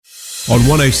On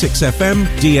 106 FM,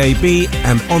 DAB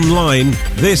and online,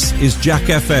 this is Jack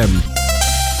FM.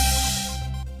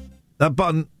 That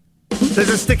button, there's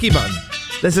a sticky button.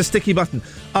 There's a sticky button.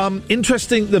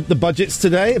 Interesting, the budgets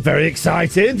today. Very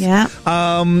excited. Yeah.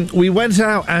 We went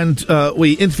out and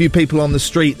we interviewed people on the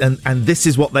street, and this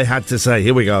is what they had to say.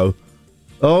 Here we go.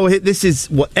 Oh, this is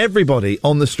what everybody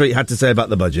on the street had to say about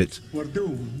the budget. We're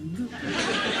doomed.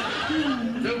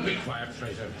 Don't be quiet,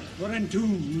 Fraser. We're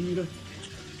entombed.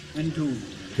 Entombed.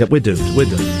 Yeah, we're doomed. We're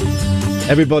doomed.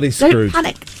 Everybody's screwed. Don't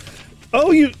panic.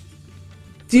 Oh, do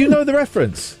you know the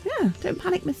reference? Yeah, don't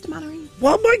panic, Mr. Mallory.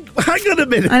 Well, hang on a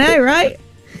minute. I know, right?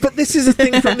 But this is a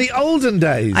thing from the olden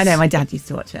days. I know, my dad used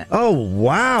to watch it. Oh,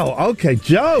 wow. Okay,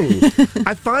 Joe.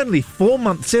 I finally, 4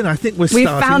 months in, I think we've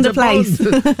found a place.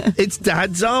 It's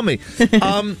Dad's Army.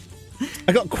 I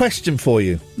got a question for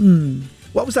you.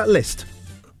 What was that list?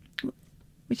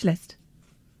 Which list?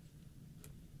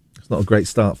 It's not a great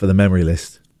start for the memory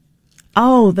list.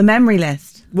 Oh, the memory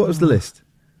list. What was the list?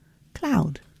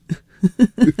 Cloud.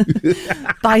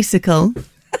 Bicycle.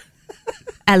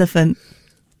 Elephant.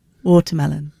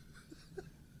 Watermelon.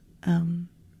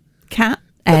 Cat.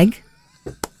 Egg.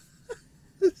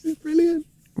 This is brilliant.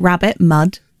 Rabbit.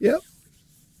 Mud. Yep.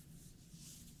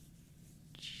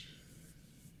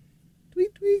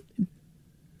 Tweet, tweet.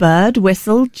 Bird.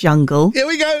 Whistle. Jungle. Here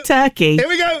we go. Turkey. Here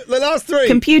we go. The last three.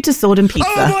 Computer, sword and pizza.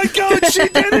 Oh, my God. She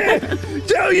did it.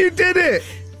 Joe, you did it.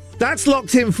 That's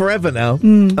locked in forever now.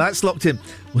 That's locked in.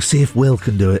 We'll see if Will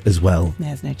can do it as well.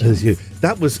 There's no chance. As you.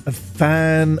 That was a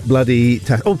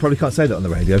fan-bloody-tastic. Oh, probably can't say that on the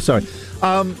radio. Sorry.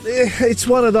 It's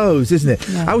one of those, isn't it?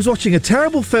 Yeah. I was watching a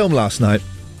terrible film last night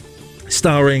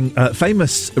starring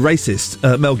famous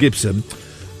racist Mel Gibson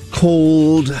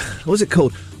called... What was it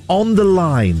called? On the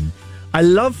Line. I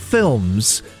love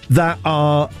films that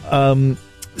are...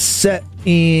 set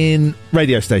in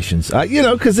radio stations,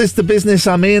 because it's the business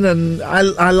I'm in, and I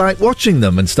like watching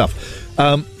them and stuff.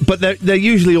 But they're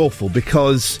usually awful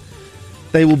because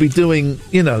they will be doing,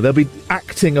 they'll be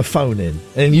acting a phone in,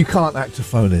 and you can't act a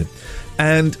phone in.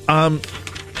 And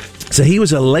so he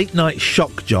was a late night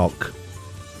shock jock,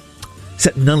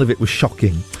 except none of it was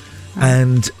shocking.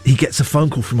 And he gets a phone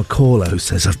call from a caller who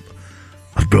says,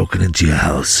 I've broken into your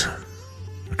house.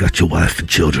 I got your wife and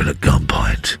children at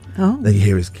gunpoint. Oh. Then you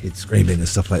hear his kids screaming and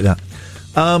stuff like that.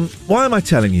 Why am I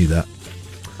telling you that?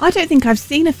 I don't think I've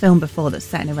seen a film before that's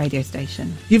set in a radio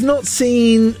station. You've not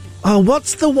seen... Oh,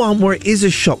 what's the one where it is a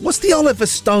shock? What's the Oliver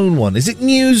Stone one? Is it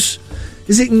News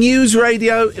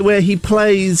Radio where he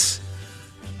plays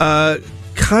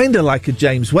kind of like a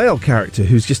James Whale character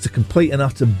who's just a complete and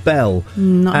utter bell?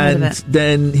 Not and heard of it.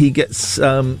 Then he gets...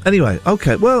 anyway,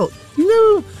 okay, well,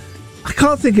 I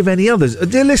can't think of any others.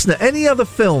 Dear listener, any other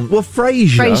film? Well,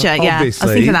 Frasier, yeah. obviously. I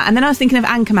was thinking of that. And then I was thinking of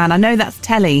Anchorman. I know that's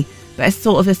telly, but it's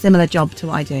sort of a similar job to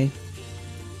what I do.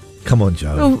 Come on,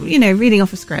 Joe. Well, reading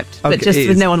off a script, but Okay, just it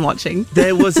with is. no one watching.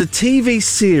 There was a TV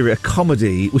series, a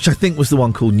comedy, which I think was the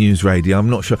one called News Radio. I'm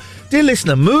not sure. Dear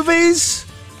listener, movies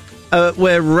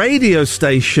where radio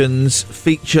stations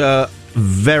feature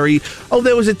very... Oh,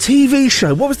 there was a TV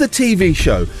show. What was the TV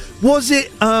show? Was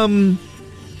it...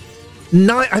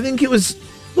 I think it was...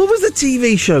 What was the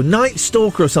TV show? Night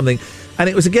Stalker or something. And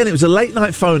it was a late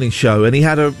night phoning show, and he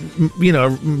had a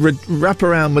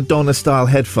wraparound Madonna style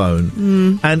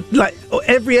headphone. And like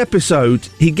every episode,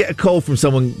 he'd get a call from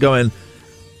someone going,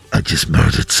 I just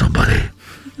murdered somebody.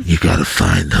 You gotta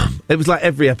find them. It was like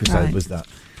every episode was that.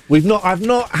 I've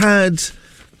not had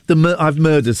the I've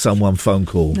murdered someone phone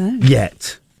call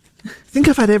yet. I think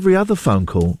I've had every other phone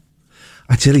call.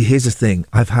 Actually, here's the thing.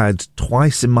 I've had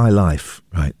twice in my life,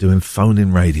 right, doing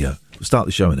phone-in radio. We'll start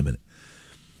the show in a minute.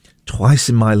 Twice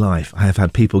in my life, I have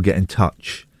had people get in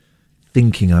touch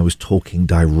thinking I was talking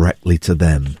directly to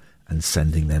them and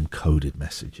sending them coded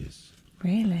messages.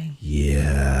 Really?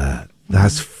 Yeah,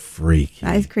 that's freaky.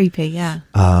 That is creepy, yeah.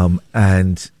 One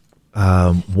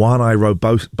I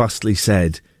robustly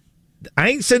said, I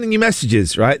ain't sending you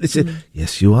messages, right? This is,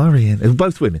 yes, you are, Ian. And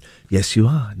both women, yes, you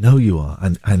are. No, you are.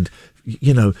 And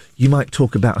you might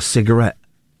talk about a cigarette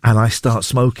and I start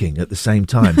smoking at the same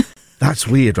time. That's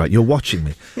weird, right? You're watching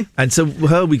me. And so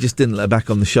we just didn't let her back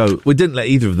on the show. We didn't let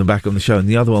either of them back on the show. And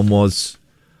the other one was,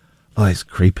 it's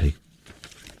creepy.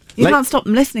 You can't stop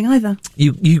them listening either.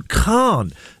 You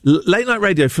can't. Late night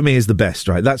radio for me is the best,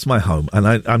 right? That's my home.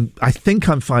 And I think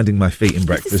I'm finding my feet in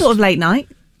breakfast. It's sort of late night.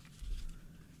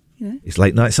 It's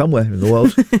late night somewhere in the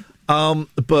world.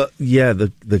 But yeah,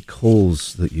 the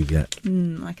calls that you get.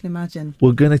 I can imagine.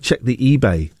 We're going to check the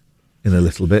eBay in a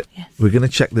little bit. Yes. We're going to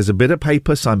check. There's a bit of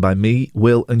paper signed by me,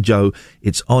 Will and Joe.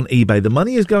 It's on eBay. The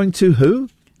money is going to who?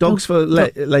 Dogs for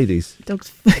ladies.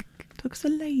 Dogs Dogs for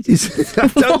ladies. I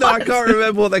don't know. I can't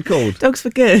remember what they're called. Dogs for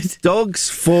good. Dogs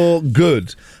for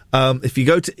good. If you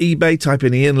go to eBay, type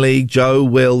in Ian Lee, Joe,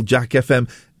 Will, Jack FM,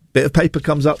 bit of paper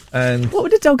comes up and... What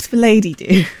would a Dogs for lady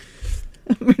do?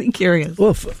 I'm really curious.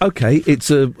 Well, okay, it's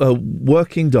a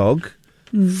working dog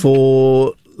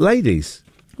for ladies.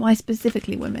 Why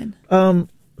specifically women? For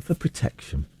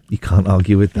protection. You can't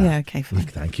argue with that. Yeah, okay, fine.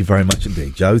 Thank you very much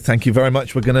indeed, Joe. Thank you very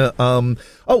much. We're going to...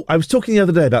 I was talking the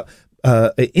other day about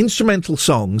instrumental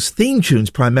songs, theme tunes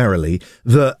primarily,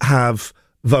 that have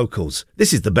vocals.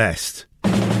 This is the best.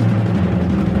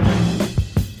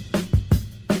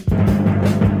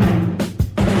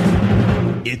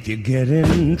 If you get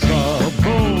in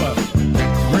trouble,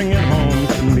 bring it home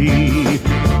to me.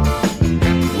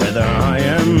 Whether I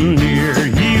am near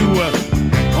you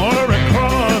or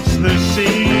across the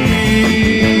sea,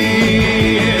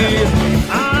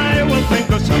 I will think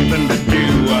of something to do.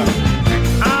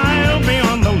 I'll be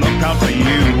on the lookout for you,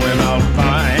 and I'll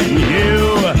find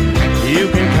you. You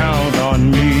can count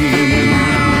on me.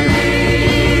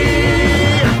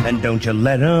 And don't you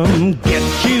let 'em get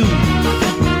you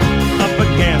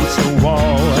against the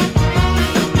wall,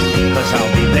 'cause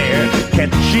I'll be there to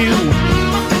catch you,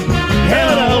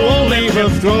 and I won't leave a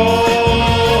throw.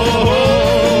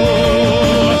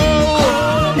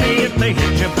 Call me if they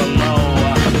hit you below.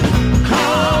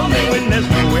 Call me when there's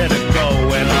nowhere to go,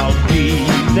 and I'll be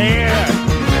there.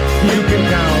 You can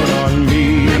count on me.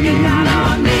 You can count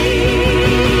on me.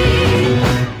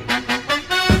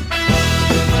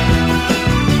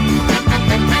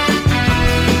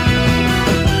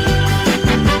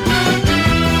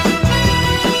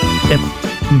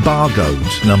 Embargoed.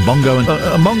 Nambongo and...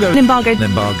 Mongo. Embargoed.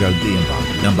 Embargoed. The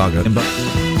embargo.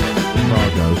 Embargo.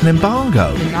 Embargo.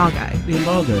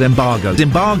 Embargo. Embargo.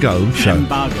 Embargo show.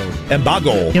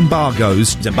 Embargo.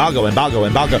 Embargoes. Embargo.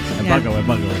 Embargo.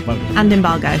 And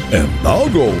embargo.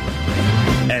 Embargo.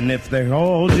 And if they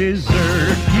all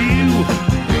desert you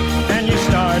and you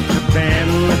start to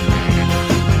bend,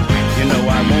 you know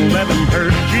I won't let them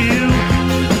hurt you,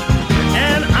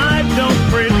 and I don't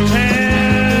pretend.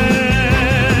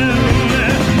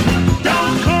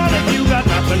 Don't call if you got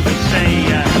nothing to say.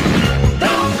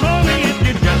 Don't call me if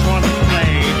you just want to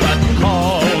play, but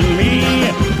call me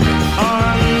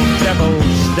on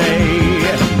Devil's Day.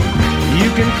 You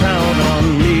can count on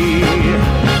me.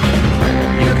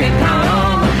 You can count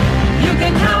on. You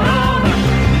can count on.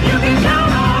 You can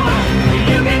count on.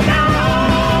 You can count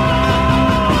on.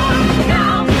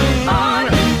 Count on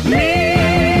me.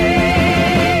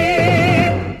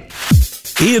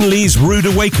 Ian Lee's Rude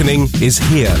Awakening is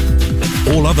here.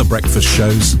 All other breakfast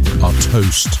shows are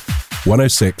toast.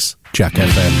 106 Jack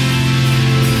FM.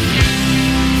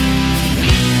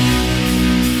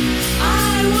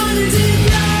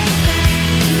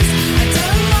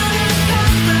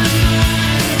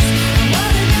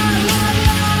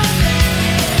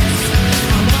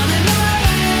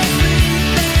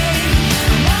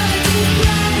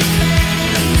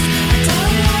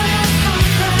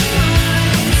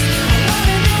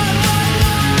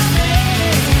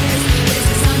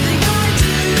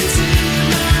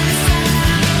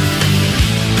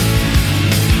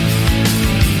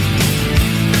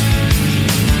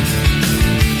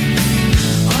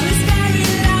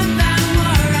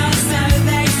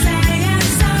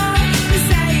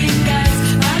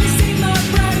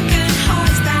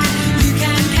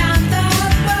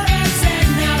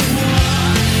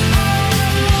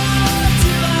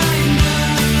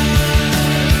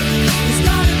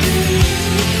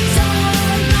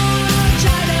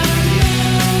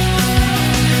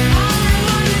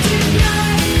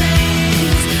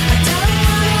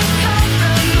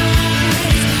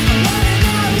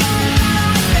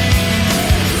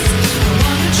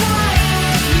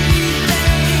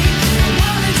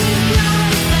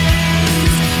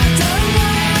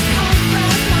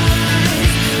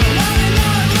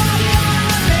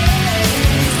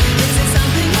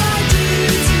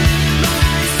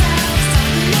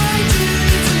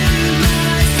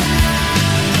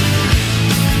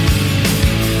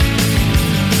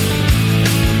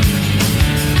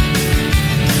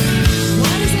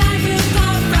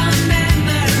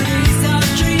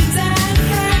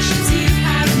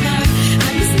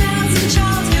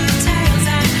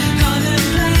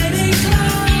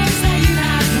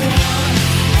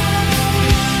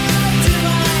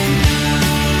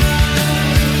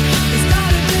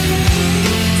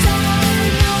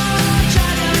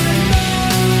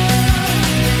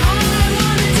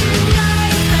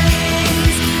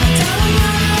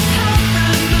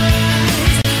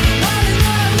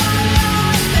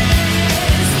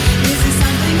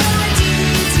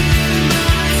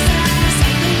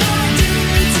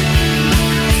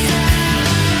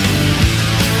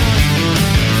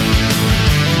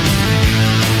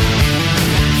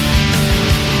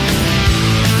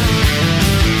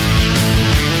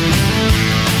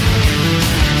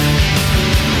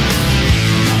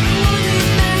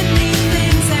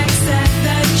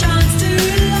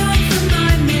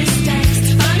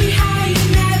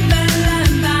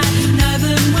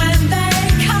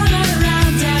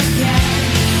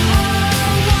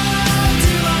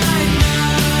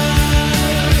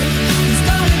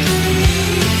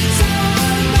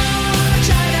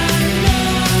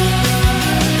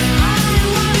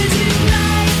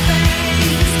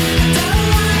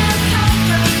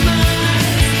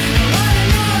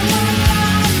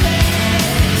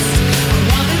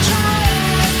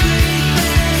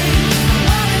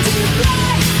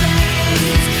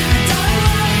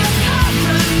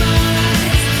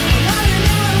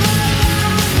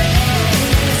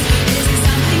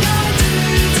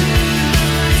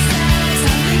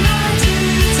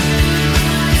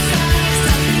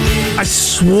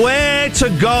 swear to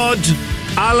God,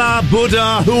 Allah,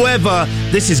 Buddha, whoever,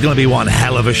 this is going to be one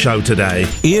hell of a show today.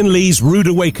 Ian Lee's Rude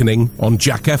Awakening on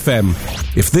Jack FM.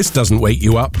 If this doesn't wake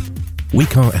you up, we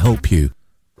can't help you.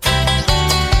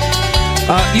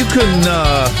 You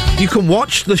can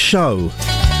watch the show.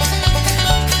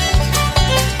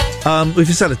 We've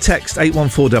just had a text,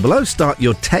 81400. Start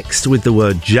your text with the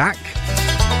word Jack.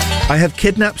 I have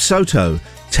kidnapped Soto.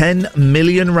 10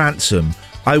 million ransom.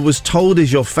 I was told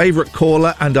is your favourite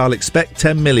caller and I'll expect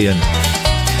 10 million.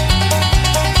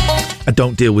 I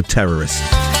don't deal with terrorists.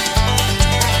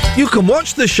 You can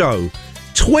watch the show.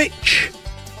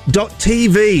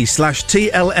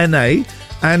 Twitch.tv/TLNA.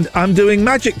 And I'm doing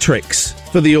magic tricks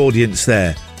for the audience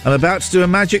there. I'm about to do a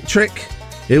magic trick.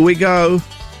 Here we go.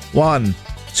 1,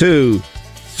 2,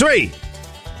 3.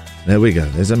 There we go.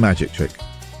 There's a magic trick.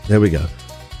 There we go.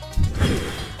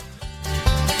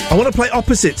 I want to play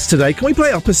opposites today. Can we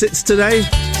play opposites today?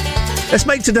 Let's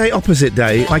make today opposite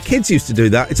day. My kids used to do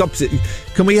that. It's opposite.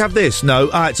 Can we have this? No.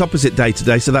 It's opposite day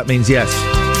today, so that means yes.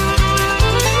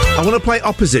 I want to play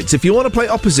opposites. If you want to play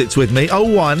opposites with me,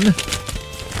 01...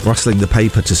 Rustling the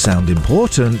paper to sound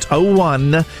important.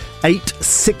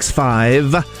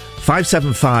 01865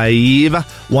 575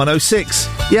 106.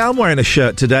 Yeah, I'm wearing a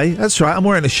shirt today. That's right, I'm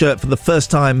wearing a shirt for the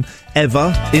first time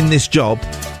ever in this job.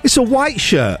 It's a white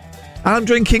shirt. And I'm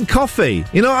drinking coffee.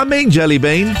 You know what I mean, Jelly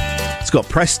Bean? It's got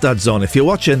press studs on. If you're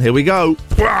watching, here we go.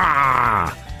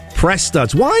 Press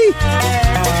studs. Why?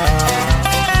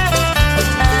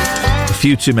 A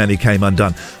few too many came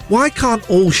undone. Why can't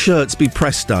all shirts be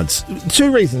press studs?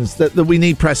 2 reasons that we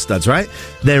need press studs, right?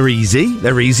 They're easy.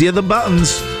 They're easier than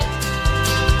buttons.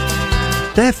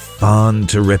 They're fun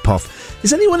to rip off.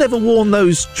 Has anyone ever worn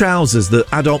those trousers that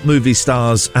adult movie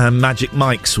stars and Magic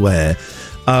Mikes wear?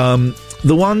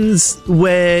 The ones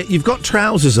where you've got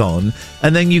trousers on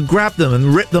and then you grab them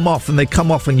and rip them off and they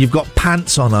come off and you've got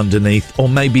pants on underneath, or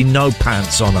maybe no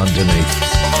pants on underneath.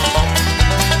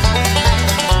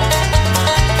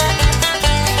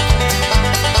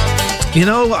 You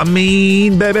know what I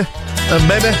mean, baby? Baby.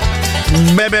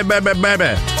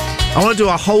 I want to do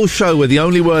a whole show with the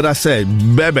only word I said,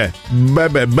 baby.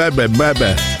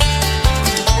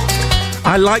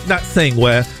 I like that thing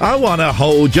where I want to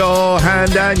hold your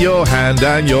hand and your hand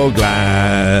and your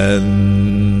gland.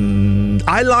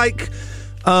 I like,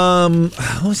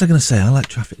 what was I going to say? I like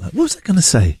traffic light. What was I going to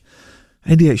say?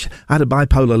 ADHD. I had a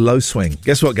bipolar low swing.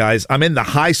 Guess what, guys? I'm in the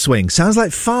high swing. Sounds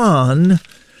like fun.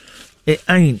 It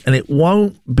ain't, and it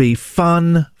won't be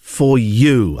fun for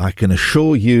you. I can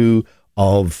assure you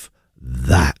of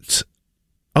that.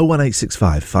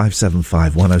 01865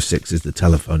 575 106 is the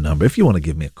telephone number. If you want to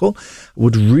give me a call, I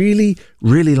would really,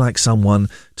 really like someone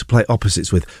to play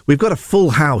opposites with. We've got a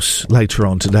full house later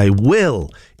on today.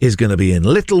 Will is going to be in.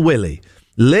 Little Willie.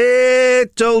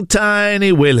 Little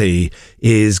tiny Willie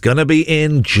is going to be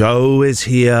in. Joe is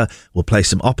here. We'll play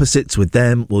some opposites with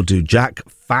them. We'll do Jack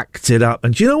Fact It Up.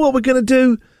 And do you know what we're going to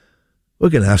do? We're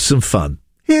going to have some fun.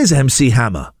 Here's MC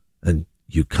Hammer. And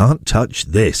you can't touch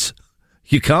this.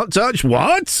 You can't touch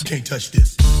what? You can't touch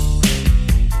this.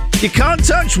 You can't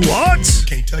touch what? You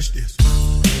can't touch this.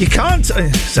 You can't...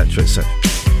 etc., etc.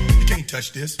 You can't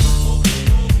touch this. You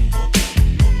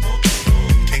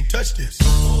can't touch this.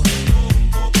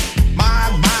 My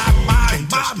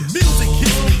music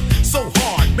hits me so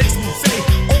hard, makes me say,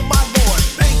 oh my Lord,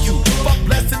 thank you for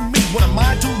blessing me. What am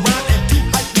I to rhyme and too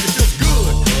hype, it feels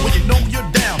good when you know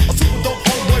you're down. A super dope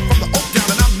homeboy from the Oak Town,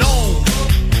 and I'm known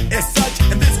as such,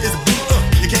 and this is a beat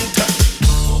you can't touch.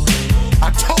 I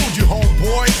told you,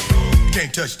 homeboy, you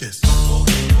can't touch this.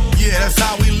 Yeah, that's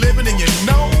how we living, and you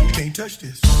know you can't touch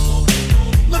this.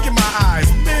 Look in my eyes,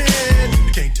 man,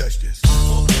 you can't touch this.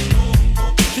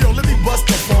 Yo, let me bust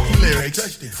the funky lyrics.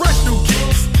 Fresh new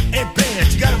kicks and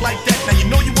bands. You got it like that. Now you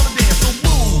know you want to dance. So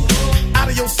move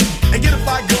out of your seat and get a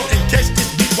fire girl and catch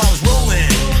this beat while it's rolling.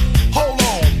 Hold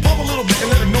on, pump a little bit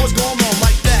and let them know what's going on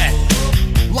like that.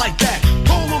 Like that.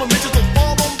 Hold on a minute, just don't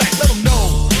fall on back. Let them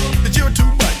know that you're too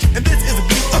much. And this is a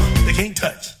beat they can't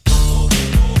touch.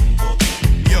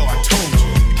 Yo, I told you,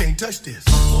 you can't touch this.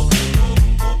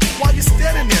 Why you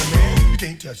standing there, man? You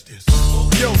can't touch this.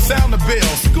 Yo, sound the bell.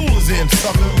 School is in,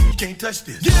 sucker. You can't touch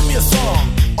this. Give me a song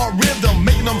or rhythm,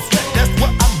 making them sweat. That's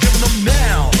what I'm giving them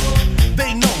now.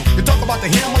 They know. You talk about the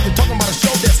hammer, you're talking about a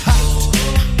show that's hyped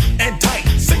and tight.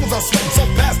 Singles are sweating so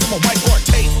fast, I'm a whiteboard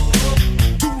tape.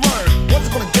 To learn what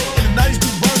it's gonna take in the 90s to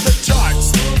burn the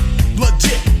charts.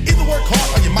 Legit. Either work hard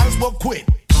or you might as well quit.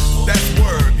 That's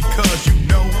word because you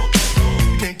know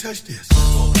you can't touch this.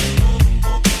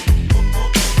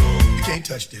 You can't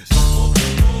touch this.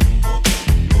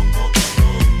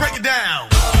 Break it down.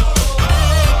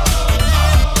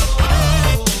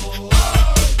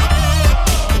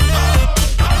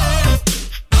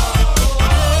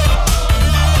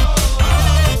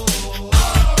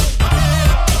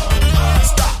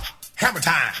 hammer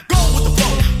time. Go with the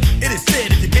flow. It is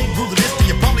said if you can't groove this, then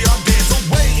you probably are dead. So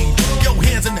wave your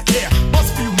hands in the air.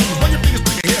 Bust a few moves, run your fingers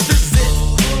through your hair. This is it.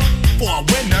 For a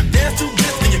winner, dance to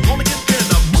this, and you're gonna get there.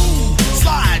 The move,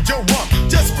 slide your rump.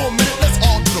 Just for a minute, let's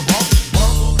all do the bump.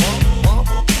 Bump, bump, bump.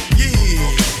 Yeah.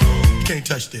 You can't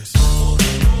touch this.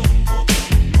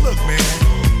 Look, man,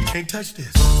 you can't touch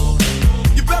this.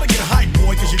 You better get hype,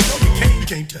 boy, cause you know you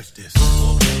can't touch this.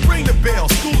 Ring the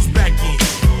bell, school's back in.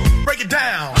 Break it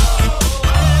down.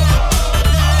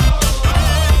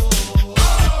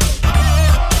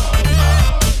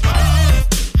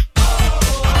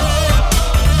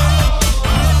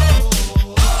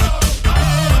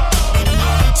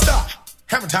 Stop.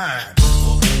 Hammer time.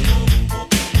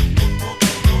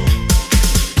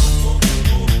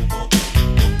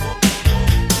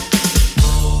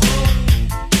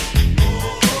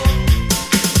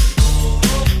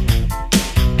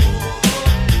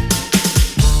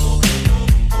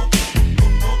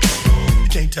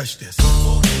 Touch this.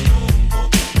 You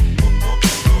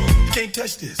can't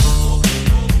touch this.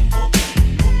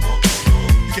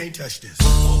 You can't touch this.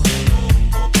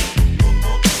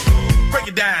 Break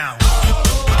it down.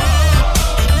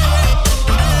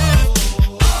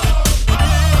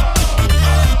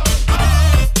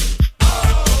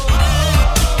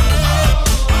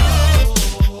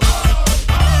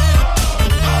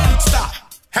 Stop.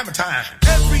 Hammer time.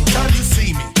 Every time you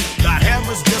see me, the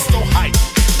hammer's just so hype.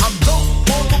 I'm dope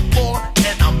on the floor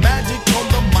and I'm magic on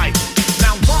the mic.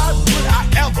 Now why would I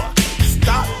ever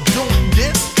stop doing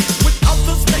this? With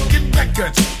others making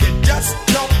records that just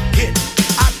don't hit.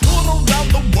 I tour around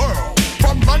the world,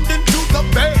 from London to the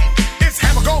Bay. It's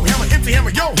hammer go, hammer empty, hammer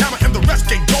yo, hammer, and the rest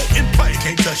can go in play. You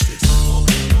can't touch this.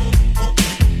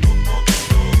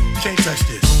 You can't touch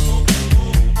this.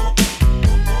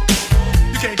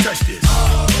 You can't touch this.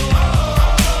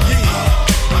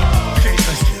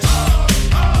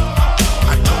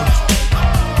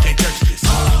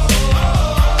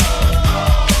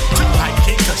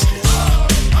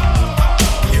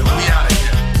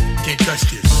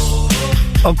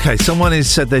 Okay, someone has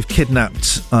said they've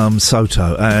kidnapped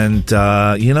Soto, and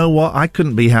you know what? I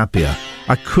couldn't be happier.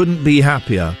 I couldn't be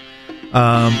happier.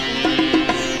 But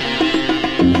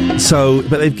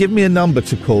they've given me a number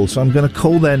to call, so I'm going to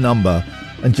call their number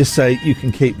and just say, you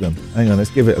can keep them. Hang on,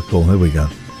 let's give it a call. Here we go.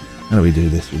 How do we do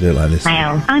this? We do it like this.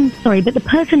 Well, I'm sorry, but the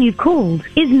person you've called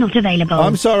is not available.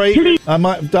 I'm sorry. Please. I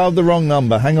might have dialed the wrong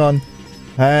number. Hang on.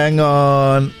 I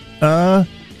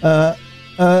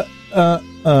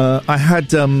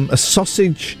had a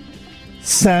sausage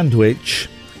sandwich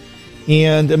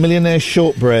and a millionaire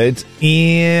shortbread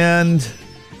and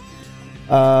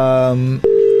a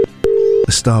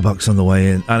Starbucks on the way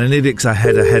in. And an idiot's I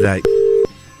had a headache.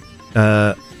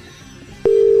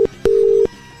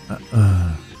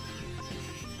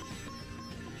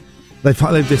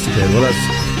 They've disappeared. Well,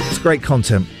 that's great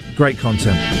content. Great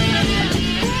content.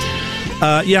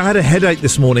 Yeah, I had a headache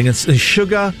this morning, and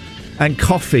sugar and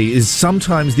coffee is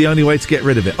sometimes the only way to get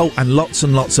rid of it. Oh, and lots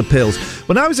of pills.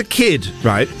 When I was a kid,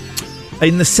 right,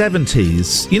 in the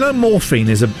 70s, you know morphine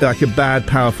is like a bad,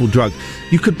 powerful drug.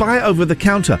 You could buy it over the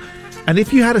counter. And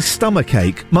if you had a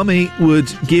stomachache, Mummy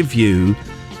would give you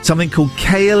something called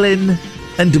kaolin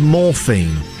and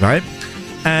morphine, right?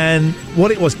 And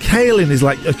what it was, kaolin is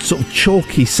like a sort of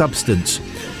chalky substance.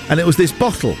 And it was this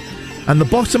bottle. And the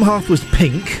bottom half was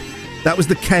pink. That was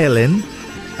the kaolin.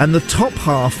 And the top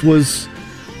half was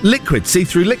liquid,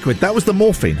 see-through liquid. That was the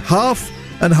morphine. Half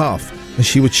and half. And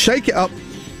she would shake it up.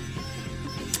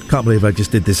 Can't believe I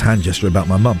just did this hand gesture about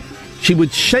my mum. She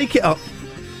would shake it up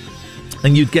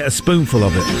and you'd get a spoonful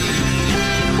of it.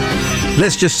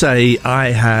 Let's just say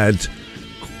I had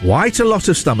quite a lot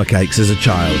of stomach aches as a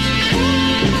child.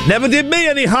 Never did me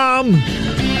any harm.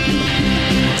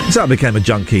 So I became a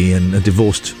junkie, and a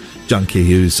divorced junkie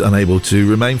who's unable to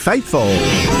remain faithful.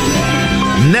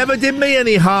 Never did me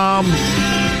any harm.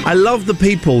 I love the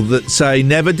people that say,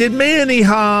 never did me any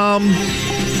harm.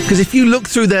 Because if you look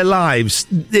through their lives,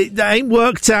 they ain't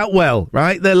worked out well,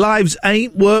 right? Their lives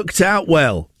ain't worked out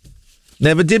well.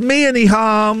 Never did me any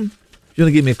harm. If you want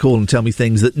to give me a call and tell me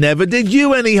things that never did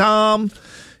you any harm,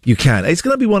 you can. It's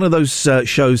going to be one of those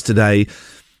shows today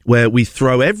where we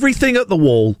throw everything at the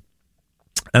wall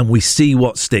and we see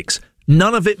what sticks.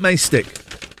 None of it may stick.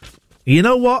 You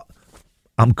know what?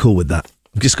 I'm cool with that.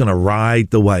 I'm just going to ride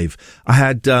the wave.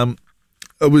 I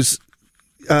was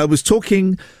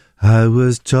talking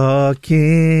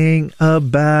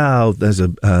about... There's a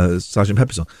Sgt.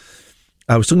 Pepper song.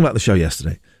 I was talking about the show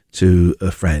yesterday to a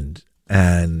friend,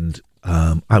 and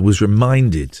I was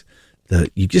reminded that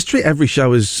you just treat every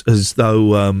show as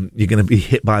though you're going to be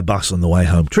hit by a bus on the way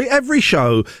home. Treat every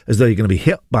show as though you're going to be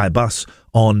hit by a bus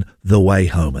on the way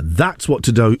home. And that's what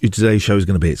today's show is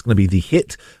going to be. It's going to be the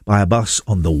Hit by a Bus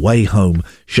on the Way Home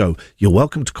show. You're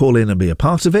welcome to call in and be a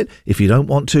part of it. If you don't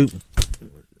want to,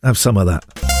 have some of that.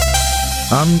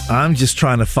 I'm just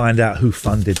trying to find out who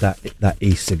funded that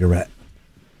e-cigarette.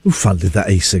 Who funded that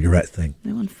e-cigarette thing?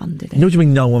 No one funded it. You know what you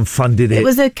mean no one funded it? It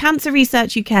was a Cancer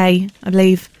Research UK, I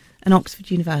believe, and Oxford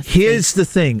University. Here's the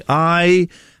thing. I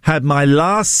had my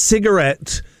last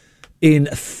cigarette in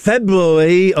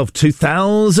February of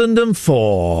 2004.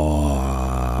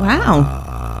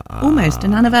 Wow. Almost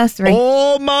an anniversary.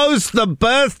 Almost the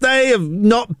birthday of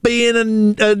not being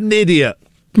an idiot.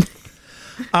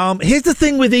 Here's the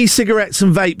thing with e-cigarettes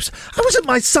and vapes. I was at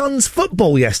my son's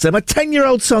football yesterday, my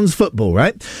 10-year-old son's football,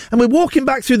 right? And we're walking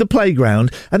back through the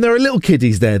playground, and there are little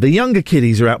kiddies there. The younger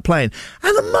kiddies are out playing.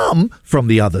 And the mum from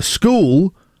the other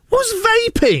school was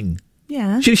vaping.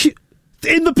 Yeah. She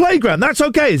in the playground. That's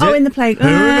okay, is it? Oh, in the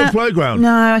playground. In the playground.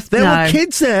 No, there were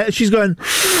kids there. And she's going.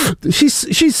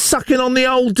 She's sucking on the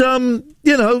old.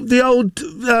 The old.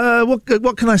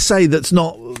 What can I say that's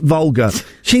not vulgar?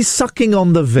 She's sucking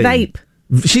on the V. Vape.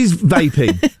 She's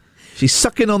vaping. She's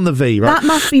sucking on the V, right? That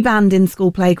must be banned in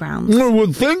school playgrounds. I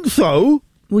would think so.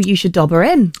 Well, you should dob her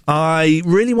in. I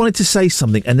really wanted to say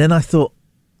something, and then I thought,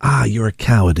 you're a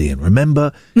coward, Ian.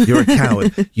 Remember, you're a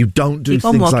coward. You don't do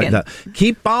things like that.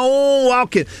 Keep on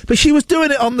walking. But she was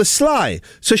doing it on the sly.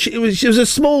 So she was a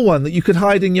small one that you could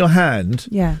hide in your hand.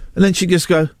 Yeah. And then she'd just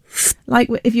go... Like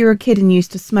if you were a kid and you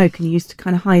used to smoke and you used to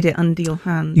kind of hide it under your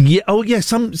hand. Yeah. Oh, yeah.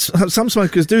 Some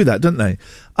smokers do that, don't they?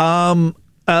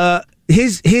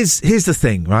 Here's the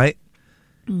thing, right?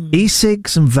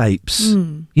 E-cigs and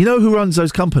vapes. You know who runs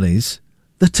those companies?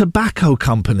 The tobacco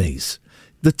companies.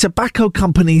 The tobacco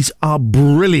companies are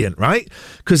brilliant, right?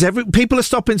 Because people are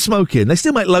stopping smoking. They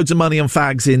still make loads of money on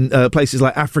fags in places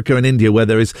like Africa and India where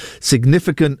there is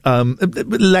significant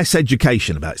less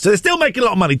education about it. So they're still making a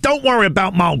lot of money. Don't worry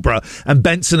about Marlboro and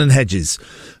Benson and Hedges.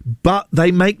 But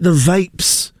they make the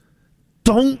vapes.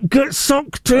 Don't get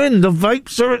sucked in. The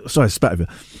vapes are... Sorry, I spat over.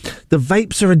 The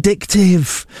vapes are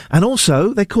addictive. And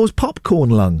also, they cause popcorn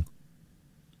lung.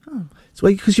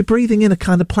 Because you're breathing in a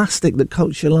kind of plastic that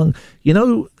coats your lung. You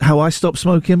know how I stopped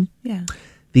smoking? Yeah.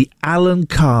 The Alan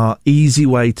Carr easy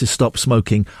way to stop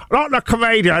smoking. Not the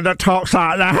comedian that talks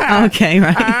like that. Okay,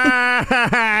 right.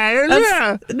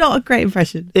 That's not a great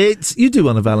impression. You do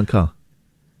one of Alan Carr.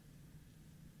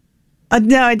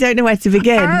 No, I don't know where to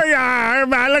begin. Oh, yeah,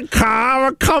 I'm Alan Carr,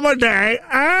 a comedy.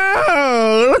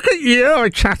 Oh, look at you, a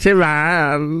chatty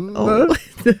man. Oh,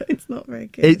 it's not very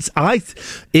good.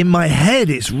 In my head,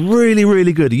 it's really,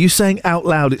 really good. Are you saying out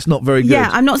loud it's not very good? Yeah,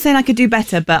 I'm not saying I could do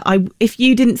better, but if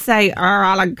you didn't say,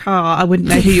 Alan Carr, I wouldn't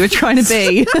know who you were trying to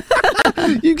be.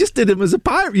 You just did him as a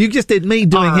pirate. You just did me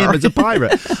doing him as a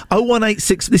pirate.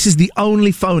 0186, this is the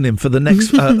only phone in for the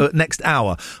next next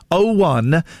hour.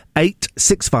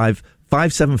 01865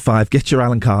 575. Get your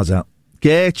Alan Carrs out.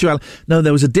 No,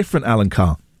 there was a different Alan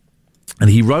Carr. And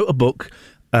he wrote a book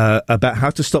about how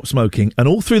to stop smoking. And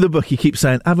all through the book, he keeps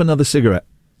saying, have another cigarette.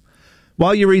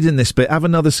 While you're reading this bit, have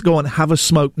a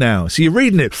smoke now. So you're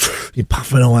reading it, you're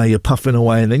puffing away.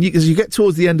 And then as you get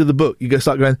towards the end of the book, you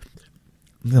start going,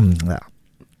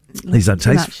 these don't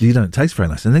taste, you don't taste very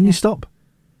nice. And then you stop.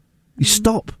 You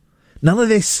stop. None of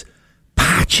this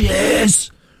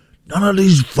patches. None of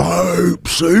these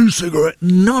vapes, e-cigarette,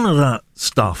 none of that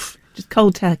stuff. Just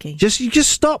cold turkey. You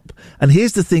just stop. And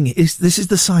here's the thing, this is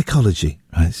the psychology,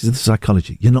 right? This is the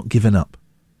psychology. You're not giving up.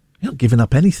 You're not giving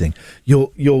up anything.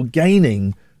 You're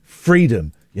gaining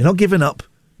freedom. You're not giving up,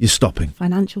 you're stopping.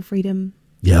 Financial freedom.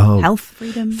 Yeah. Health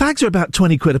freedom. Fags are about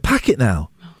 20 quid a packet now.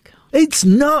 Oh, God. It's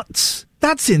nuts.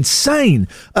 That's insane.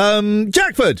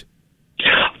 Jackford.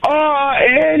 Oh,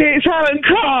 Ian, it's Alan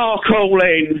Carr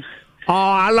calling. Oh,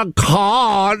 Alan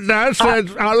Carr, that's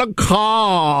it, Alan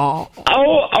Carr.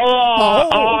 I'm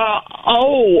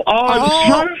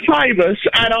so famous,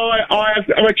 and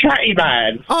I'm a chatty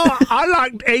man. Oh, I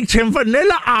like eating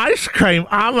vanilla ice cream.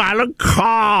 I'm Alan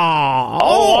Carr.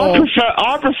 I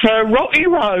prefer Rocky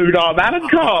Road. I'm Alan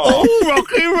Carr. Oh,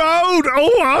 Rocky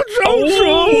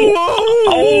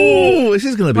Road. This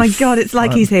is going to be My God, it's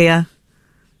like he's here.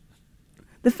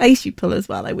 The face you pull as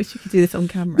well. I wish you could do this on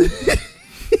camera.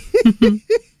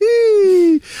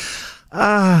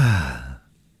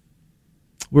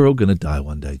 We're all going to die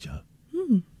one day, Joe.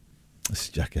 This is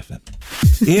Jack FM.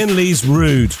 Ian Lee's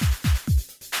Rude.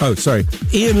 Oh, sorry.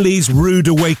 Ian Lee's Rude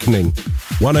Awakening.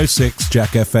 106 Jack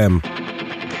FM.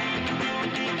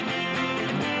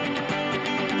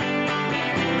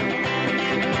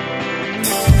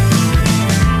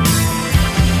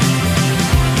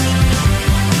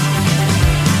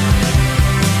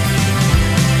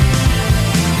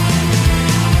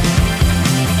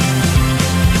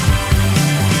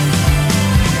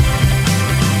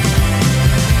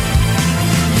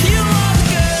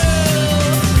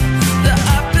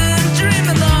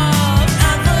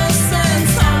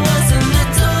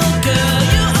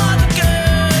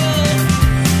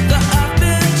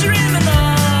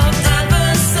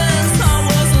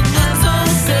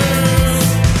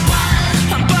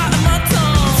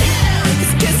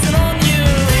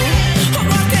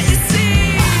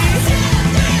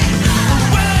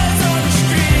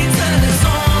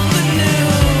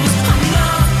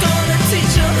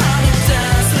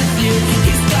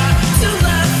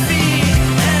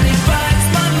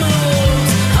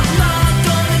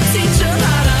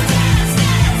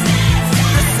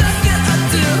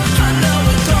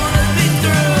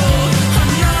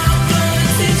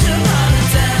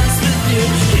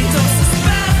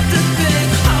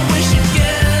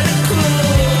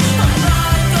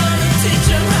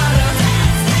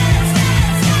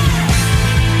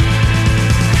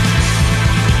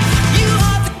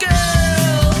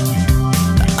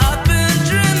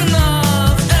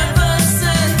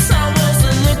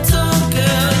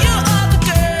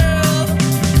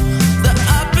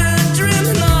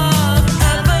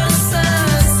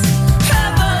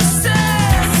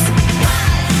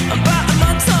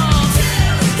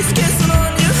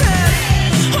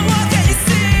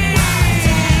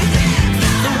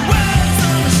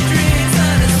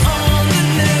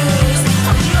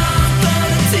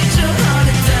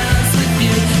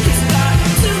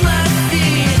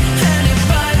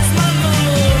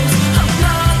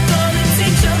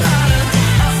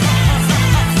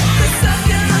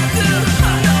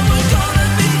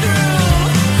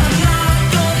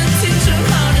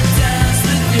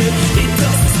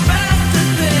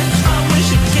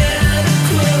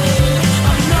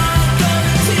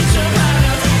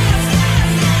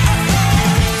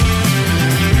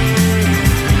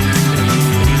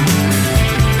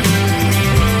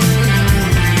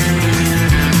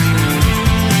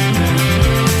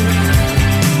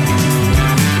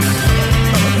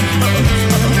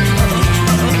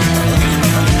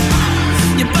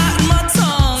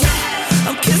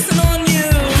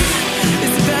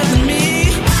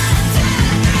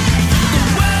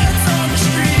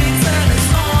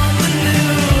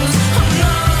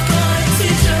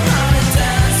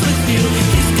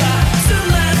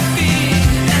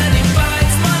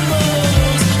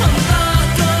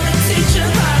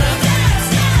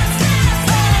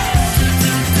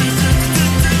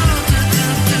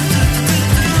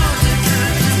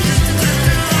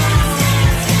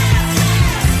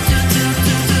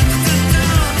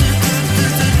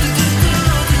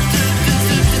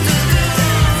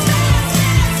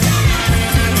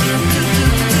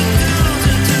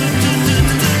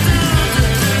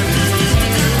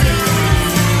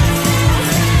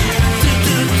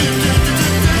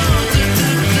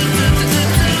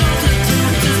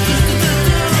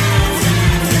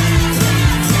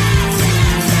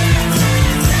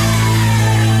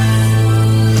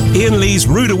 Ian Lee's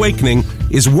Rude Awakening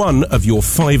is one of your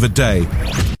 5 a day.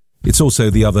 It's also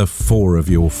the other 4 of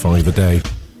your 5 a day.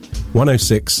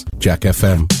 106 Jack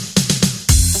FM.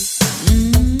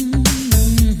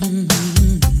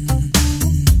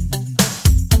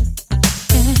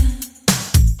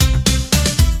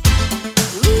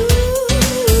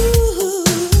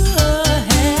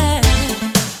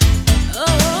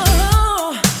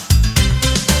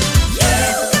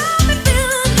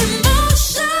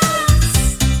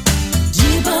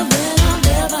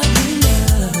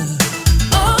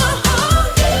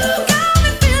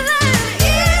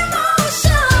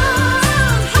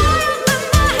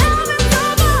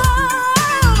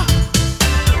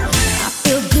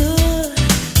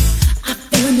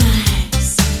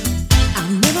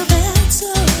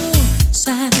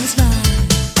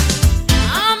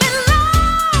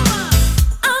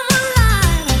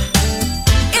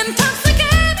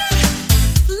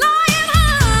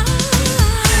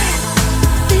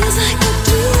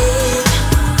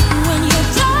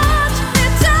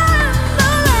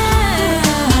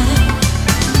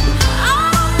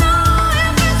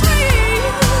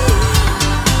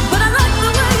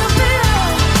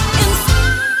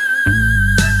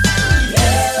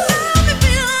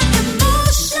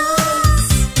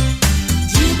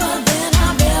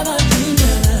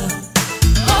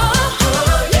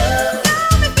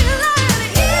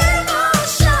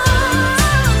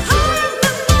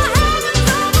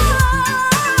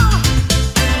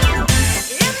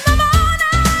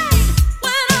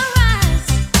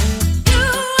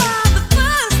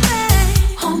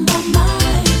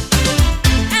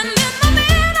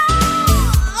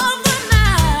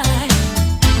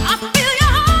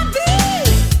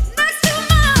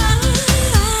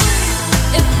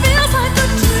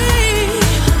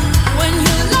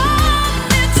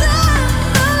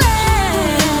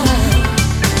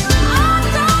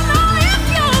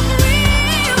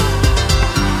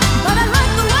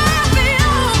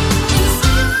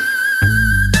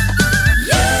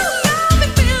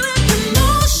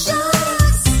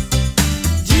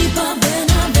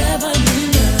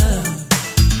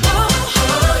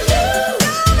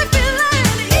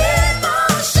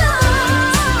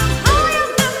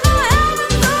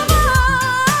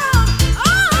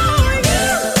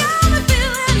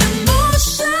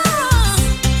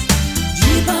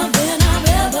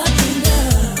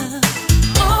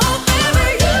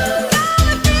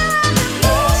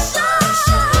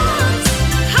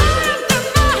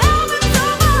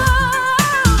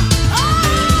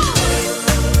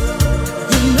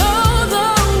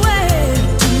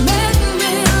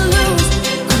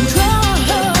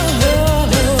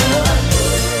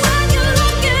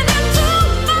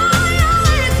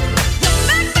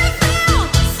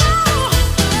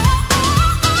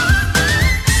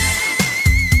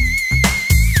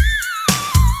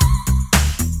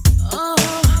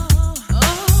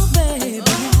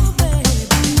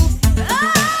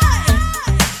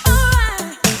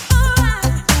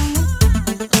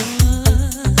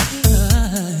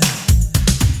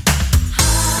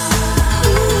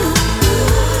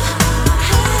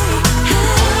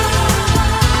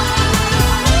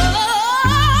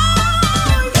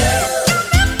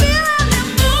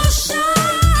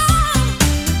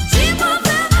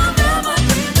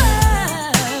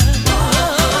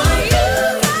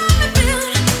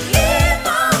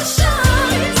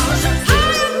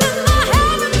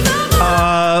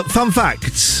 Fun fact,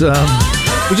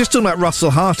 we're just talking about Russell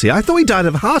Harty. I thought he died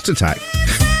of a heart attack.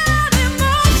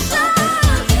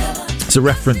 It's a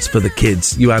reference for the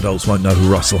kids. You adults won't know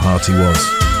who Russell Harty was.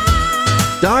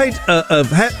 Died of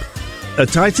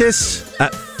hepatitis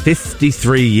at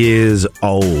 53 years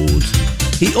old.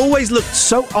 He always looked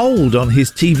so old on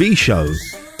his TV show.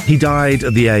 He died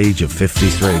at the age of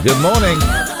 53. Good morning.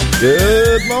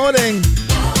 Good morning.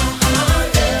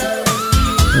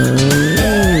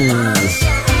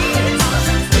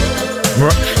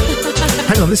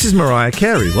 Hang on, this is Mariah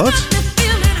Carey. What?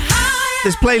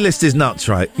 This playlist is nuts,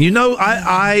 right? You know,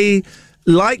 I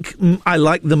like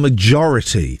the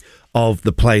majority of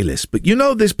the playlist, but you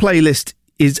know this playlist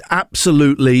is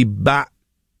absolutely bat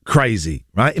crazy,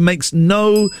 right? It makes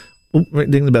no... Oh,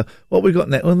 ding the bell. What we got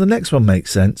next? Well, the next one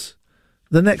makes sense.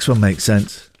 The next one makes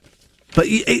sense. But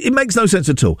it makes no sense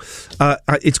at all.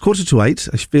 It's 7:45.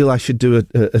 I feel I should do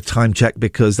a time check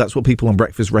because that's what people on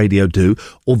breakfast radio do.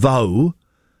 Although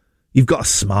you've got a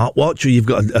smartwatch or you've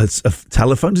got a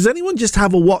telephone. Does anyone just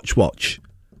have a watch?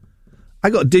 I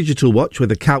got a digital watch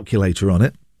with a calculator on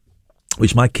it,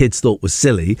 which my kids thought was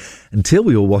silly until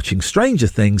we were watching Stranger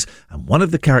Things and one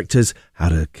of the characters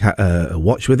had a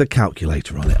watch with a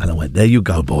calculator on it. And I went, there you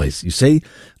go, boys. You see?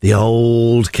 The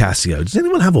old Casio. Does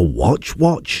anyone have a watch?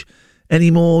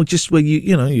 anymore. Just where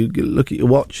you look at your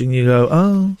watch and you go,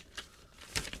 oh,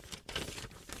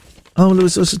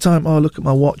 what's the time? Oh, look at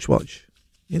my watch.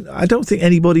 I don't think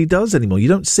anybody does anymore. You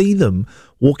don't see them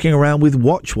walking around with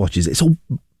watches. It's all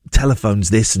telephones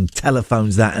this and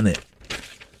telephones that, isn't it?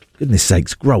 Goodness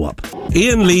sakes, grow up.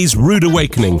 Ian Lee's Rude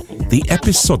Awakening, the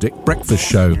episodic breakfast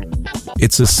show.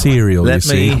 It's a serial, you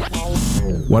see.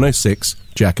 106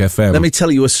 Jack FM. Let me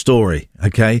tell you a story,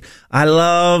 okay? I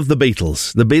love the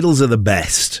Beatles. The Beatles are the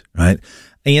best, right?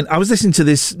 And I was listening to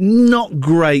this not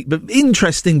great but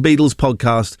interesting Beatles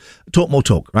podcast, Talk More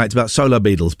Talk, right? It's about solo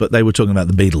Beatles, but they were talking about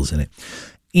the Beatles in it.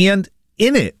 And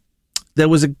in it, there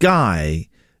was a guy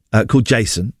called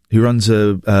Jason who runs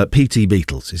a PT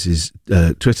Beatles. It's his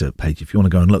Twitter page if you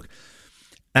want to go and look.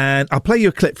 And I'll play you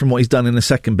a clip from what he's done in a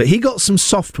second, but he got some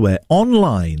software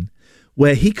online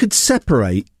where he could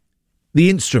separate the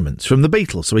instruments from the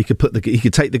Beatles. So he could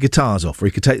take the guitars off, or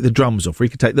he could take the drums off, or he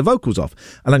could take the vocals off.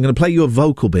 And I'm going to play you a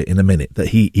vocal bit in a minute that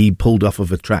he pulled off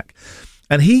of a track.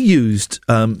 And he used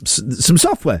some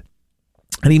software.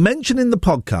 And he mentioned in the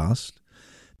podcast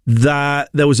that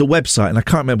there was a website, and I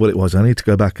can't remember what it was. I need to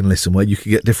go back and listen, where you could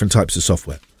get different types of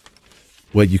software,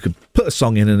 where you could put a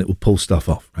song in and it would pull stuff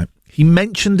off, right? He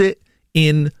mentioned it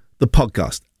in the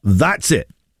podcast. That's it.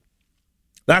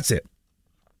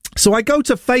 So I go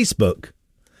to Facebook,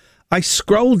 I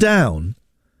scroll down,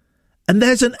 and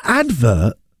there's an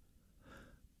advert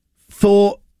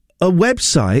for a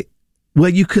website where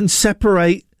you can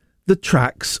separate the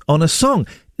tracks on a song.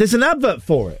 There's an advert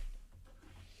for it,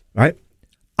 right?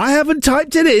 I haven't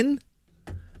typed it in.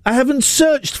 I haven't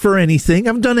searched for anything. I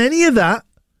haven't done any of that.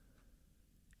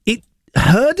 It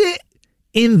heard it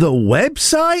in the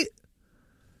website?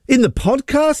 In the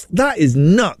podcast? That is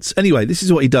nuts. Anyway, this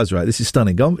is what he does, right? This is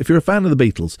stunning. Go on, if you're a fan of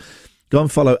the Beatles, go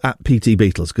and follow at PT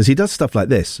Beatles, because he does stuff like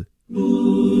this.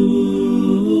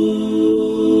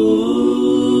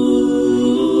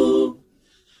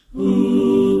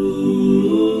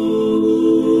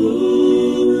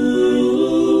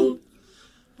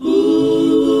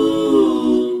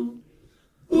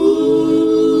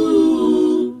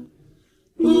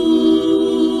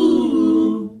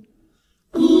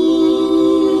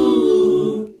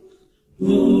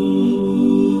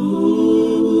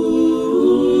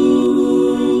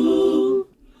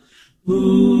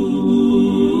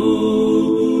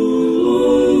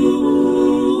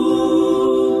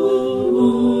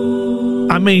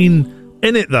 I mean,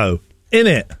 in it though, in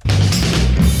it.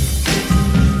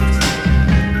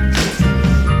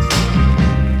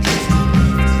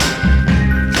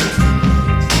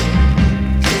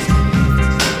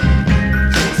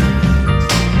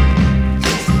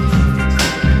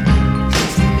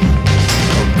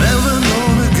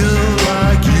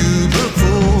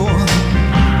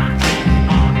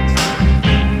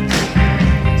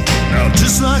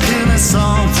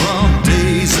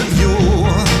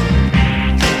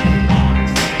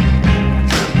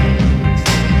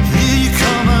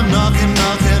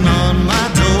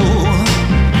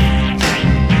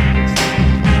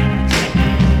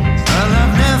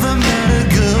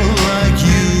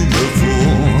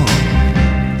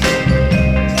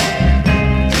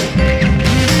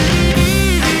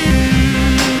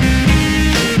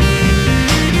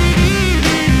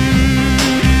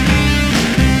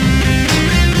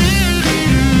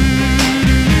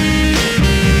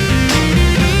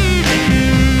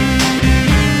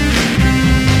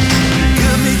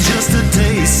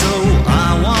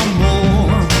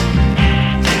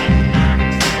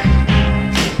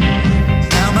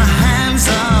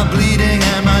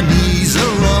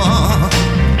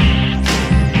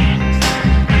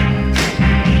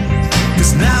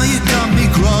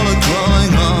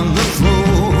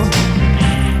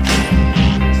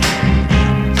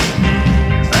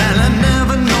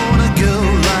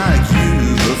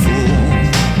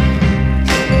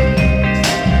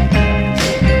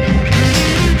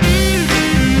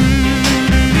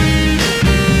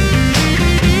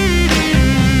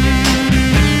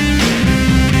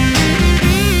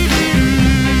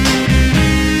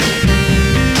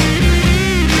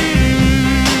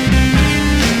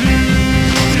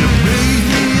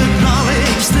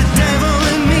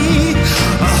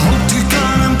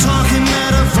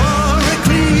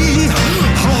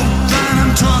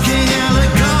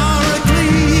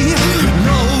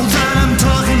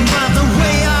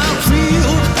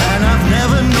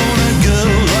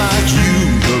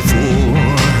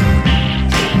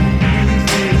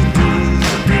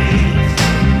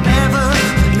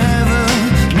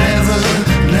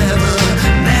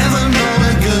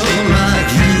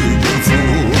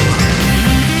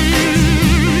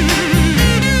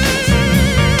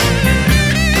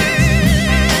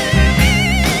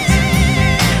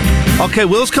 Okay,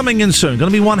 Will's coming in soon.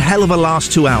 Going to be one hell of a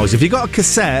last 2 hours. If you got a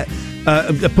cassette,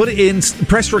 put it in,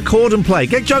 press record and play.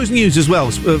 Get Joe's news as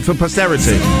well for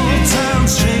posterity.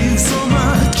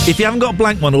 If you haven't got a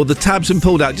blank one or the tab's been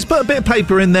pulled out, just put a bit of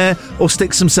paper in there or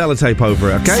stick some sellotape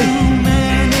over it,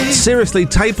 okay? Seriously,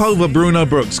 tape over Bruno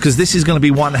Brooks, because this is going to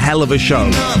be one hell of a show.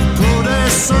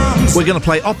 We're going to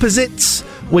play opposites,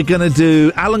 we're going to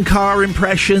do Alan Carr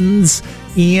impressions,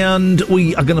 and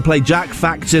we are going to play Jack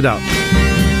Facts It Up.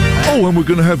 Oh, and we're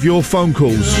going to have your phone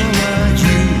calls.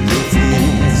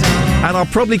 And I'll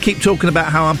probably keep talking about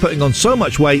how I'm putting on so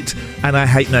much weight and I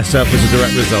hate myself as a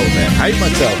direct result, man. Hate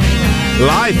myself.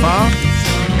 Life, huh?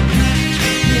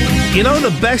 You know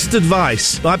the best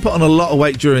advice? I put on a lot of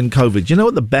weight during COVID. You know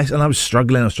what the best... And I was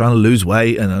struggling. I was trying to lose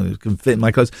weight and I couldn't fit in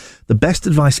my clothes. The best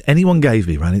advice anyone gave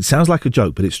me, right? It sounds like a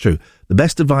joke, but it's true. The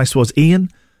best advice was, Ian,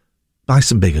 buy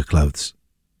some bigger clothes.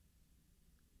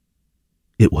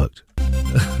 It worked.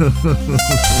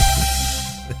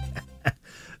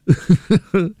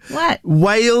 What?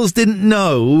 Wales didn't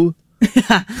know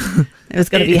it was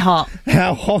going to be hot.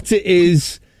 How hot it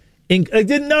is. I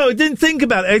didn't know. I didn't think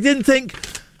about it. I didn't think,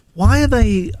 why are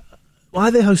they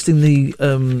hosting the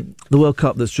World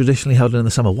Cup that's traditionally held in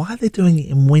the summer? Why are they doing it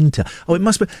in winter? Oh, it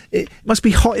must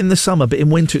be hot in the summer, but in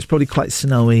winter it's probably quite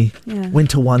snowy. Yeah.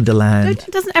 Winter wonderland.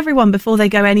 Doesn't everyone, before they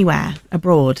go anywhere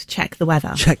abroad, check the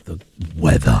weather? Check the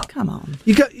weather. Come on.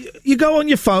 You go on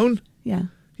your phone. Yeah.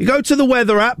 You go to the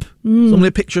weather app. It's normally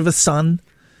a picture of a sun.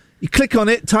 You click on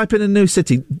it, type in a new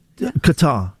city,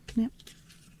 Qatar. Yeah.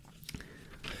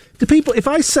 Do people, if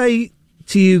I say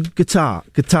to you guitar,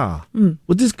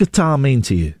 what does guitar mean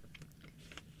to you?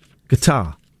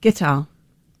 Guitar.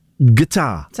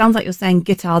 Sounds like you're saying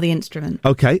guitar, the instrument.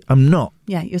 Okay, I'm not.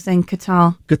 Yeah, you're saying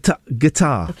Qatar. Guitar.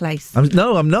 The place.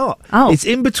 No, I'm not. Oh. It's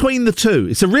in between the two.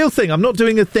 It's a real thing. I'm not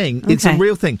doing a thing. It's a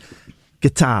real thing.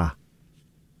 Guitar.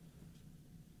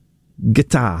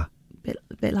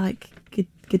 Bit like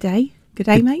good day,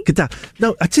 mate. Guitar.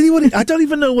 No, I tell you what. I don't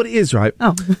even know what it is. Right.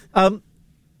 Oh.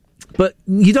 But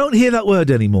you don't hear that word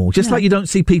anymore. Just like you don't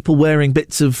see people wearing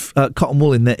bits of cotton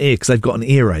wool in their ear because they've got an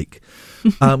earache.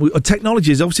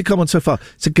 Technology has obviously come on so far.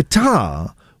 So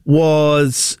guitar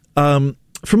was, from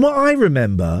what I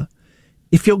remember,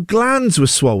 if your glands were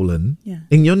swollen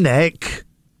in your neck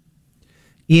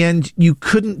and you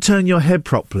couldn't turn your head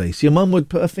properly, so your mum would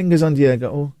put her fingers under you and go,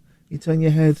 oh, you turn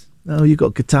your head. No, you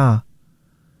got guitar.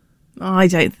 I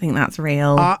don't think that's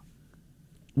real.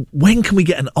 When can we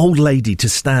get an old lady to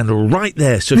stand right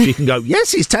there so she can go,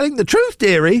 yes, he's telling the truth,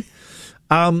 dearie?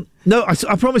 No, I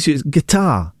promise you, it's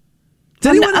guitar.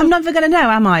 I'm never going to know,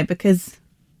 am I? Because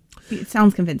it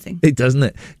sounds convincing. It doesn't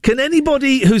it? Can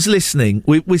anybody who's listening,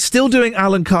 we're still doing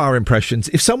Alan Carr impressions.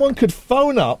 If someone could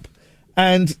phone up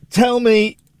and tell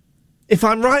me if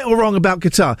I'm right or wrong about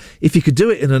guitar, if you could do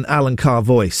it in an Alan Carr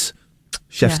voice,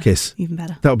 chef's kiss. Even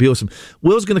better. That would be awesome.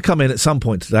 Will's going to come in at some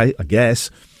point today, I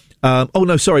guess. Oh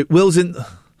no, sorry. Will's in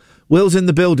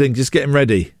the building, just getting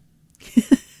ready.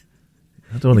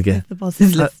 I don't want to get the boss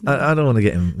is listening. I don't want to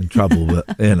get him in trouble, but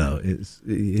it's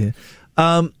yeah.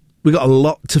 We got a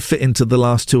lot to fit into the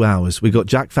last 2 hours. We got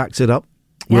Jack Facts It Up.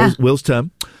 Will's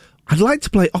turn. I'd like to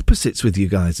play opposites with you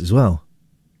guys as well.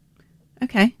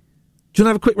 Okay. Do you want to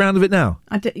have a quick round of it now?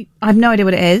 I have no idea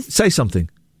what it is. Say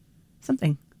something.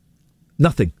 Something.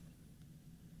 Nothing.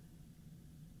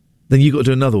 Then you got to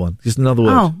do another one. Just another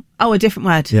word. Oh, a different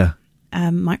word. Yeah.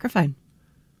 Microphone.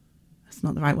 That's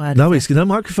not the right word. No,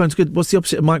 microphone's good. What's the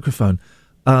opposite of microphone?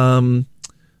 Okay,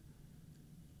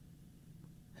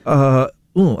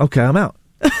 I'm out.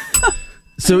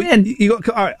 So you got.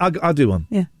 All right, I'll do one.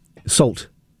 Yeah. Salt.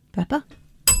 Pepper.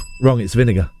 Wrong. It's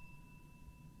vinegar.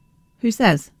 Who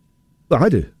says? Well, I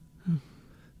do.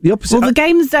 The opposite. Well, the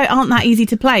games aren't that easy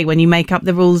to play when you make up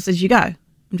the rules as you go. I'm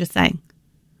just saying.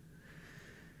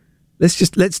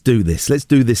 Let's do this. Let's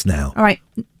do this now. All right.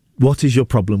 What is your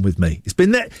problem with me? It's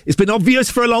been there. It's been obvious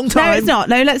for a long time. No, it's not.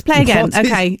 No, let's play again.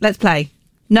 Okay, let's play.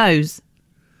 Nose.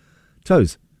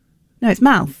 Toes. No, it's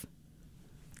mouth.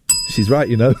 She's right,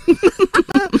 you know.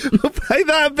 We'll play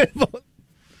that a bit more.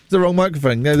 It's the wrong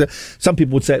microphone. Some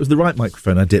people would say it was the right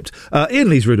microphone. I dipped. Ian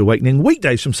Lee's Rude Awakening,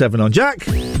 weekdays from 7 on Jack.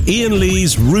 Ian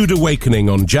Lee's Rude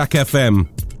Awakening on Jack FM.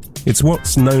 It's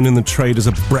what's known in the trade as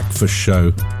a breakfast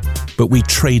show, but we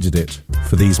traded it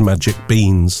for these magic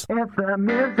beans. It's the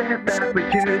music that we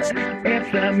choose.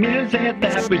 It's the music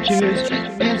that we choose.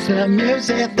 It's the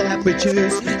music that we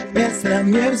choose. It's the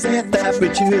music that we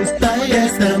choose.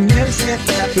 It's the music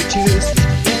that we choose.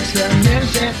 It's the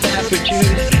music that we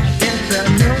choose. It's the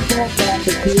music that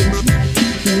we choose.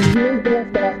 The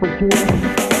music that we choose.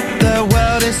 The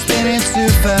world is spinning too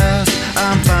fast.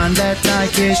 I'm finding can't let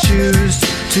Nike shoes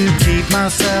to keep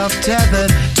myself tethered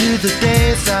to the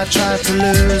days I tried to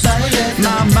lose.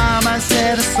 My mama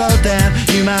said to slow down,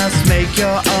 you must make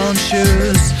your own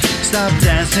shoes. Stop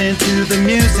dancing to the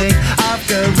music, I've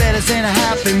got gorillas in a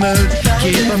happy mood.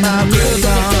 Keep my groove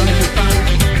on.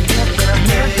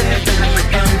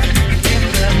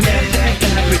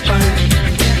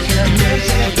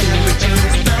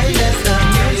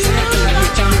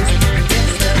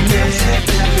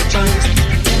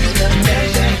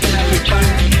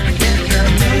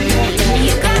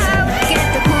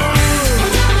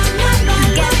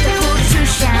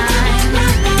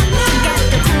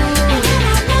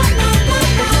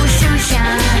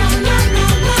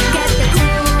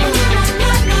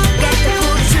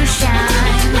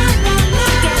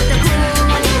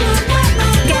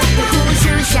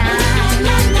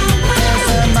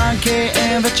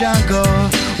 Jungle,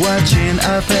 watching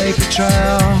a paper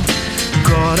trail,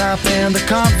 caught up in the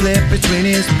conflict between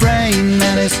his brain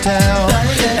and his tail.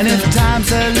 And if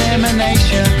time's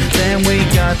elimination, then we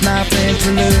got nothing to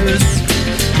lose.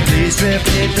 Please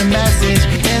repeat the message,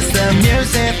 it's the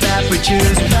music that we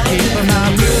choose. Keep my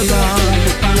groove on.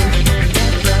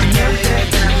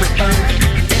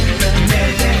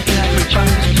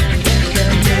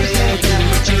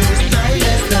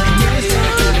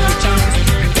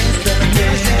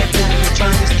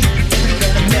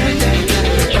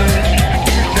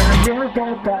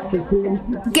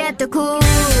 Get the cool,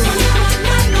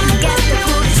 get the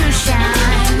cool to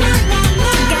shine.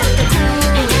 Get the cool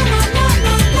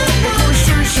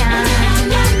to shine.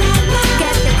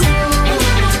 Get the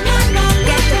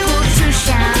cool to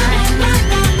shine.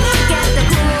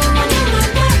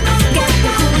 Get the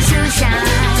cool to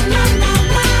shine.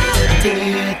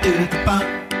 Day to the bump,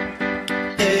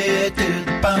 day to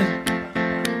the bump,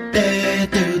 day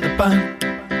to the bump,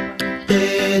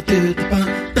 day to the bump.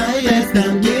 It's the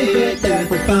music that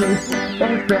we find.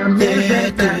 It's the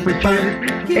music that we find.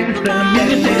 It's the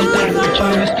music that we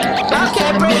find. I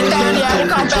can't bring it down here.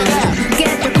 Come back.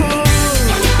 Get the cool.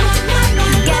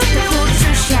 Get the cool to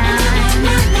shine.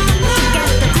 Get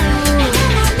the cool.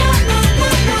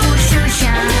 To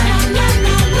shine.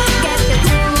 Get the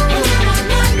cool.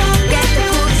 Get the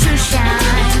cool to shine.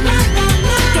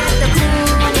 Get the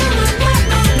cool.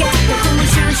 Get the cool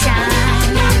to shine.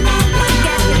 Get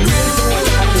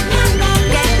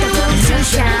the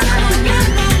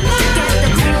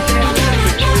cool.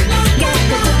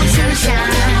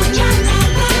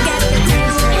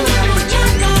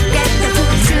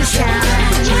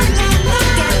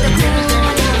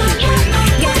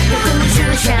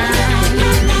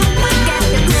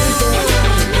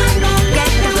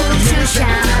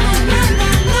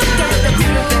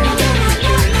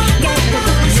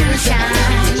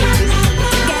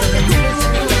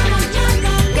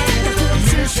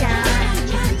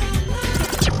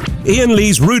 Ian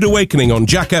Lee's Rude Awakening on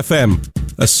Jack FM.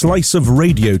 A slice of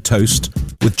radio toast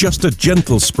with just a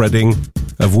gentle spreading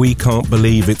of We Can't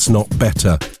Believe It's Not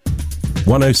Better.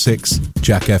 106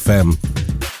 Jack FM.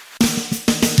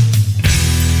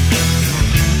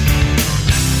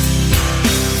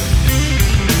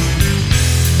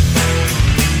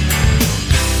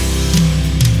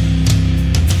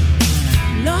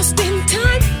 Lost in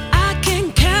time, I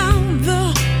can count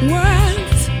the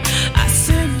words I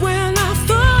said when I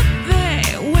thought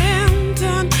they went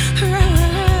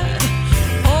unheard.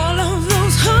 All of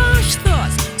those harsh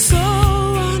thoughts, so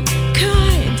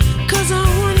unkind, 'cause I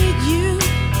wanted you.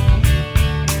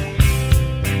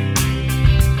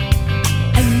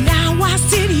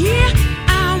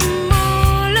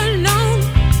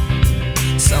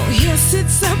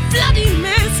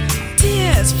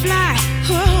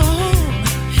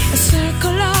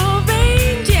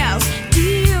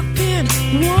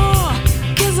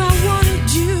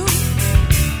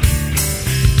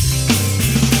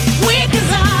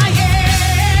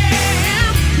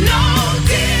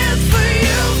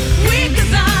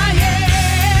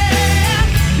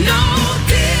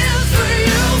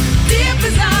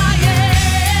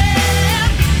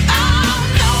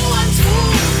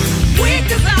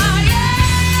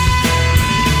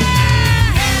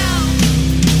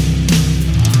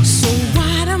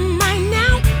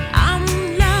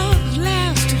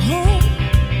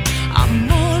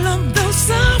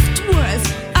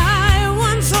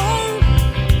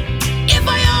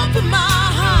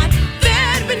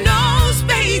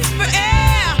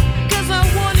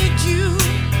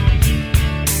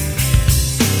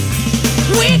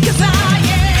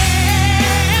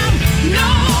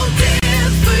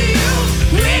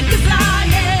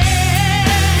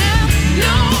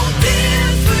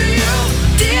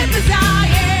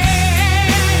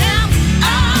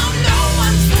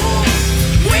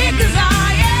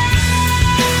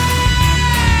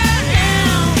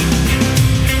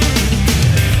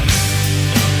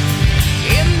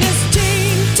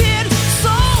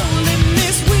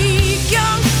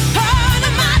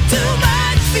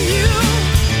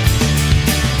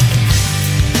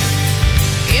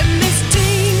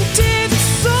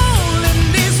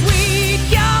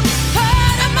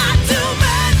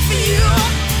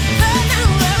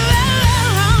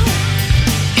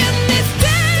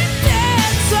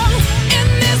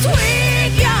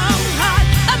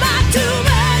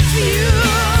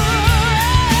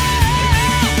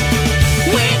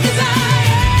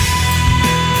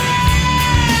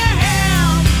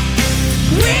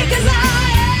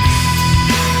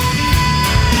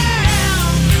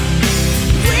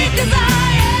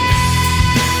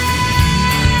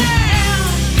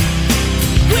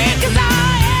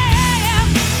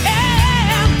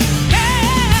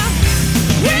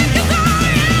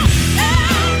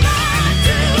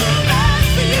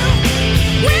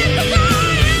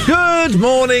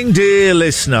 morning, dear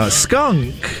listener.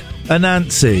 Skunk and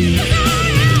Nancy.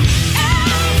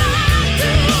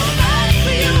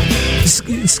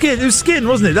 Skin, it was Skin,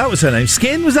 wasn't it? That was her name.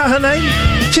 Skin, was that her name?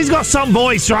 She's got some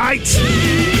voice, right?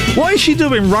 What is she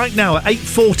doing right now at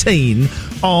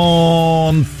 8:14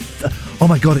 on... Oh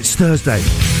my God, it's Thursday.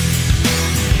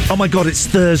 Oh my God, it's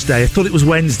Thursday. I thought it was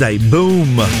Wednesday.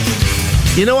 Boom.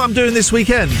 You know what I'm doing this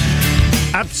weekend?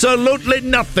 Absolutely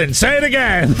nothing. Say it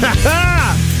again.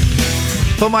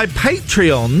 For my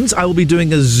Patreons, I will be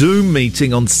doing a Zoom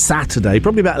meeting on Saturday,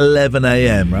 probably about 11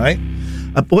 a.m., right?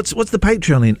 What's the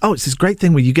Patreon in? Oh, it's this great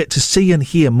thing where you get to see and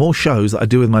hear more shows that I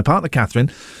do with my partner, Catherine.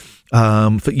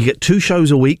 You get 2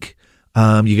 shows a week.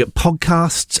 You get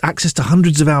podcasts, access to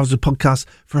hundreds of hours of podcasts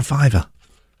for a £5.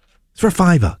 It's for a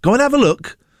 £5. Go and have a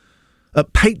look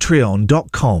at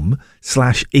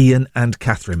patreon.com/Ian and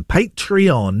Catherine.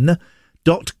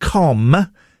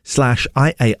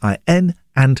 Patreon.com/IAIN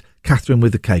and Catherine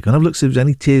with the K. Go and have a look, see if there's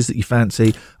any tiers that you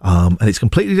fancy. And it's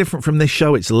completely different from this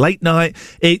show. It's late night.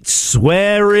 It's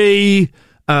sweary.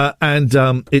 And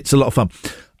it's a lot of fun.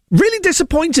 Really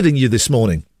disappointed in you this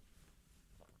morning.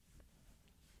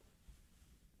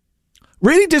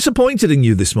 Really disappointed in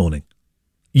you this morning.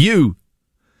 You.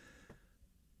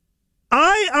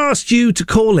 I asked you to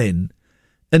call in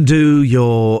and do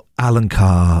your Alan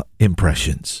Carr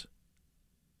impressions.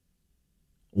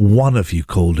 One of you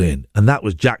called in, and that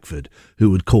was Jackford, who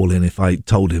would call in if I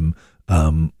told him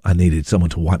I needed someone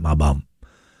to wipe my bum.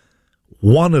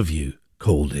 One of you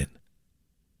called in.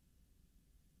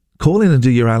 Call in and do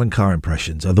your Alan Carr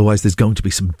impressions, otherwise there's going to be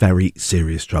some very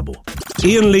serious trouble.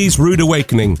 Ian Lee's Rude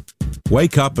Awakening.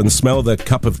 Wake up and smell the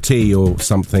cup of tea or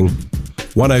something.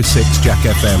 106 Jack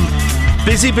FM.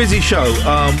 Busy show.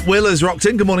 Will has rocked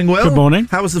in. Good morning, Will. Good morning.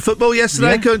 How was the football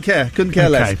yesterday? Yeah. Couldn't care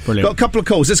less. Brilliant. Got a couple of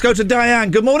calls. Let's go to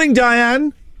Diane. Good morning,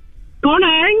 Diane.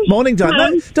 Morning. Morning, Diane. Hello.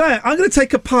 No, Diane, I'm going to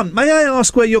take a punt. May I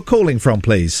ask where you're calling from,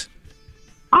 please?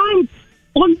 I'm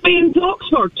on the way into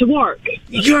Oxford to work.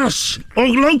 Yes! A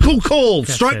local call.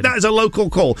 Strike that as a local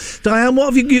call. Diane,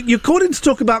 what have you're called in to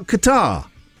talk about Qatar?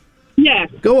 Yeah.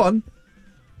 Go on.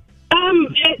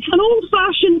 It's an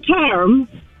old-fashioned term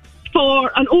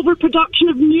for an overproduction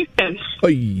of mucus.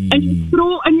 Oy. And you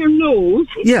throw it in your nose.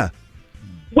 Yeah.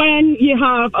 When you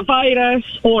have a virus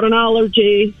or an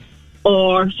allergy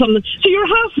or something. So you're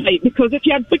half right, because if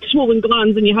you had big swollen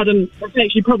glands and you had an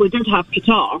infection, you probably did have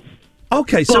Qatar.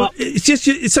 Okay, so it's just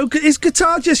is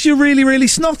Qatar just you're really, really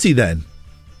snotty then?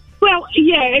 Well,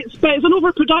 yeah, it's an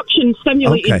overproduction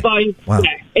stimulated by. Wow.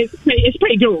 Yeah, it's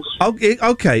pretty gross.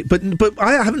 Okay, but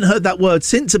I haven't heard that word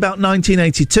since about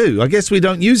 1982. I guess we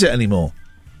don't use it anymore.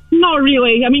 Not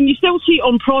really. I mean, you still see it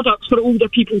on products for older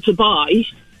people to buy,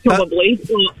 probably.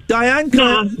 Diane,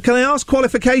 can I ask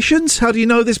qualifications? How do you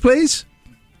know this, please?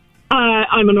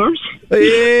 I'm a nurse.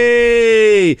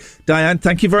 Hey! Diane,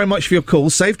 thank you very much for your call.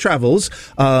 Safe travels.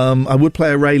 I would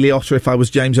play a Ray Liotta if I was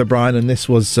James O'Brien and this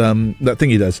was that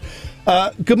thing he does.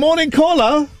 Good morning,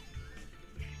 caller.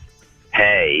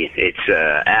 Hey, it's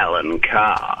Alan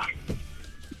Carr.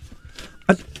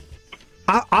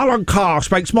 Alan Carr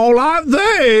speaks more like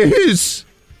this.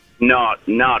 Not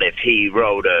if he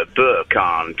wrote a book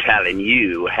on telling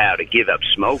you how to give up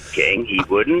smoking, he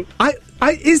wouldn't.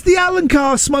 Is the Alan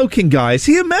Carr smoking guy, is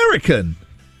he American?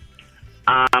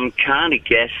 I'm kind of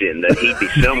guessing that he'd be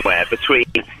somewhere between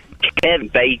Kevin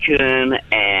Bacon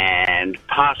and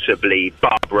possibly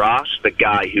Bob Ross, the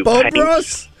guy who paints. Bob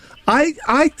Ross?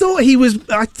 I thought he was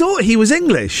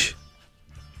English.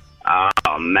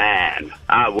 Oh, man.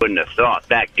 I wouldn't have thought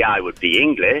that guy would be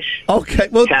English. Okay,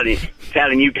 well...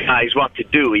 Telling you guys what to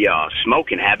do with your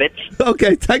smoking habits.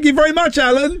 Okay, thank you very much,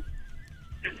 Alan.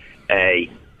 Hey,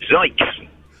 zoinks.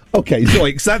 Okay,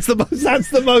 zoinks. That's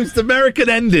the most American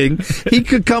ending he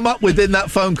could come up with in that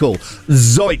phone call.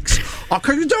 Zoinks. Oh,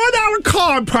 can you do an Alan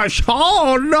Carr impression?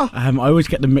 I always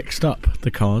get them mixed up,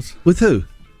 the cars. With who?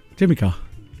 Jimmy Carr.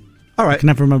 All right. I can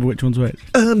never remember which one's which.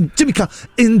 Jimmy Carr.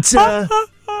 And,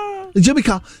 Jimmy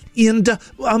Carr. And,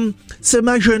 so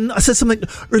imagine I said something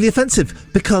really offensive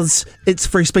because it's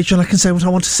free speech and I can say what I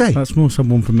want to say. That's more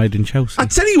someone from Made in Chelsea. I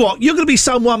tell you what, you're going to be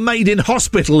someone made in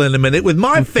hospital in a minute with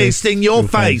my fist in your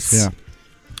face. Yeah.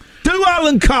 Do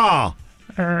Alan Carr.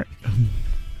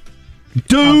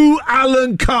 Do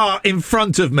Alan Carr in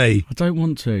front of me. I don't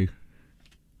want to.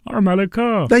 I'm Alan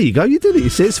Carr. There you go. You did it. You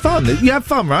see, it's fun. You had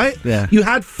fun, right? Yeah. You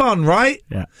had fun, right?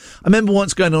 Yeah. I remember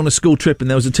once going on a school trip and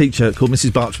there was a teacher called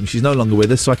Mrs. Bartram. She's no longer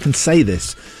with us, so I can say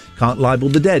this. Can't libel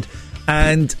the dead.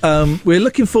 And we're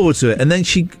looking forward to it. And then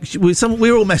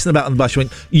we were all messing about on the bus. She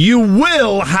went, "You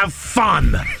will have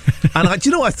fun." And do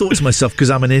you know what I thought to myself? Because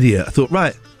I'm an idiot. I thought,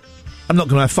 right, I'm not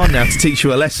going to have fun now to teach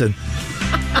you a lesson.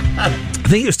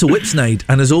 I think it was to Whipsnade,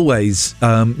 and as always,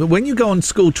 when you go on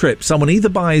school trips, someone either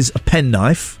buys a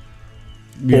penknife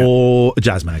or a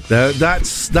jazz mag.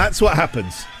 That's what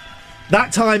happens.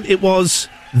 That time it was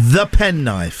the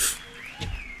penknife.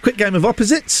 Quick game of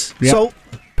opposites. Yep. Salt.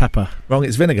 Pepper. Wrong,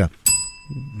 it's vinegar.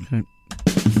 Okay.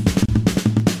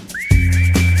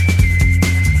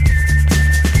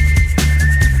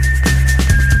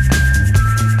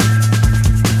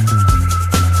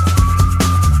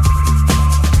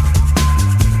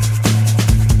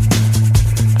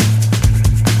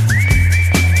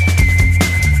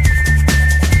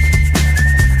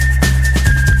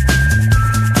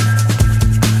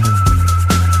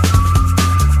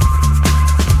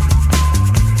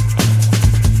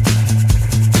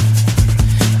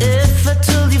 If I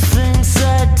told you things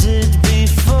I did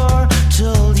before,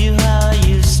 told you how I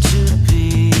used to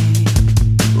be,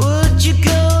 would you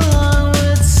go along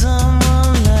with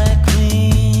someone like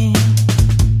me?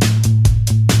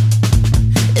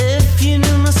 If you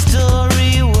knew my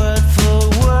story word for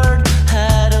word,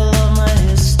 had all of my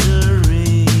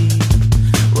history,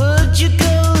 would you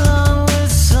go along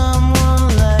with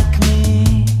someone like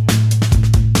me?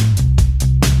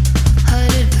 I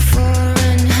did before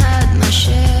and had my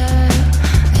share.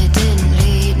 It didn't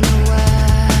lead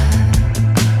nowhere.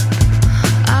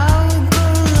 I would go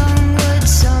along with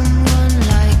someone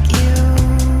like you.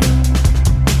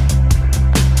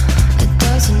 It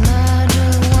doesn't matter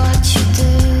what you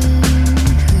did,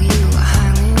 who you were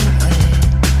hanging with.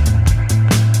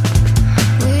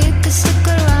 We could stick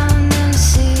around and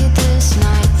see this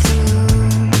night through.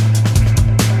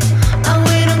 And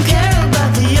we don't care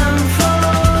about the young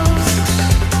folks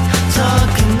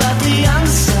talking about the young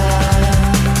side,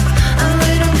 and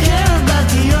we don't care about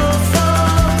the old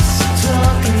folks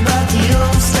talking about the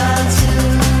old style too,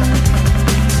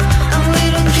 and we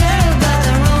don't care about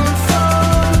our own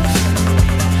folks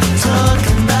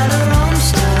talking about our own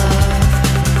stuff.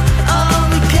 All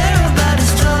we care about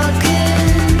is talking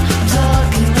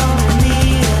only me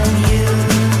and you.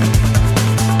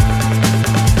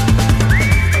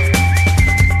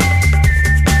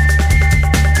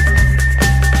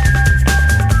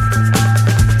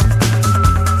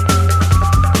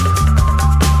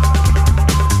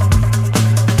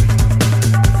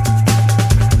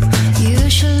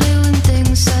 Usually when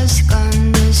things has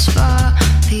gone this far,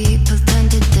 people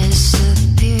tend to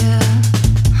disappear.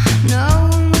 No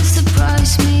one will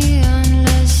surprise me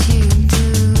unless you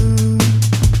do.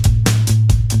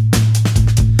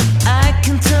 I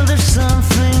can tell there's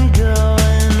something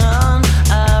going on.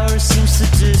 Ours seems to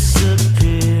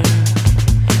disappear.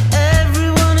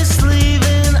 Everyone is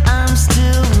leaving, I'm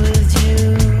still with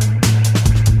you.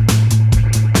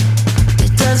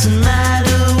 It doesn't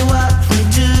matter what we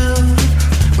do,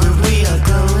 where we are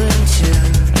going to.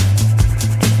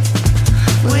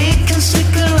 We can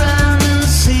stick around and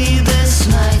see this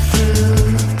night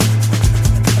through.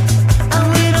 And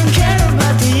we don't care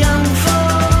about the young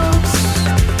folks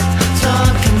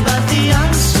talking about the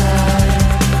young side,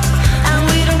 and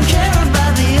we don't care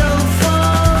about the old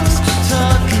folks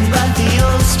talking about the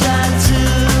old style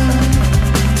too,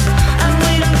 and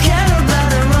we don't care about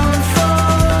our own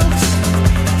folks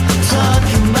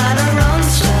talking about our own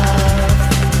stuff.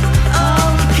 All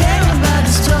we care about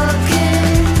is talking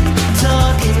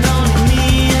only me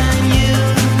and you,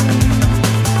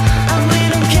 and we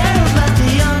don't care about the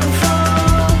young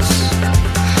folks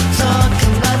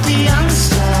talking about the young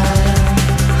style.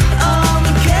 All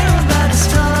we care about is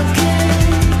talking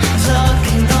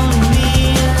only me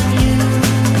and you,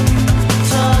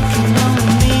 talking only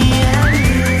me and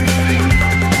you.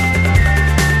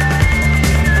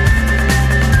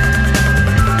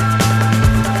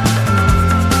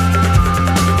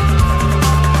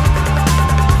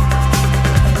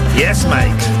 Yes,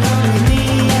 mate.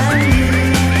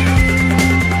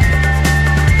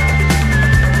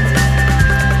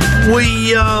 We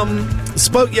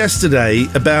spoke yesterday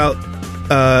about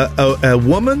a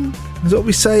woman. Is that what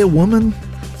we say? A woman?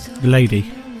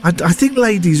 Lady. I think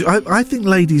ladies. I think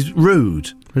ladies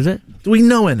rude. Is it? Do we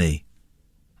know any?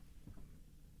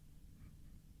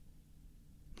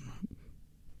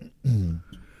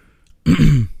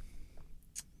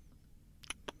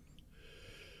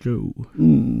 Joe.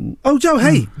 Oh, Joe.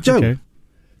 Hey, Joe. Okay.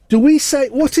 Do we say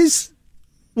what is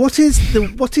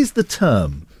the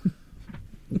term?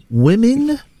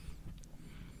 Women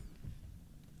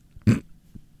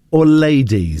or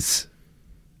ladies?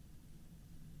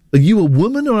 Are you a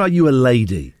woman or are you a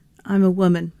lady? I'm a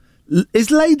woman.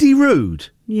 Is lady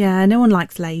rude? Yeah, no one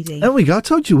likes lady. There we go. I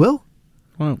told you, Will.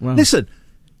 Well. Listen,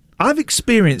 I've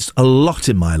experienced a lot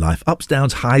in my life. Ups,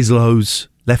 downs, highs, lows,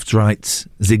 left, rights,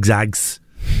 zigzags.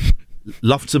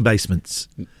 lofts and basements.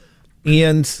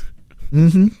 And,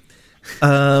 and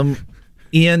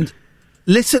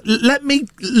listen, let me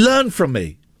learn from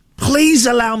me. Please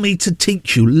allow me to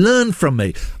teach you. Learn from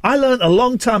me. I learned a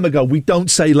long time ago we don't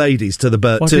say ladies to the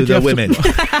women.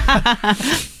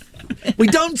 We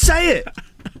don't say it.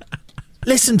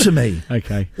 Listen to me.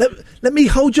 Okay. Let me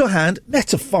hold your hand,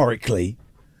 metaphorically,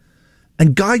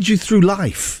 and guide you through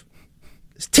life.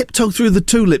 Let's tiptoe through the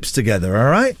tulips together,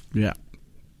 all right? Yeah.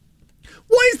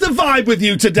 What is the vibe with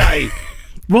you today?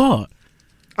 What?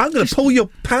 I'm going to pull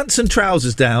your pants and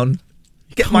trousers down,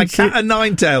 get my cat and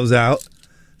nine tails out,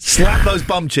 slap those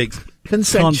bum cheeks.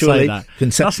 Consensually. Can't say that.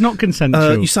 That's not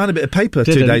consensual. You signed a bit of paper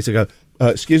 2 days ago.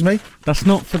 Excuse me? That's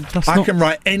not... I can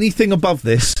write anything above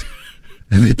this,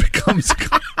 and it becomes...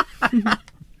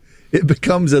 It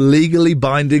becomes a legally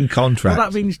binding contract. Well,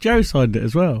 that means Joe signed it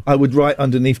as well. I would write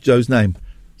underneath Joe's name.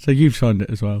 So you've signed it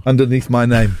as well? Underneath my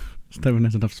name. Still,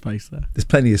 there's enough space there. There's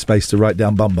plenty of space to write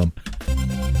down bum bum.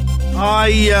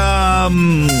 I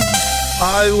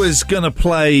was going to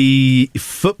play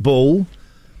football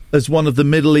as one of the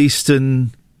Middle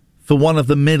Eastern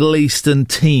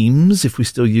teams, if we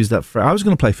still use that phrase. I was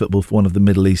going to play football for one of the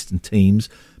Middle Eastern teams,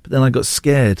 but then I got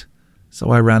scared, so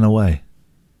I ran away.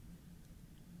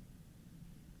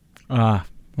 Ah,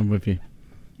 I'm with you.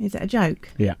 Is it a joke?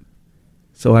 Yeah.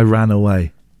 So I ran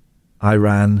away. I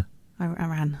ran. I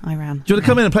ran. Do you want to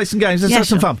come in and play some games? Let's have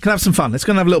some fun. Can I have some fun? Let's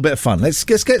go and have a little bit of fun. Let's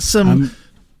get some...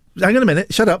 hang on a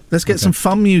minute. Shut up. Let's get some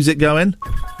fun music going.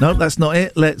 No, that's not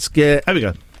it. Let's get... There we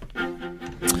go.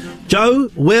 Joe,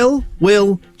 Will,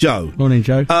 Joe. Morning,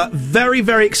 Joe. Very,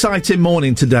 very exciting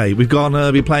morning today. We're going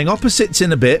to be playing opposites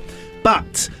in a bit.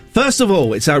 But, first of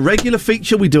all, it's our regular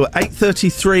feature. We do at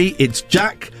 8:33. It's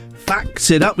Jack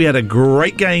Facts It Up. We had a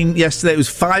great game yesterday. It was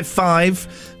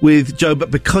 5-5 with Joe,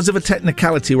 but because of a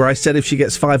technicality where I said if she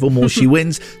gets 5 or more, she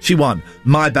wins, she won.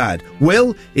 My bad.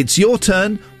 Will, it's your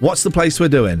turn. What's the place we're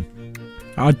doing?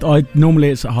 I normally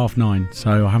it's at 9:30,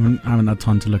 so I haven't had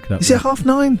time to look it up. Is it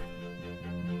 9:30?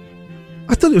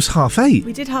 I thought it was 8:30.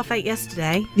 We did 8:30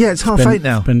 yesterday. Yeah, it's 8:30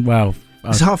 now. It's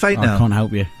 8:30 now. I can't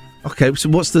help you. Okay, so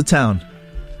what's the town?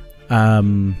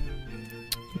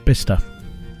 Bicester.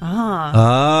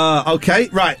 Okay,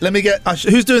 right. Let me get...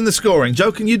 who's doing the scoring?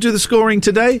 Joe, can you do the scoring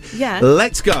today? Yeah.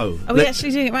 Let's go. Are we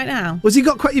actually doing it right now? You've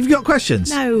got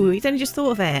questions? No, he's only just thought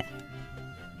of it.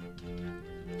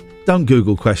 Don't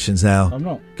Google questions now. I'm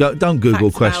not. Don't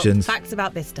Google questions. Facts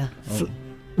about Bicester.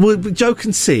 Well, Joe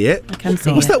can see it. I can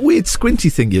see What's that weird squinty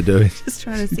thing you're doing? Just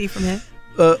trying to see from here.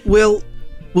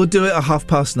 We'll do it at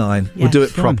 9:30. Yeah, we'll do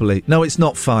it fine. properly. No, it's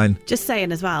not fine. Just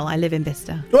saying as well, I live in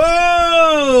Bicester.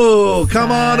 Whoa!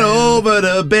 Come on over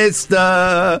to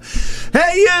Bicester.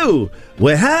 Hey, you!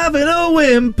 We're having a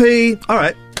wimpy. All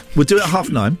right, we'll do it at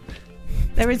 9:30.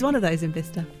 There is one of those in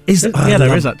Bicester.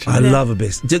 There is actually. I love a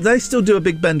Bicester. Do they still do a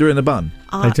big bender in a bun?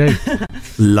 They do.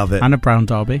 Love it. And a brown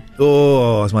derby.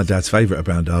 Oh, it's my dad's favourite, a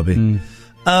brown derby.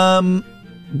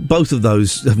 Both of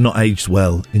those have not aged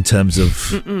well in terms of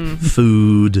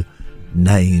food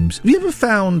names.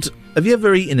 Have you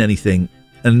ever eaten anything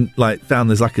and found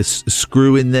there's a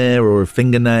screw in there or a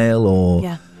fingernail or...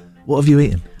 Yeah. What have you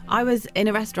eaten? I was in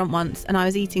a restaurant once and I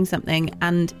was eating something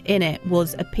and in it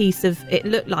was a piece of... It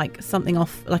looked like something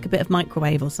off, like a bit of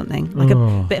microwave or something. Like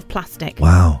a bit of plastic.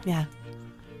 Wow. Yeah.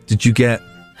 What did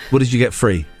you get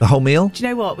free? The whole meal? Do you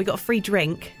know what? We got a free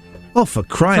drink. Oh, for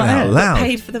crying out loud.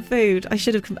 Paid for the food. I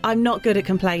should have... I'm not good at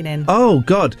complaining. Oh,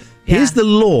 God. Here's the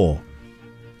law.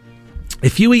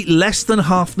 If you eat less than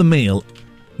half the meal,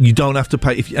 you don't have to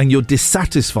pay. And you're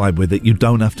dissatisfied with it, you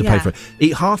don't have to pay for it.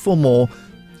 Eat half or more,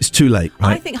 it's too late,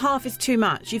 right? I think half is too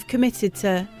much. You've committed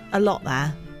to a lot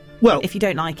there. Well... If you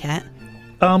don't like it.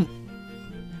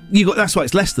 That's why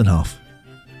it's less than half.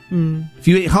 If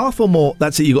you eat half or more,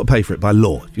 that's it, you've got to pay for it by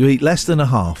law. If you eat less than a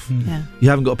half, you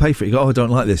haven't got to pay for it. You go, I don't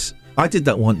like this. I did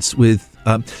that once with...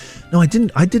 no, I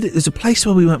didn't. I did it. There's a place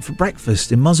where we went for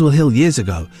breakfast in Muswell Hill years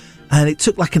ago, and it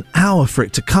took an hour for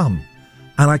it to come.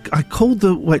 And I called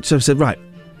the waitress and said, right,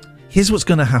 here's what's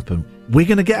going to happen. We're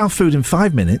going to get our food in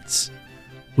 5 minutes,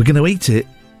 we're going to eat it,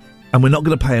 and we're not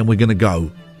going to pay, and we're going to go.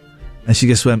 And she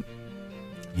just went,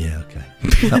 yeah, okay.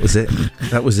 That was it.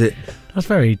 That was it. That's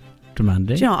very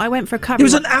demanding. Do you know what? I went for a curry. It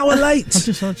was an hour late. I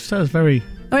just said it was very...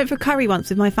 I went for a curry once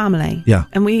with my family. Yeah.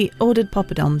 And we ordered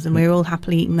poppadoms and we were all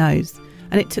happily eating those.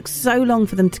 And it took so long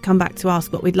for them to come back to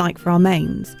ask what we'd like for our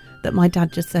mains that my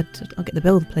dad just said, I'll get the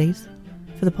bill, please,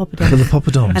 for the poppadoms. For the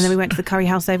poppadoms. And then we went to the curry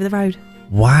house over the road.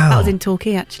 Wow. That was in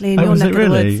Torquay, actually, in your was neck it of the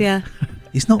really? woods. Yeah.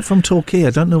 He's not from Torquay.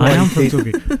 I don't know why. I am from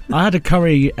Torquay. I had a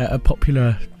curry at a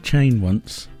popular chain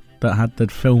once that had the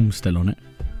film still on it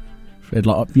It,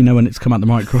 like, you know when it's come out the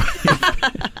microwave.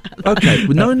 Okay,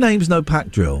 with no names, no pack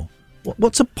drill.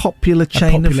 What's a popular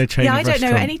chain of... Yeah, I don't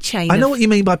know any chain. I know what you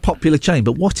mean by popular chain,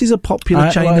 but what is a popular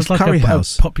chain well, of it's like curry a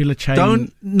house? popular chain.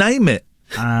 Don't name it.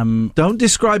 Don't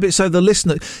describe it so the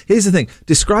listener... Here's the thing.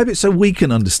 Describe it so we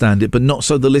can understand it, but not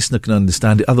so the listener can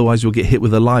understand it. Otherwise, you'll get hit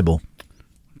with a libel.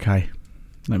 Okay.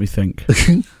 Let me think.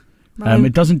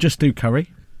 It doesn't just do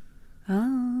curry.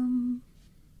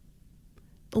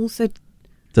 Also...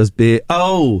 Does beer...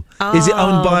 Oh! Is it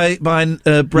owned by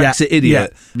a Brexit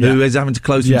idiot who is having to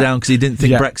close him down because he didn't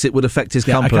think Brexit would affect his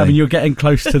company? Okay, I mean, you're getting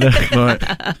close to the... Right.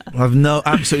 I've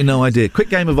absolutely no idea. Quick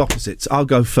game of opposites. I'll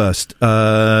go first.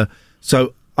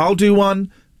 So I'll do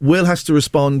one. Will has to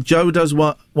respond. Joe does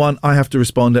one. I have to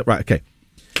respond. Right, okay.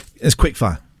 It's quick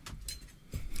fire.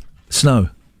 Snow.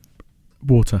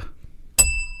 Water.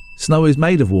 Snow is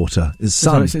made of water. It's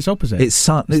sun. So it's opposite. It's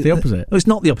sun. It's the opposite. No, it's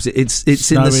not the opposite. It's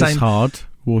Snow in the same... is hard.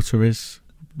 Water is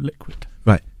liquid.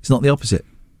 Right. It's not the opposite.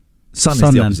 Sun is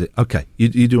Sun, the then. opposite. Okay.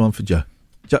 You do one for Joe.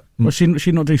 Well, she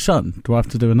not do sun? Do I have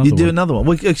to do another one? You do another one.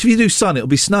 Well, if you do sun, it'll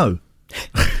be snow.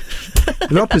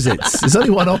 They're opposites. There's only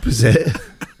one opposite.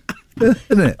 Isn't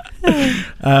it?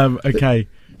 Okay.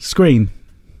 Screen.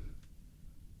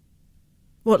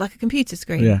 What, like a computer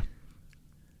screen? Yeah.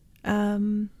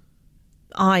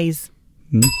 Eyes.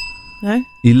 Hmm? No?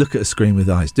 You look at a screen with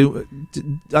eyes.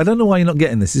 I don't know why you're not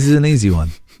getting this. This is an easy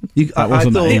one. That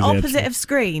wasn't The easy, opposite of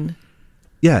screen?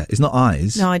 Yeah, it's not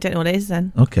eyes. No, I don't know what it is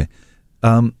then. Okay.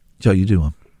 Joe, you do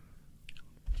one.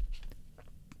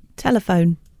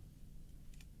 Telephone.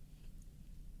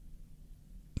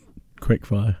 Quick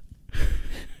fire.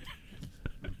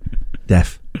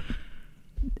 Deaf.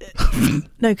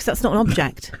 No, because that's not an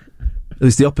object.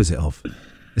 It's the opposite of.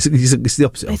 It's the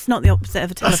opposite of. It's not the opposite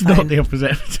of a telephone. That's not the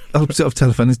opposite. Opposite of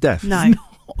telephone is deaf. No.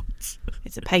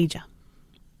 It's a pager.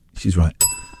 She's right.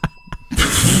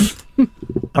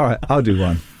 All right, I'll do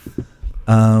one.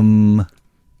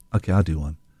 Okay, I'll do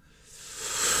one.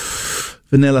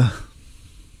 Vanilla.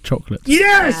 Chocolate.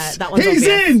 Yes! that one's He's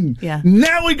obvious. in! Yeah.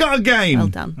 Now we got a game! Well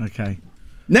done. Okay.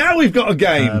 Now we've got a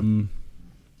game!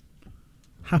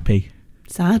 Happy.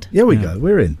 Sad. Here we go.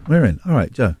 We're in. All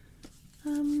right, Joe.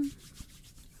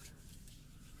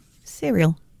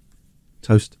 Cereal.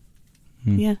 Toast.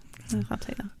 Yeah, I'll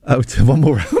take that. Oh, one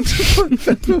more round.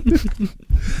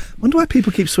 Wonder why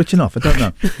people keep switching off. I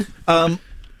don't know.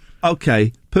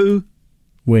 Okay. Poo.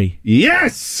 Wee.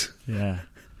 Yes! Yeah.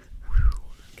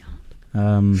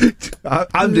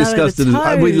 I've discussed it.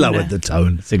 We lowered the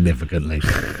tone significantly.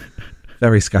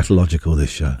 Very scatological, this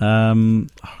show. Oh,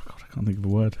 God, I can't think of a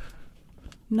word.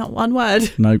 Not one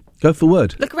word. No. Go for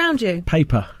word. Look around you.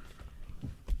 Paper.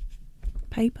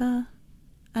 Paper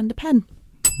and a pen.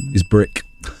 Is brick.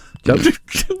 Joe?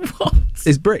 What?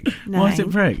 Is brick. No. Why is it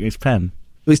brick? It's pen.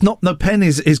 It's not. No, pen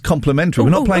is complimentary. We're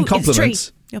not playing compliments. It's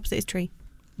tree. The opposite is tree.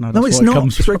 No, it's not.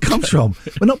 That's where it comes from.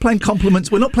 We're not playing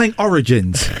compliments. We're not playing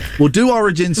origins. We'll do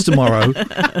origins tomorrow.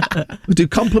 We'll do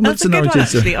compliments That's a and good one,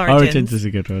 origins. actually, Origins is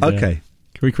a good one. Okay. Yeah.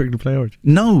 Can we quickly play Origins?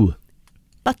 No.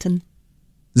 Button.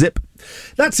 Zip.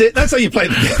 That's it. That's how you play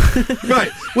the game.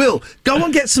 Right. Will, go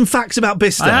and get some facts about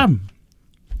Bicester. I am.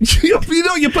 You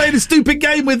know you're playing a stupid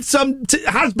game with some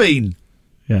has-been.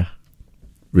 Yeah.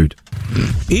 Rude.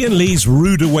 Ian Lee's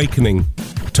Rude Awakening.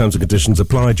 Terms and conditions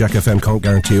apply. Jack FM can't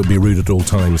guarantee it'll be rude at all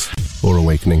times. Or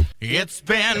awakening. It's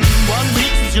been 1 week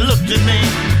since you looked at me.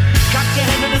 Cocked your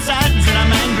head to the side and said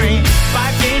I'm angry.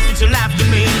 5 days since you laughed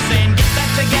at me, saying get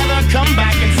that together, come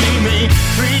back and see me.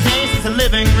 3 days since the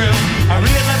living room. I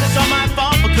realized it's all my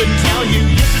fault, but couldn't tell you.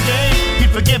 Yesterday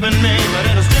you'd forgiven me, but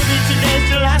it'll still be 2 days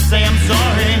till I say I'm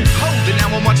sorry. Hold it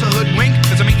now and watch a hoodwink.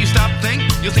 Does it make you stop think?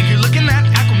 You'll think you're looking at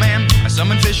Aquaman. I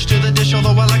summon fish to the dish,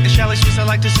 although I like the chalet Swiss. I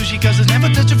like the sushi cause it's never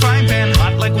touch a frying pan.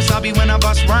 Hot like wasabi when I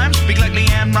bust rhymes. Speak like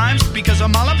Leanne Rhymes because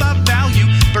I'm all about value.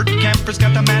 Bert Camper's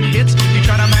got the mad hits. You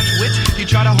try to match wits, you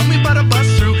try to hold me but I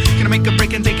bust through. Can I make a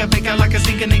break and take a fake out like a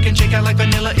sink and they can shake out like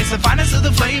vanilla? It's the finest of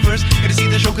the flavors. Gotta see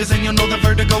the show cause then you'll know the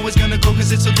vertigo is gonna go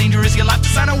cause it's so dangerous you'll have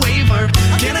to sign a waiver.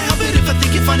 Can't I help it if I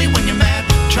think you're funny when you're mad?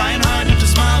 Trying hard not to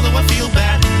smile though I feel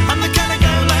bad. I'm the kind of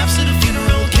guy who laughs at a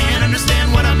funeral. Can't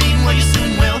understand what I mean, well you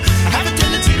soon will. I have a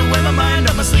tendency to wear my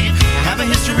mind on my sleeve. I have a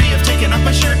history of taking off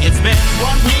my shirt. It's been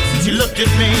 1 week since you looked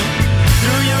at me.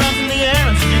 Threw your arms in the air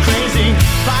and said you're crazy.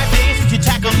 5 days since you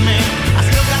tackled me. I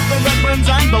still got the red burns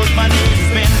on both my knees.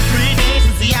 It's been 3 days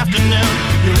since the afternoon.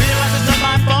 You realize it's not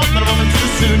my fault, but a moment too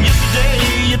soon.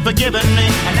 Yesterday you'd forgiven me,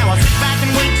 and now I'll sit back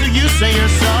and wait till you say you're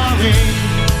sorry.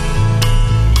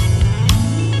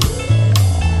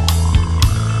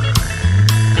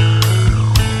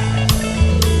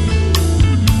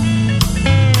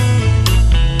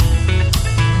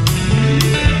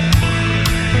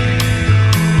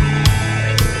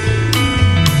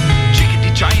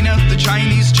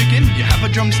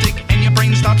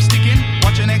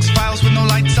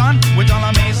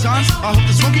 I hope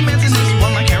the smoking man's in this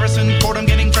one. Like Harrison Ford, I'm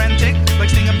getting frantic. Like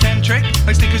Sting, I'm tantric.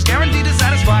 Like Snickers, guaranteed to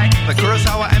satisfy. Like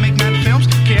Kurosawa, I make mad films.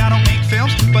 Okay, I don't make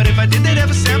films, but if I did, they'd have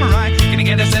a samurai. Gonna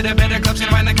get a set of better clubs.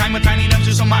 Gonna find the kind with tiny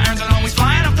dumpsters, so my irons are always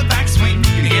flying off the backswing.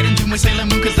 Gonna get into my Sailor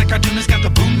Moon, cause that cartoonist got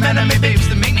the boom anime babes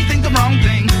that make me think the wrong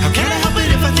thing. How can I help it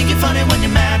if I think you're funny when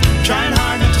you're mad? Trying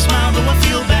hard not to smile, though I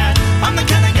feel bad. I'm the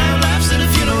kind of guy who laughs at a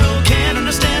funeral. Can't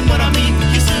understand what I mean,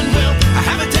 you soon will. I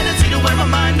have a tendency to wear my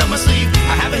mind on my sleeve.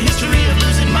 I have a history of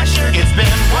losing my shirt. It's been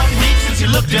 1 week since you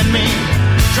looked at me.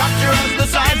 Dropped your arms to the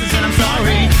sides and said I'm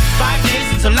sorry. 5 days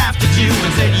since I laughed at you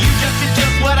and said you just did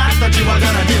just what I thought you were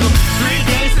gonna do. 3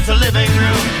 days since the living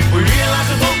room. We realized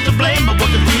we're both to blame, but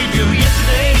what could we do?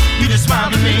 Yesterday, you just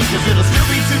smiled at me, cause it'll still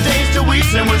be 2 days till we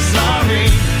say we're sorry.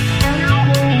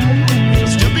 It'll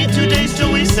still be 2 days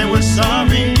till we say we're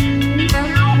sorry.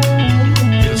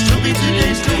 It'll still be 2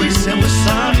 days till we say we're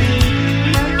sorry.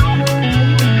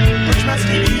 Richmond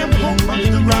Stadium, home of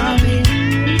the Robbie.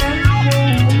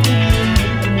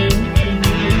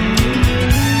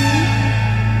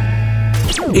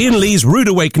 Ian Lee's Rude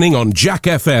Awakening on Jack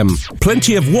FM.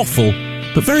 Plenty of waffle,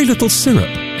 but very little syrup.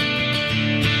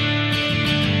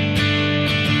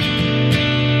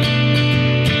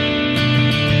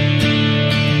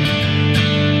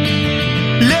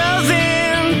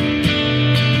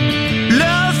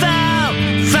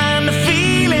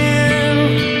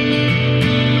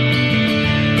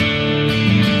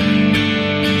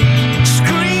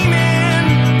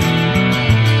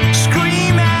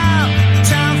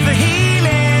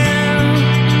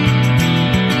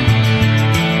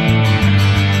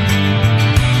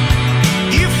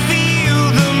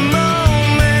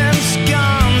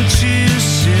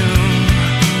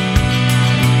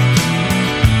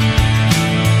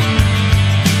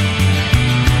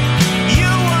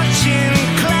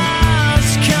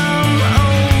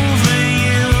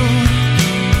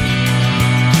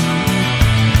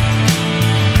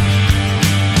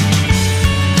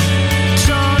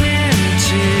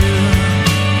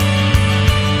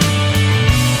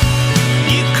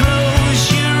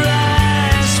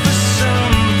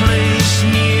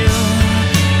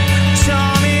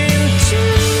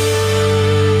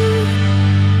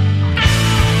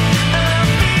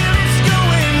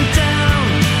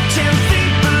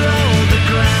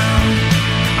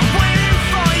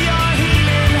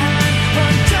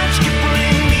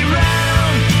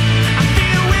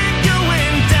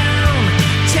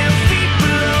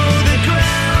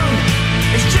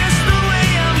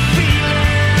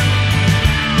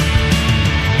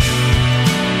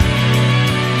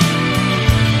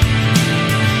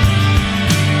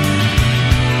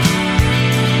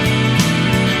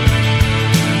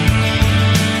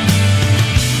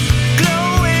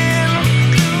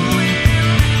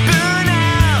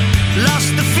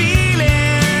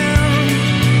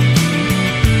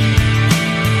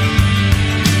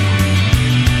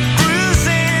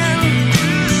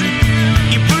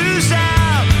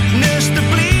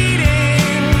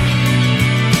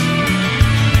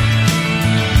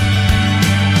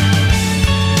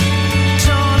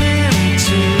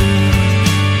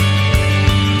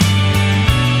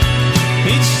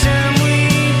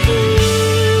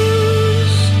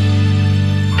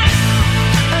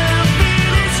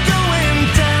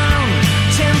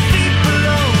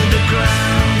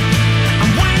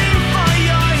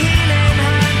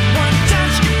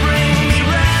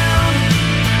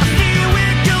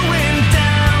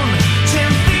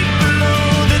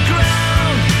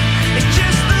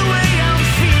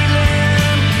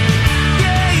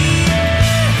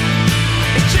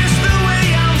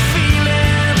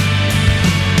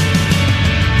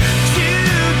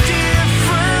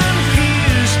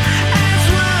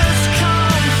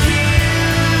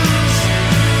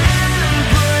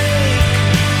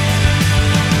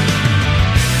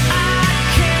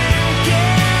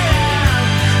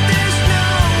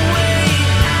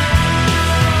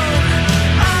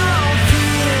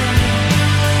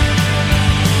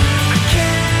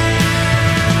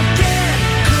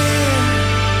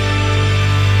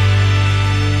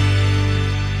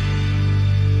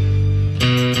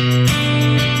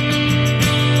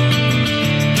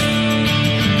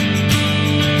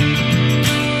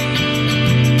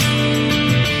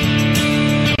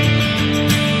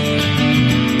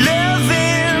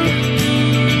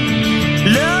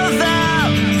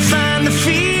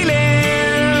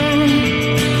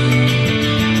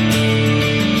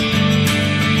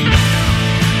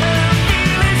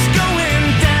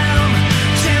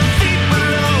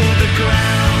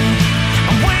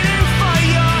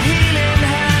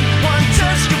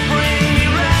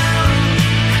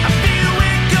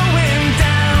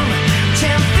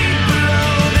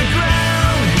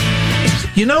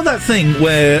 You know that thing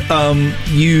where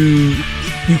you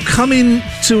come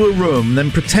into a room, then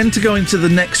pretend to go into the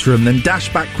next room, then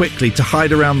dash back quickly to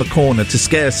hide around the corner to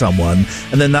scare someone,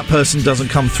 and then that person doesn't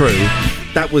come through.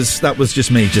 That was just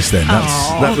me just then.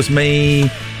 That was me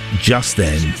just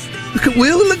then. Look at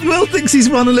Will. Look, Will thinks he's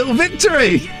won a little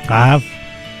victory. I have.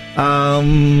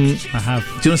 I have. Do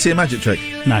you want to see a magic trick?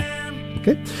 No.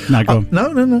 Okay. No, go on.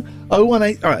 No.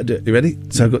 018. All right, do it. You ready?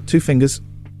 So I've got 2 fingers,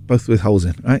 both with holes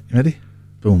in. All right, you ready?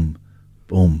 Boom,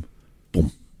 boom,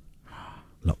 boom.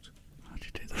 Locked. How'd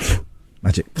you do that?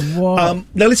 Magic. What?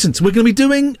 Now listen, so we're going to be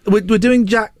doing. We're doing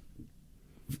Jack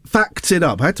Facts It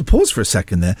Up. I had to pause for a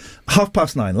second there.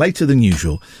 9:30, later than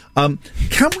usual. Can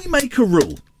we make a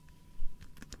rule?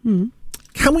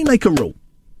 Can we make a rule,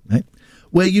 right,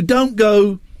 where you don't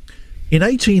go, in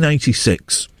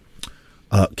 1886,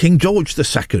 King George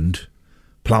II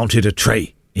planted a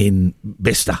tree in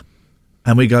Bicester,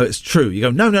 and we go, it's true. You go,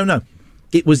 no,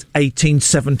 it was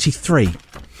 1873.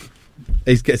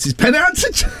 He gets his pen out.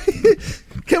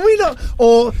 Can we not?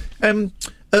 Or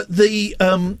at the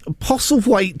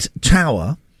Postlethwaite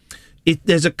Tower,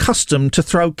 there's a custom to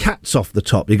throw cats off the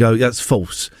top. You go, that's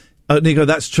false. And you go,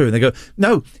 that's true. And they go,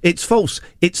 no, it's false.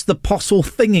 It's the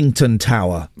Postlethingington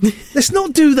Tower. Let's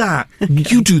not do that.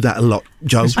 You do that a lot,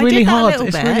 Joe. It's really hard.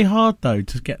 It's really hard, though,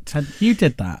 to get 10. You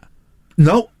did that.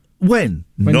 No. When?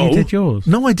 No. You did yours.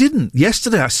 No, I didn't.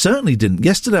 Yesterday, I certainly didn't.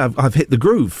 Yesterday, I've hit the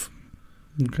groove.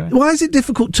 Okay. Why is it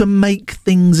difficult to make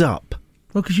things up?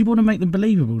 Well, because you want to make them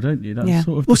believable, don't you? That's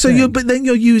sort of. Well, the so thing. but then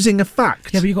you're using a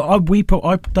fact. Yeah, but you got.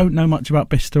 I don't know much about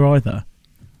Bicester either,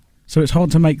 so it's hard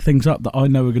to make things up that I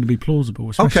know are going to be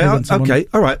plausible. Okay, okay,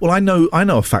 all right. Well, I know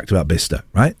a fact about Bicester,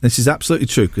 right? This is absolutely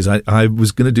true because I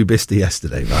was going to do Bicester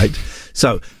yesterday, right?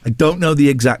 So I don't know the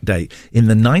exact date. In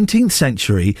the 19th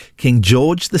century, King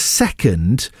George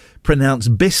II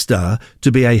pronounced Bicester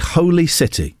to be a holy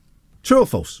city. True or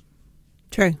false?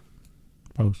 True.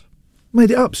 False.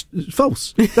 Made it up.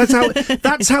 False.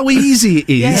 That's how easy it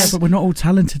is. Yeah, but we're not all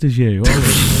talented as you, are we?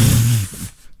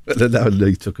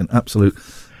 That took an absolute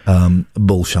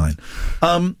bullshine.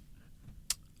 I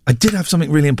did have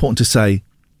something really important to say.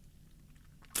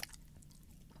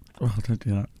 Oh, don't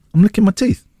do that. I'm licking my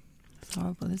teeth. It's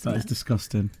horrible, isn't That it? is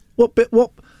disgusting. What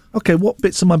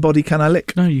bits of my body can I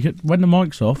lick? No, you get when the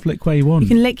mic's off, lick where you want. You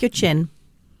can lick your chin.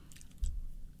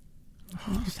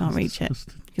 You just can't reach it.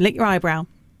 You can lick your eyebrow.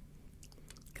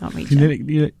 Can't reach Can it.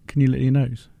 you lick your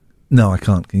nose? No, I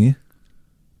can't. Can you?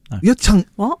 No. Your tongue.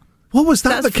 What? What was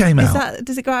that came out?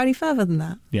 Does it go out any further than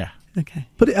that? Yeah. Okay.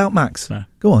 Put it out, Max. No.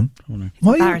 Go on. He's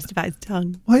embarrassed about his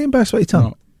tongue. Why are you embarrassed about your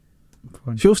tongue?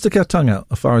 Fine. Should we all stick our tongue out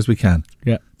as far as we can?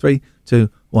 Yeah. 3, 2,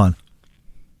 1.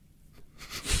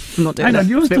 I'm not doing Hang on, that.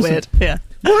 yours It's a bit weird. doesn't- Yeah.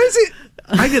 Why is it?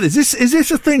 Hang on, is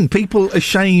this a thing? People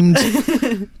ashamed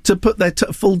to put their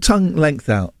full tongue length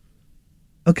out?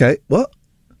 Okay, what?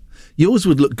 Yours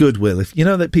would look good, Will, if you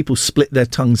know that people split their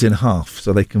tongues in half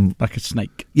so they can... Like a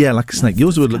snake. Yeah, like a snake.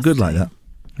 Yours would look good like that.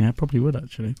 Yeah, it probably would,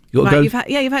 actually. You gotta Right,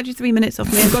 go... you've had your 3 minutes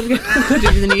off me. I've got to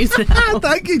go do the news now.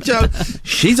 Thank you, Joe.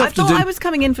 She's off I to thought do... I was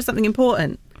coming in for something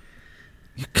important.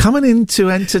 You're coming in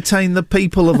to entertain the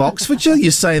people of Oxfordshire?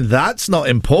 You're saying that's not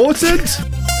important?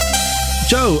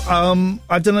 Joe,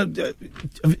 I don't know...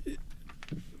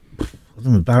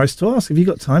 I'm embarrassed to ask. Have you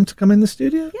got time to come in the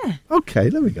studio? Yeah. Okay,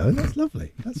 there we go. That's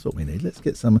lovely. That's what we need. Let's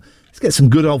get some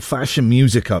good old fashioned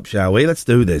music up, shall we? Let's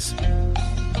do this.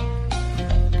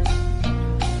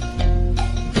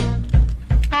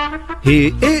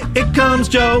 Here it comes,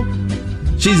 Joe.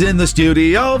 She's in the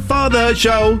studio for the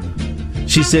show.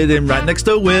 She's sitting right next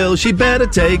to Will. She better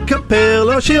take a pill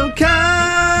or she'll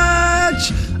catch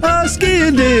a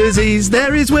skin disease.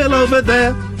 There is Will over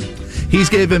there. He's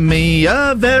giving me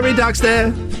a very dark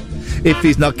stare. If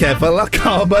he's not careful, I'll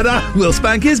call, but I will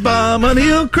spank his bum and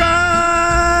he'll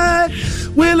cry.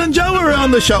 Will and Joe are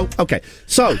on the show. Okay,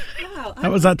 so...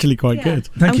 That was actually quite good.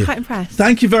 Thank you. I'm quite impressed.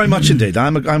 Thank you very much indeed.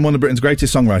 I'm one of Britain's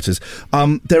greatest songwriters.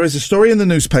 There is a story in the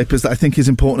newspapers that I think is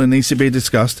important and needs to be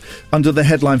discussed under the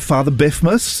headline Father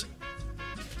Biffmas.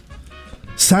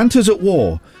 Santa's at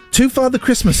war. 2 Father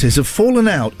Christmases have fallen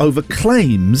out over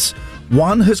claims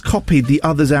one has copied the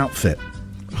other's outfit.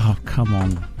 Oh, come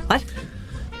on. What?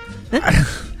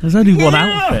 There's only one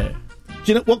outfit. Do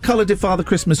you know what colour did Father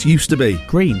Christmas used to be?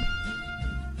 Green.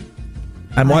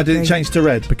 And why did it change to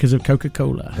red? Because of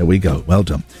Coca-Cola. There we go. Well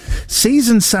done.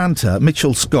 Seasoned Santa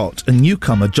Mitchell Scott and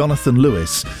newcomer Jonathan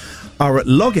Lewis are at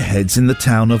loggerheads in the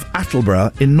town of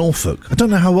Attleborough in Norfolk. I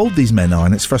don't know how old these men are,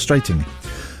 and it's frustrating me.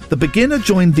 The beginner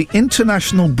joined the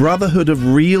International Brotherhood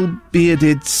of Real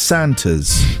Bearded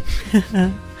Santas,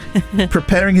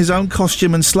 preparing his own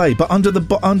costume and sleigh. But under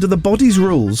the body's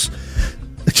rules,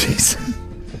 Jeez.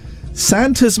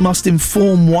 Santas must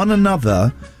inform one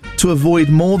another to avoid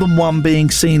more than one being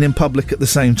seen in public at the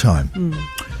same time.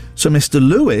 So Mr.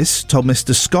 Lewis told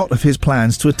Mr. Scott of his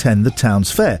plans to attend the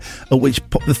town's fair, at which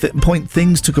point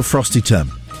things took a frosty turn.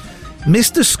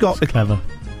 Mr. Scott... clever.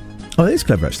 Oh, it is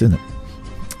clever, actually, isn't it?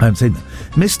 I haven't seen that.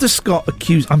 Mr. Scott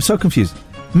accused... I'm so confused.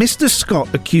 Mr.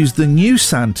 Scott accused the new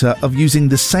Santa of using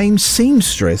the same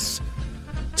seamstress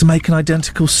to make an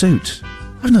identical suit.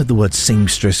 I've known the word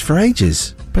seamstress for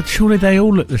ages. But surely they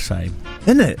all look the same.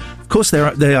 Isn't it? Of course,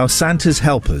 they are Santa's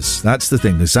helpers. That's the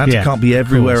thing. The Santa Yeah, can't be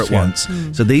everywhere course, at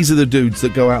once. So these are the dudes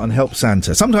that go out and help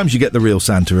Santa. Sometimes you get the real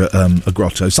Santa at a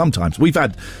grotto. Sometimes. We've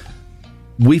had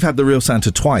the real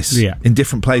Santa twice in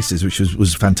different places, which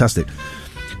was fantastic.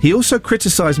 He also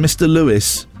criticised Mr.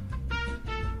 Lewis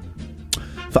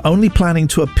for only planning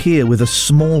to appear with a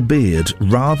small beard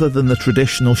rather than the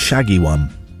traditional shaggy one.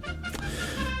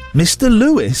 Mr.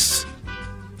 Lewis,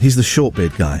 he's the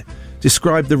short-beard guy,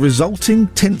 described the resulting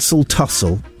tinsel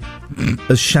tussle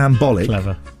as shambolic.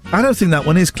 Clever. I don't think that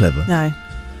one is clever. No.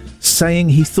 Saying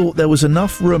he thought there was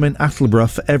enough room in Attleborough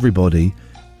for everybody,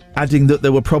 adding that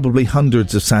there were probably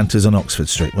hundreds of Santas on Oxford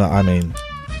Street. Well, I mean...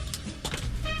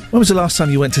 When was the last time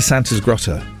you went to Santa's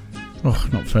Grotto? Oh,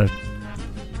 not for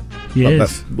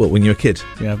years. When you were a kid?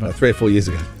 Yeah, about 3 or 4 years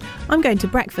ago. I'm going to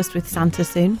breakfast with Santa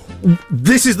soon.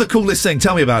 This is the coolest thing.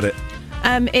 Tell me about it.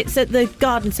 It's at the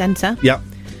garden centre. Yep.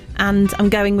 And I'm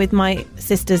going with my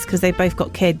sisters because they both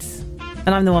got kids. And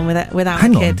I'm the one without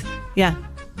Hang a kid. on. Yeah.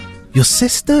 Your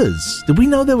sisters? Did we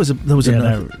know there was a...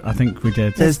 No, I think we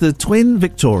did. There's the twin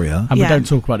Victoria. And we don't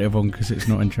talk about the other one because it's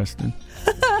not interesting.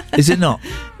 Is it not?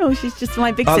 Oh, she's just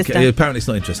my big Okay, sister. apparently it's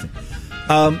not interesting.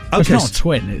 Well, it's not a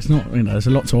twin. It's not. There's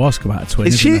a lot to ask about a twin.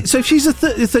 Is isn't she? there? So if she's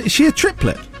is she a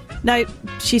triplet? No,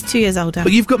 she's 2 years older.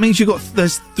 But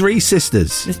there's 3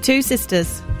 sisters. There's 2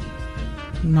 sisters.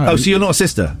 No. Oh, so you're not a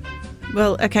sister?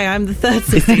 Well, okay, I'm the third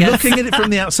sister, yes. Looking at it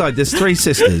from the outside, there's 3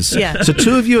 sisters. Yeah. So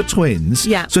 2 of you are twins.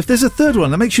 Yeah. So if there's a third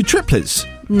one, that makes you triplets.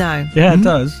 No. Yeah, it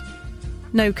does.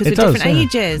 No, because It we're does, different yeah.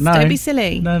 ages. No. Don't be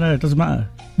silly. No, it doesn't matter.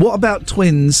 What about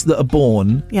twins that are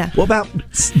born? Yeah. What about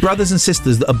brothers and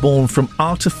sisters that are born from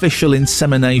artificial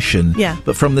insemination? Yeah.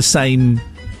 But from the same,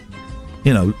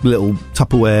 little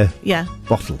Tupperware Yeah.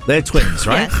 bottle. They're twins,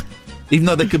 right? Yeah. Even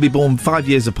though they could be born 5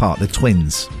 years apart, they're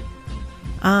twins.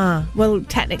 Ah, well,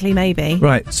 technically, maybe.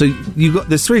 Right. So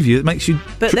there's 3 of you. It makes you.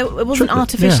 But it wasn't triplet.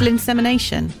 artificial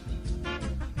insemination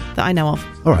that I know of.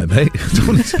 All right, mate. don't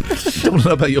want to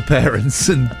know about your parents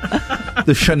and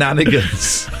the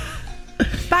shenanigans.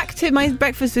 Back to my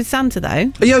breakfast with Santa,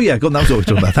 though. Oh, yeah, God, that was what we were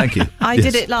talking about. Thank you. I Yes.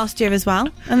 did it last year as well,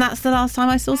 and that's the last time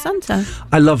I saw Santa.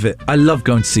 I love it. I love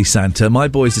going to see Santa. My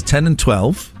boys are 10 and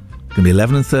 12. Going to be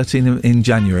 11 and 13 in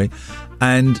January.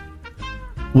 And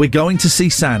we're going to see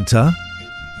Santa.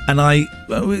 And I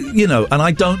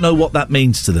don't know what that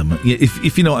means to them.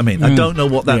 If you know what I mean. I don't know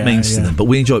what that means to them. But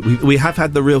we enjoy it. We have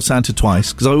had the real Santa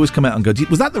twice, because I always come out and go,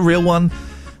 was that the real one?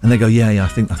 And they go, yeah, I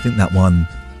think that one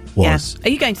was. Yeah. Are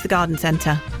you going to the garden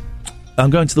centre? I'm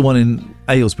going to the one in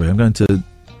Aylesbury. I'm going to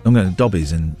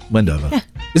Dobbies in Wendover. Yeah.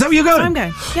 Is that where you're going? I'm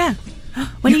going. Yeah.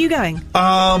 When are you going?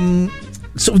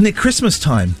 Sort of near Christmas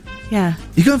time. Yeah.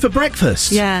 You're going for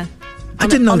breakfast? Yeah. I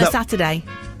didn't know on that. a Saturday.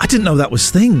 I didn't know that was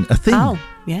a thing. Oh,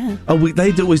 yeah. Oh,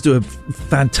 they always do a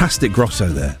fantastic grotto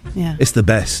there. Yeah. It's the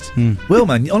best. Well,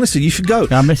 man, honestly, you should go.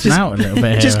 I'm missing out a little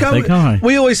bit here. Just go. I think, aren't I?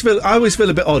 I always feel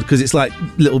a bit odd because it's like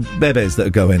little bebes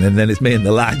that go in, and then it's me and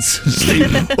the lads.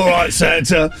 All right,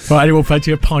 Santa. Right, anyone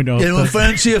fancy a pineapple? Anyone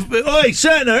fancy Oi,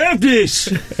 Santa, have this.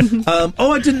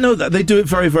 I didn't know that. They do it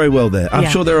very, very well there. I'm Yeah.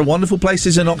 sure there are wonderful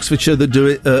places in Oxfordshire that do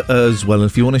it as well. And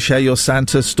if you want to share your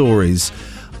Santa stories,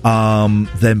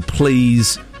 then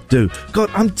please do. God,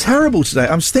 I'm terrible today.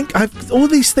 I've all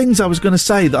these things I was going to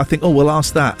say that I think, we'll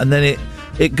ask that, and then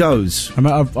it goes. I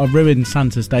mean, I ruined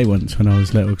Santa's day once when I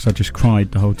was little because I just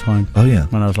cried the whole time. Oh yeah,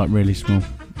 when I was like really small,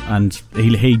 and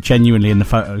he genuinely in the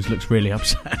photos looks really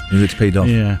upset. He looks peed off.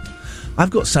 Yeah,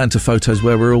 I've got Santa photos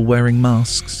where we're all wearing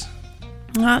masks.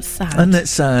 That's sad. And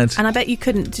that's sad. And I bet you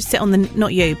couldn't just sit on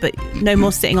not you, but no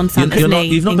more sitting on Santa's knee.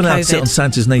 You've not in been allowed COVID. to sit on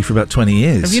Santa's knee for about 20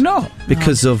 years. Have you not?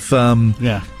 Because of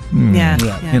yeah.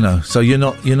 Yeah. So you're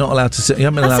not allowed to sit. You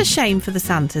haven't been That's allowed. a shame for the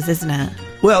Santas, isn't it?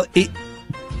 Well,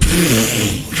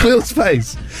 Phil's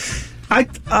face. I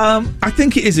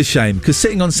think it is a shame because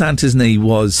sitting on Santa's knee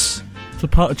was. It's a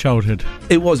part of childhood.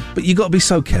 It was, but you got to be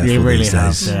so careful You really these have,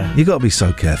 days. yeah. You got to be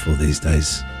so careful these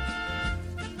days.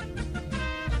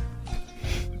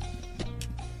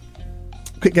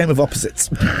 Quick game of opposites.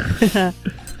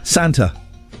 Santa.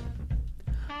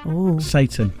 Oh.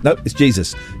 Satan. No, it's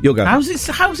Jesus. You'll go. How's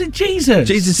it Jesus?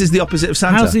 Jesus is the opposite of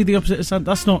Santa. How's he the opposite of Santa?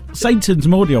 That's not... Satan's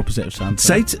more the opposite of Santa.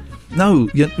 Satan? No,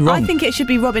 you're wrong. I think it should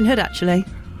be Robin Hood, actually.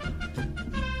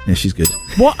 Yeah, she's good.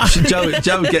 What?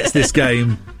 Joe gets this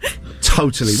game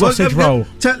totally. Sausage roll.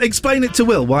 Explain it to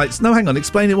Will why it's... No, hang on.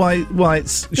 Explain it why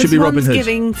it's should be Robin Hood. Hood. One's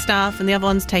giving stuff and the other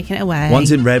one's taking it away.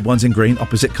 One's in red, one's in green,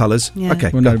 opposite colours. Yeah.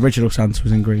 Okay. Well, no, original Santa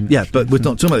was in green. Yeah, but we're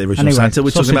not talking about the original Anyway, Santa. We're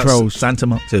talking sausage about rolls. Santa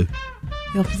Mark II.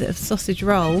 The opposite of sausage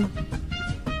roll.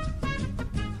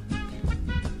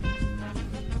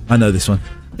 I know this one.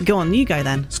 Go on, you go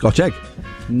then. Scotch egg.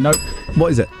 Nope.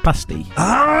 What is it? Pasty.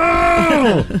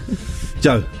 Oh!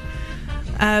 Joe.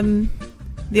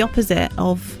 The opposite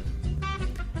of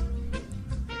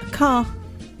a car.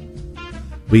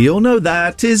 We all know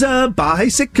that is a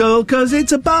bicycle because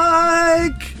it's a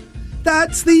bike.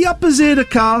 That's the opposite of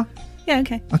car. Yeah,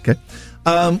 okay. Okay.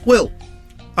 Will.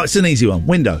 Oh, it's an easy one.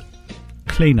 Window.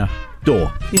 Cleaner.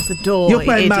 Door. It's the door. You're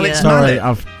playing idiot. Mallet's Sorry,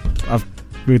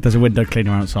 Mallet. there's a window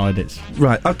cleaner outside. It's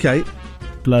Right, okay.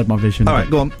 blurred my vision. All right,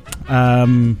 go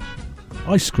on.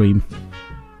 Ice cream.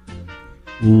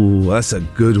 Ooh, that's a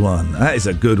good one. That is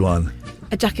a good one.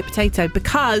 A jacket potato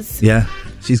because. Yeah,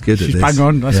 she's good at She's this. bang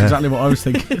on. That's Yeah. exactly what I was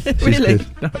thinking. Really? good.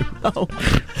 No. Oh.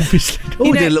 Obviously. Oh,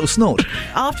 You we did know- a little snort.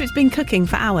 After it's been cooking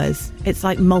for hours, it's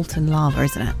like molten lava,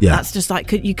 isn't it? Yeah. That's just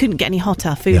like you couldn't get any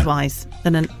hotter food-wise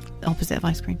than an opposite of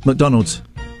ice cream. McDonald's.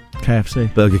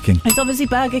 KFC. Burger King. It's obviously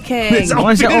Burger King. It's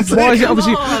Why is it Come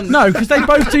obviously... on. No, because they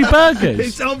both do burgers.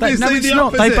 It's obviously no, it's the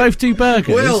not. They opposite. both do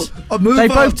burgers. Will, move they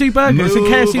on. both do burgers, and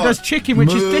Move KFC on. does chicken,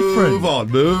 which is different.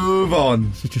 Move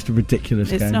on. It's just a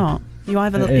ridiculous It's game. not. You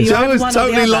either It is. you Joe either is one or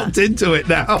totally the other. locked into it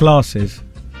now. Glasses.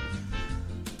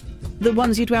 The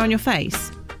ones you'd wear on your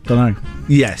face. Don't know.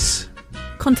 Yes.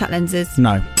 Contact lenses.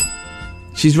 No.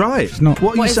 She's right. It's not.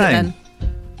 What are What you is saying? it then?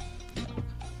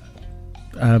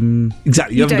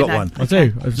 Exactly, you You haven't don't got know. one. I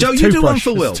do. It's Joe, just you do one toothbrush.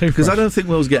 for Will, It's because I toothbrush. don't think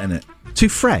Will's getting it. Too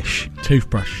fresh.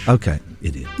 Toothbrush. Okay,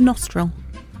 idiot. Nostril.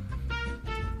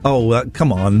 Oh,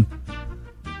 come on.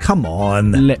 Come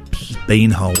on. Lips.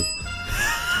 Beanhole.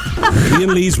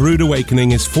 Ian Lee's Rude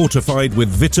Awakening is fortified with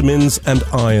vitamins and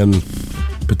iron.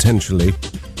 Potentially.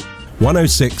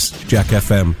 106 Jack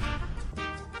FM.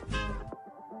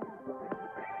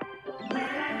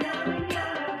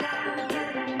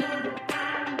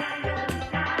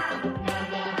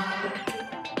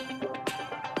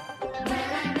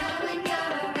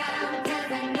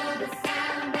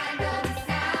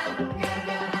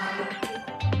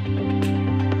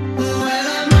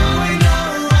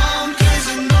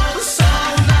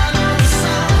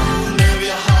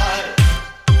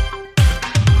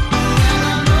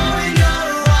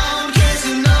 Cause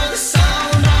you know the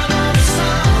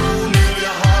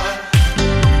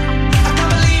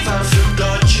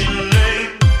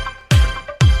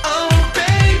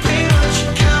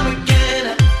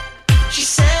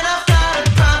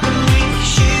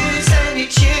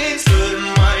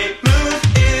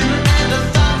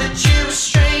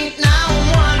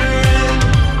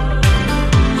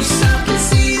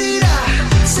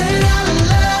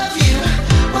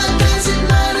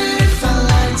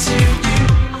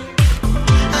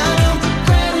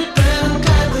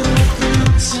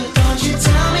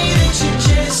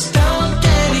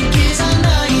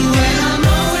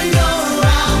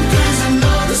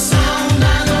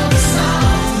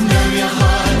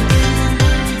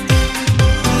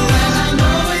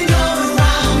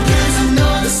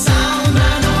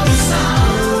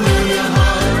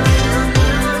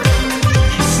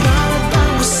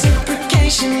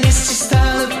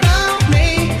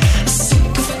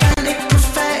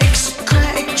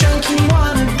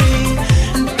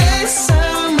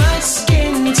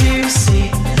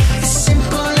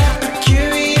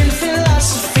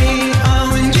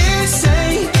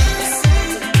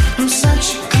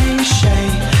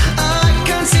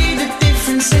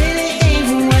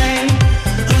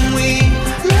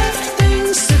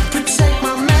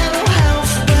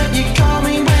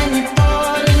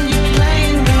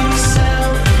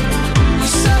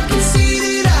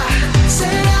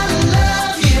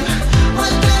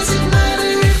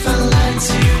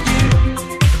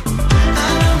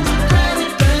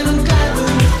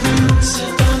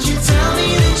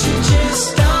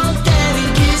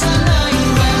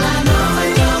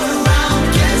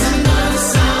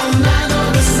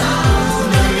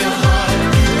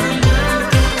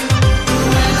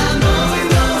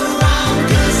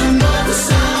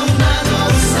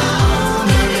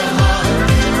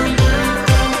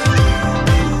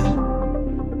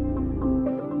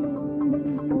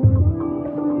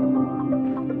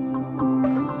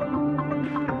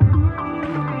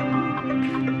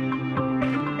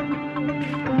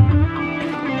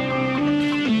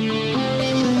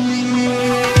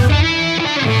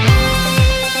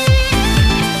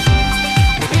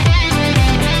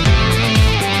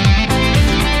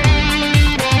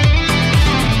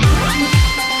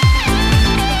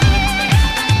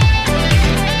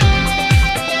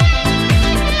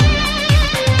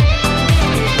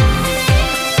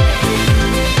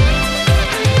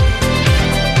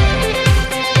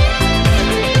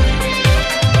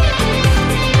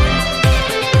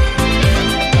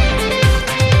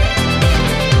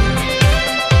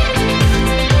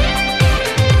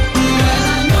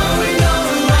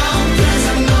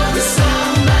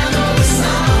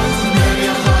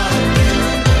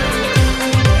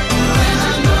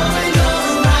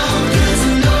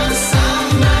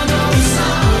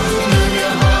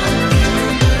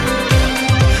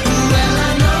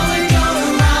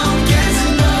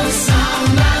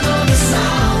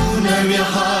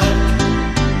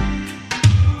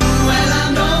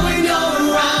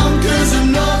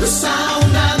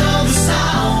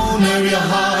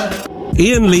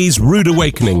Ian Lee's Rude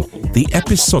Awakening, the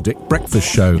episodic breakfast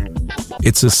show.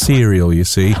 It's a serial, you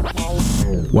see.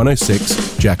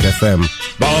 106 Jack FM.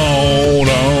 Boom,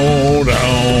 boom,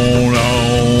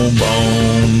 boom,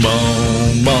 boom,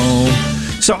 boom, boom.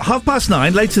 So,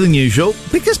 9:30, later than usual,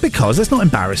 because let's not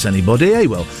embarrass anybody, eh,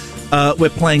 Will? We're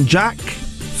playing Jack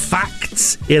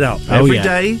Facts It Up. Every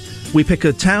day, we pick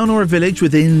a town or a village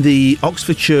within the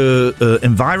Oxfordshire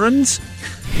environs,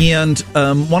 and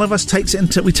one of us takes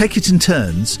it we take it in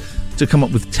turns to come up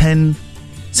with 10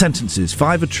 sentences.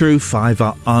 5 are true, 5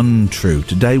 are untrue.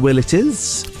 Today, Will, it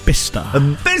is Bicester.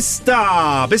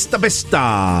 Bicester.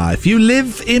 If you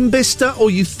live in Bicester, or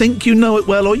you think you know it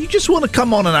well, or you just want to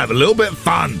come on and have a little bit of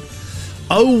fun,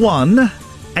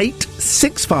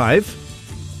 01865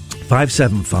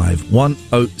 575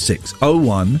 106.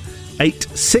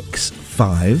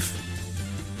 01865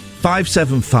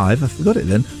 575. I forgot it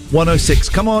then. 106.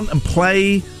 Come on and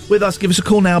play with us. Give us a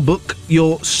call now. Book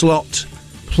your slot,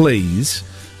 please.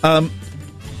 We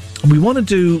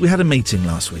had a meeting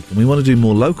last week, and we want to do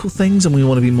more local things, and we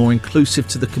want to be more inclusive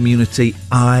to the community.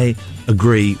 I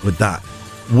agree with that.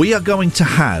 We are going to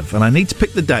have, and I need to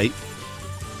pick the date.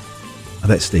 I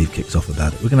bet Steve kicks off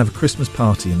about it. We're going to have a Christmas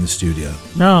party in the studio.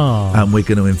 No. And we're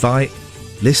going to invite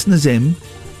listeners in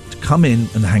to come in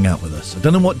and hang out with us. I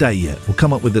don't know what day yet. We'll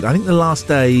come up with it. I think the last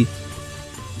day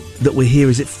that we're here,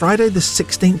 is it Friday the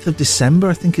 16th of December,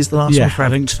 I think is the last one. I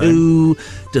think two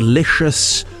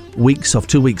delicious weeks off,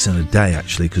 2 weeks and a day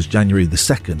actually, because Monday, January the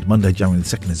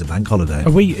 2nd is a bank holiday.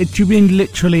 Do you mean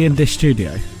literally in this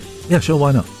studio? Yeah, sure,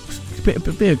 why not? It's a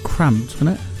bit cramped, isn't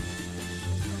it?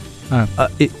 Oh.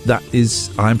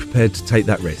 I'm prepared to take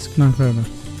that risk. No, fair enough.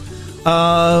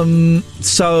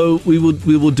 So we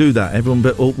will do that. Everyone,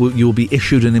 you will be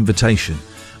issued an invitation,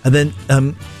 and then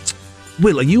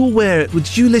Will, are you aware?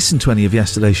 Did you listen to any of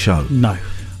yesterday's show? No.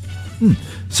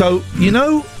 So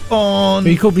on.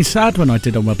 You called me sad when I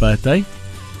did on my birthday.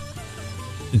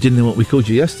 You didn't know what we called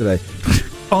you yesterday.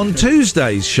 On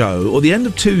Tuesday's show, or the end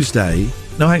of Tuesday.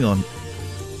 No, hang on.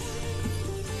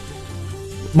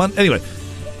 Anyway,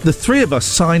 the three of us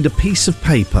signed a piece of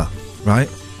paper, right?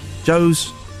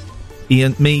 Joe's,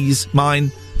 Ian, me's,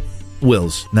 mine,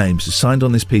 Will's names are signed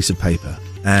on this piece of paper,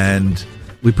 and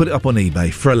we put it up on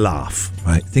eBay for a laugh,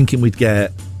 right? Thinking we'd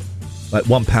get like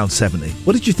 £1.70.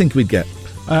 What did you think we'd get?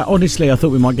 Honestly, I thought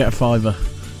we might get a £5.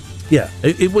 Yeah,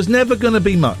 it was never going to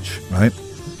be much, right?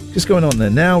 Just going on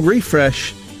there now.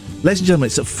 Refresh, ladies and gentlemen.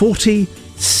 It's at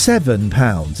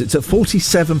 £47. It's at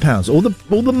 £47. All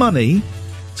the money.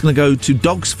 It's going to go to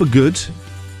Dogs for Good,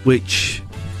 which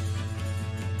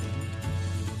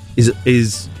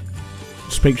is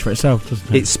speaks for itself,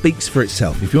 doesn't it? It speaks for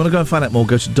itself. If you want to go and find out more,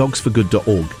 go to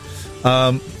dogsforgood.org.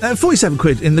 And 47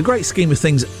 quid, in the great scheme of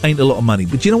things, ain't a lot of money.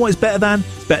 But do you know what it's better than?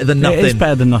 It's better than nothing. It is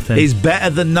better than nothing. It's better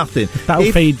than nothing.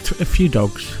 That'll feed a few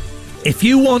dogs. If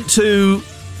you want to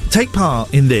take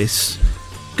part in this,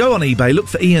 go on eBay, look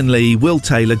for Ian Lee, Will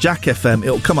Taylor, Jack FM.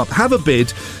 It'll come up. Have a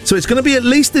bid. So it's going to be at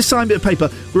least this signed bit of paper.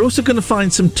 We're also going to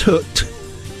find some tut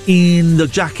in the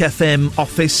Jack FM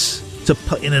office to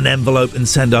put in an envelope and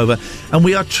send over. And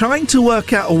we are trying to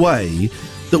work out a way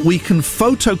that we can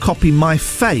photocopy my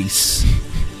face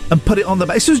and put it on the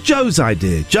back. This was Joe's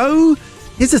idea. Joe,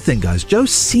 here's the thing, guys. Joe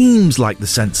seems like the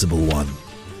sensible one.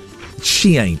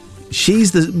 She ain't.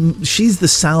 She's the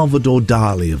Salvador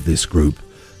Dali of this group.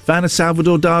 Fan of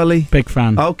Salvador Dali? Big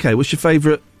fan. Okay, what's your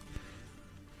favourite?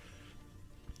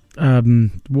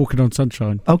 Walking on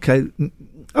Sunshine. Okay,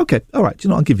 all right. Do you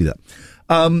know what? I'll give you that.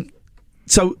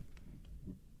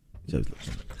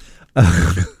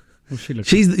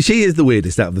 She is the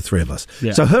weirdest out of the three of us.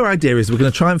 Yeah. So her idea is we're going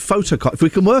to try and photocopy. If we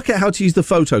can work out how to use the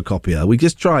photocopier, we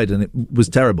just tried and it was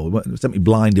terrible. It sent me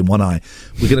blind in one eye.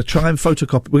 We're going to try and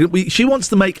photocopy. She wants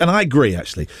to make, and I agree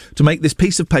actually, to make this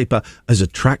piece of paper as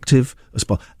attractive as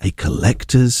possible, a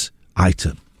collector's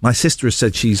item. My sister has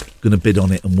said she's going to bid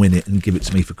on it and win it and give it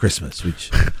to me for Christmas, which,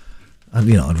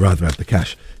 I'd rather have the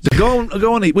cash. So go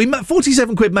on.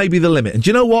 47 quid may be the limit, and do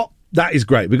you know what? That is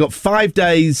great. We've got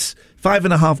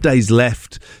 5.5 days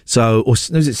left. So, or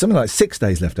is it something like 6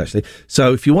 days left, actually?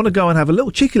 So if you want to go and have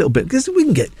a cheeky little bit, because we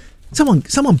can get someone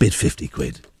bid 50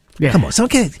 quid. Yeah. Come on,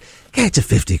 someone get it to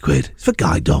 50 quid. It's for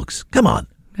guide dogs. Come on.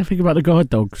 I think about the guide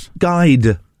dogs.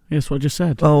 Guide. Yes, what I just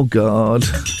said. Oh, God.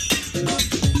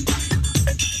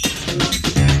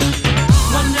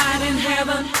 One night in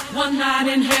heaven, one night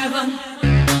in heaven.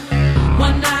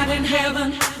 One night in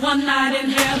heaven, one night in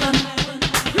heaven.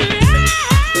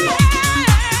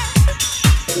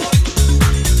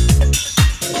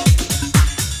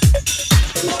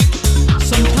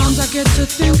 Sometimes I get to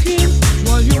thinking,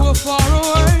 while you were far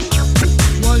away,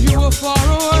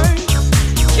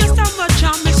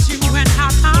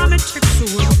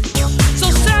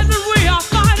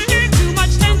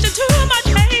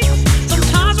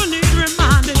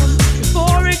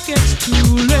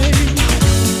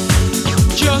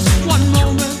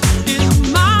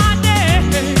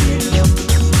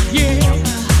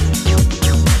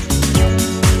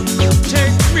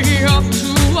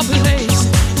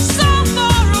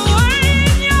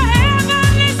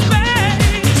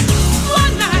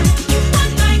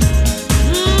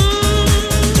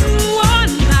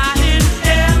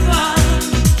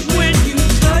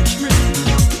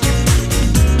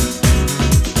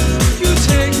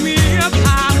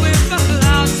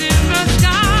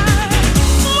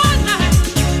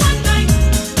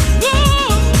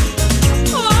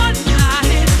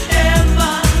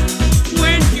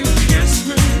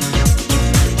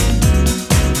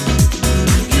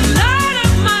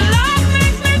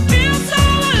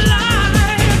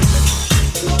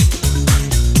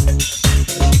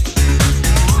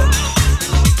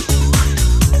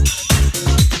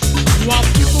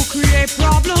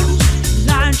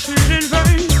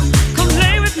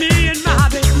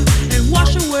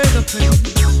 the pain.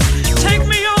 Take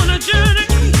me on a journey,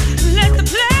 let the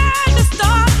pleasure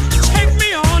start. Take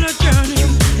me on a journey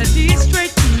that leads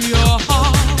straight to your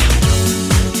heart.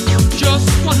 Just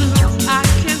one look, I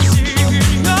can see in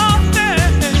your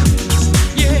face,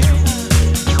 yeah.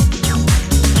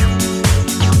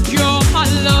 You're my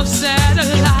love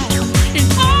satellite, in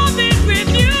orbit with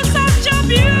you, such a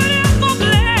beautiful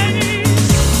place.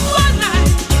 One night,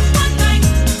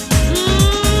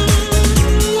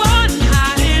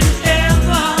 and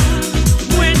ever,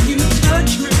 when you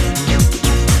touch me,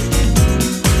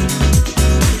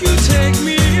 you take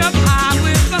me up high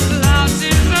with the clouds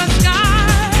in the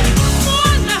sky.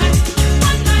 One night,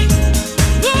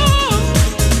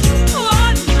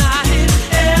 and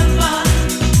ever,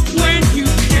 when you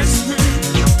kiss me,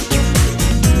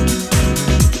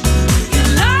 you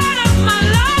light up my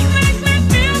life, make me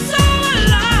feel so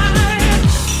alive.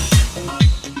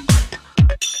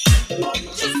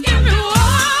 Just give me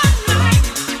one night.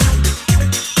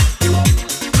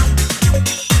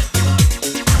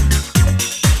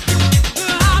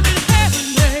 I'm in heaven,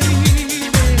 baby.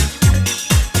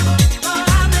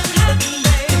 I'm in heaven,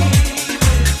 baby.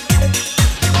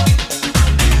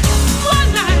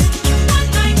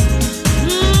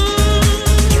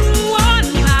 One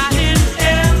night, and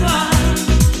ever,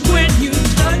 when you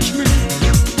touch me,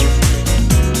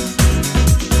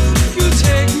 you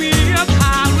take me up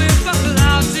high with the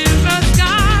clouds in the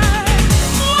sky.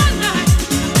 One night,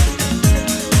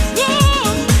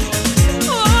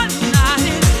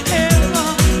 and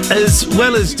ever. As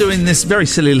well as doing this very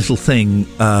silly little thing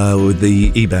with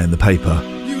the eBay and the paper,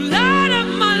 Light up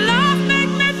my life, make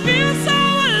me feel so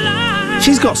alive.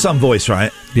 she's got some voice,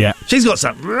 right? Yeah. She's got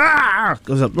some.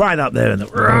 Goes up right up there in the.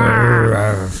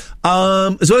 As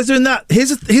well as doing that,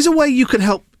 here's a way you can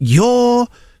help your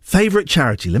favourite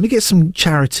charity. Let me get some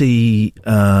charity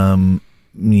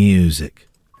music.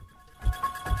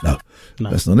 No,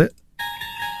 that's not it.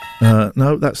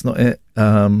 No, that's not it.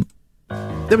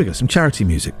 There we go. Some charity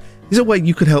music. Here's a way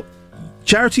you could help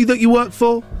charity that you work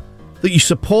for, that you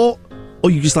support,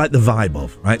 or you just like the vibe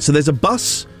of. Right. So there's a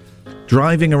bus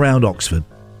driving around Oxford.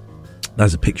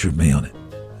 There's a picture of me on it,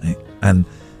 right? And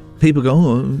people go,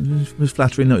 "Oh, it's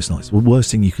flattering." No, it's not. The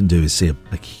worst thing you can do is see a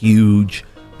huge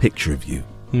picture of you.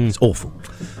 It's awful.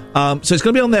 So it's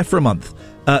going to be on there for a month.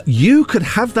 You could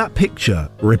have that picture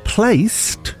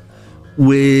replaced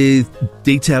with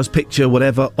details, picture,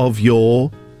 whatever, of your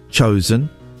chosen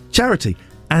charity.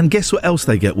 And guess what else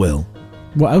they get, Will?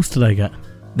 What else do they get?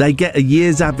 They get a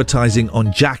year's advertising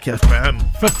on Jack FM.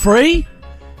 For free?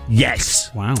 Yes.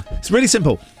 Wow. It's really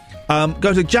simple.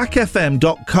 Go to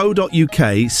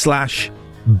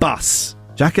jackfm.co.uk/bus.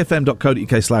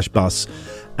 jackfm.co.uk/bus.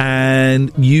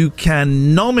 And you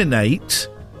can nominate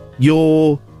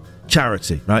your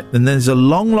charity, right? And there's a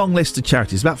long, long list of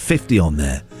charities, about 50 on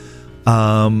there.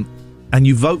 And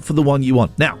you vote for the one you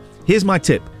want. Now, here's my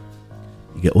tip.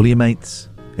 You get all your mates,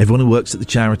 everyone who works at the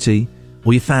charity,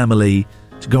 all your family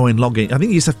to go in, log in. I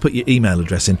think you just have to put your email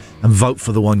address in and vote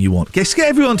for the one you want. Just get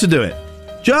everyone to do it.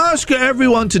 Just get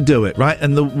everyone to do it, right?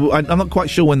 And I'm not quite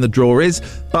sure when the draw is,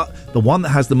 but the one that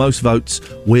has the most votes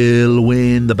will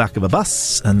win the back of a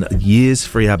bus and a year's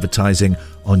free advertising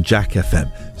on Jack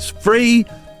FM. It's free.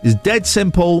 It's dead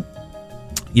simple.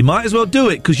 You might as well do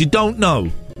it because you don't know.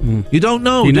 You don't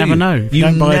know. You do never know. If you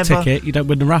don't buy a never- ticket, you don't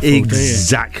win the raffle,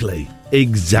 Exactly.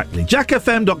 Exactly.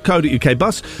 jackfm.co.uk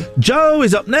bus. Joe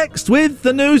is up next with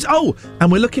the news. Oh,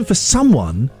 and we're looking for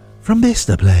someone from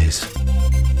Bicester, please.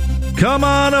 Come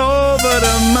on over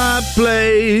to my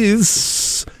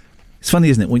place. It's funny,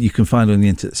 isn't it, what you can find on the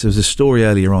internet. So there was a story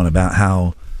earlier on about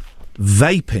how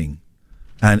vaping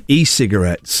and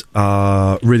e-cigarettes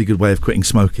are a really good way of quitting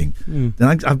smoking. And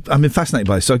I've been fascinated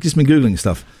by it, so I've just been Googling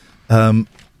stuff.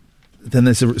 Then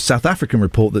there's a South African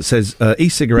report that says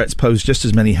e-cigarettes pose just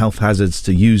as many health hazards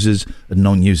to users and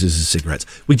non-users as cigarettes.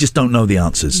 We just don't know the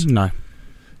answers. No.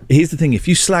 Here's the thing. If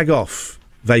you slag off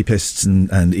vapists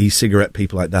and e-cigarette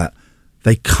people like that,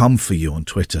 they come for you on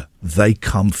Twitter. They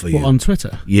come for you. What, on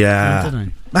Twitter? Yeah. Oh, don't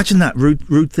they? Imagine that.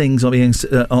 Rude things on,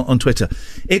 on Twitter.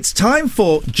 It's time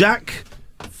for Jack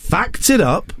Facts It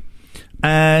Up.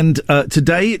 And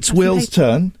today it's Will's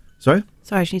turn. Sorry?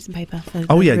 Sorry, she needs some paper. For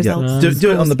Oh, the yeah, results. yeah. Do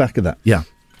it on the back of that. Yeah.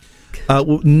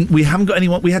 We haven't got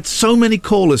anyone. We had so many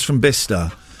callers from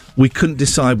Bicester, we couldn't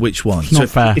decide which one. It's not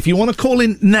fair. If you want to call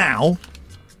in now,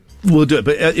 we'll do it.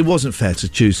 But it wasn't fair to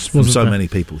choose from Wasn't so fair. many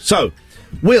people. So,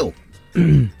 Will,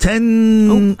 10...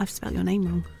 Oh, I've spelled your name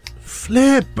wrong.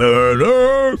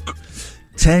 Flipper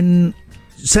 10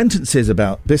 sentences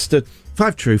about Bicester.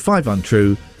 5 true, 5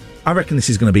 untrue. I reckon this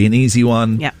is going to be an easy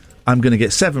one. Yeah. I'm going to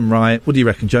get 7 right. What do you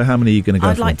reckon, Joe? How many are you going to go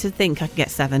I'd for? like to think I could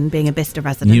get 7, being a Bicester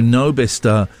resident. You know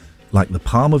Bicester like the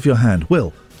palm of your hand.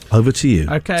 Will, over to you.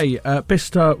 Okay,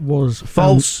 Bicester was...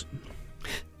 False.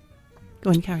 Go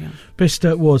on, carry on.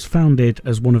 Bicester was founded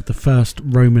as one of the first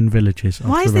Roman villages after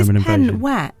Why is the this Roman pen invasion.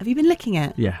 wet? Have you been licking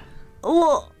it? Yeah.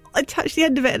 Oh, I touched the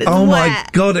end of it and it's Oh my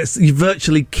wet. God! You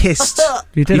virtually kissed.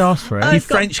 You did ask for it. You I've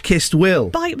got French kissed Will.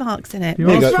 Bite marks in it. You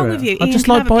What's asked wrong for with it. you? I Ian, just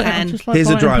can I like have a biting- I pen? just like Here's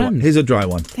a biting dry pens. one. Here's a dry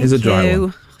one. Here's a Thank dry you.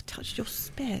 one. I touched your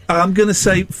spit. I'm going to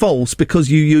say false because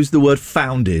you used the word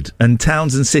founded, and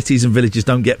towns and cities and villages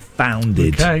don't get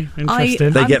founded. Okay,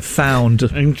 interesting. They get found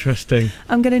Interesting.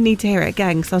 I'm going to need to hear it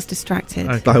again because I was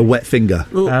distracted. by a wet finger.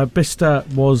 Bicester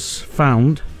was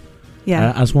found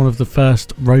Yeah. as one of the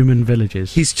first Roman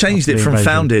villages. He's changed after it the from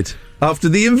invasion. founded after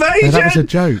the invasion. No, that was a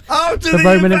joke. After the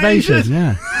Roman invasion,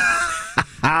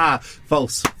 yeah.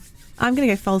 False. I'm going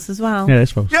to go false as well. Yeah,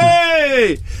 it's false.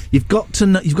 Yay! You've got to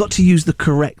know, you've got to use the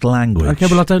correct language. Okay,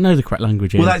 well, I don't know the correct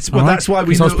language. Well, Ian. that's- All well, right? that's why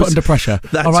we Because I knew was it put was- under pressure.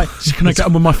 that's- All right, can I get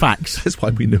on with my facts? That's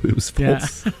why we knew it was Yeah.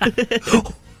 false.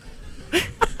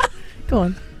 Go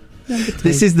on. Number 2.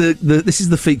 This is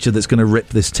the feature that's going to rip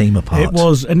this team apart. It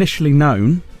was initially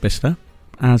known, Bicester,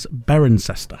 as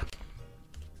Berrencester.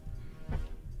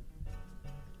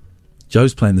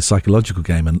 Joe's playing the psychological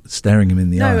game and staring him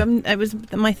in the eye. No, it was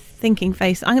my thinking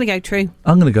face. I'm going to go true.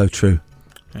 I'm going to go true.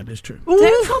 That is true.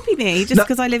 Don't copy me just No.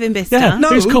 because I live in Bicester. Yeah,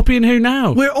 who's copying who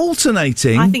now? We're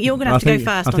alternating. I think you're going to have to go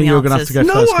first on the you're gonna have answers. to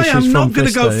go No, first. 'cause I am she's not from going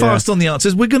to go Bicester, fast on the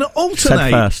answers. We're going to alternate.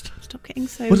 Said first. Stop getting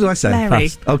so What did I say? Larry.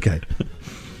 Fast. Okay.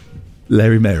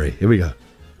 Larry Mary. Here we go.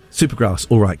 Supergrass.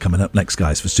 All right, coming up next,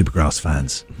 guys, for Supergrass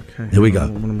fans. Okay, Here we go.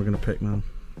 What am I going to pick now?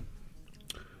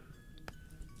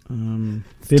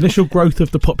 The initial growth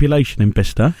of the population in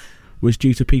Bicester was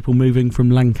due to people moving from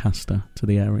Lancaster to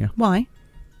the area. Why?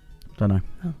 Don't know.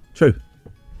 True.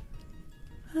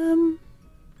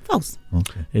 False.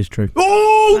 Okay. Is true.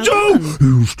 Oh, Well Joe!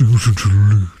 done. He steals into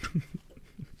the lead.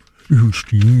 He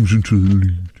steals into the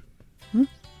lead.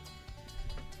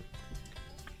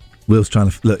 Will's trying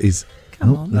to... Look, he's...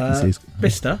 Come oh, on. look, he's-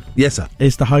 Bicester Yes, sir.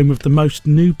 is the home of the most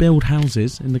new build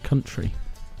houses in the country.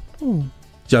 Ooh.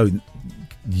 Joe,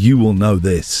 you will know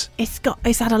this. It's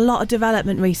had a lot of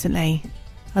development recently.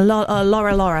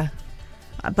 Laura.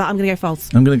 But I'm going to go false.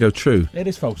 I'm going to go true. It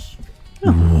is false.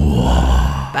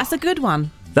 That's a good one.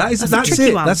 That's a tricky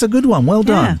it. one. That's a good one. Well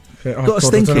done. Okay, Got us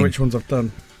I don't know thinking. which ones I've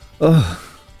done.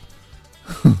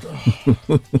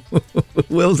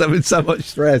 Will's having so much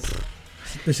stress.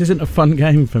 This isn't a fun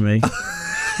game for me.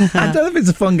 I don't know if it's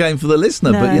a fun game for the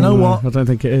listener, but No. you know No, what? I don't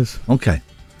think it is. Okay.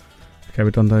 Okay,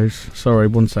 we've done those. Sorry,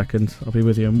 1 second. I'll be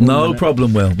with you in 1 No minute.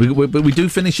 problem, Will. But we do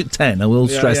finish at 10. I will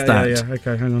stress that. Yeah.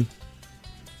 Okay, hang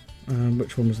on.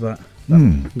 Which one was that?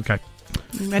 Okay.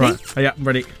 You ready? Right. Oh, yeah, I'm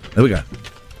ready. There we go.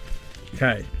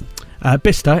 Okay.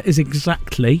 Bicester is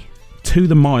exactly to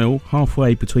the mile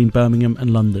halfway between Birmingham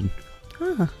and London.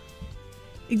 Ah.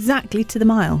 Exactly to the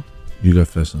mile. You go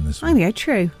first on this I'm one. going to go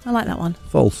true. I like that one.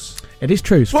 False. It is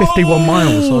true. It's 51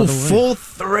 miles. Either way.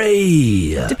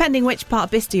 4-3. Depending which part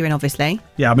of Bicester you're in, obviously.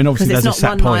 Yeah, I mean, obviously Because there's it's a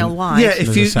not set 1 point. mile wide. Yeah, There's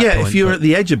if a you set point, if you're but- at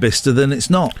the edge of Bicester, then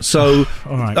it's not. So,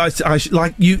 All right.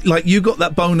 like you got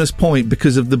that bonus point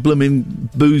because of the blooming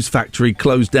booze factory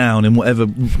closed down in whatever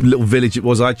little village it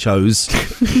was I chose.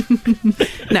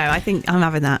 No, I think I'm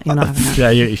having that. You're not having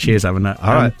that. Yeah, she is having that.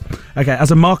 All right. Okay,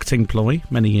 as a marketing ploy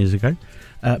many years ago,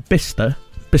 Bisto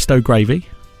Gravy,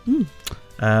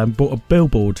 bought a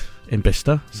billboard in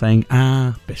Bicester saying,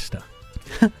 Bicester.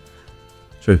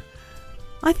 True.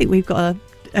 I think we've got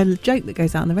a joke that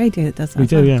goes out on the radio that does that. We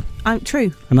do, yeah.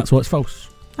 True. And that's why it's false.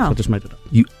 Oh. So I just made it up.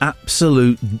 You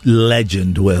absolute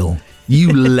legend, Will.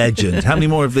 You legend. How many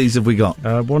more of these have we got?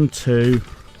 1, 2,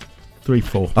 3,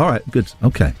 4. All right, good.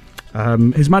 Okay.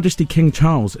 His Majesty King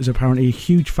Charles is apparently a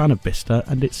huge fan of Bicester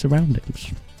and its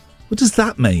surroundings. What does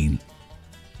that mean?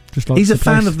 Just likes He's a the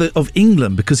fan place. of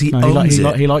England because he No, owns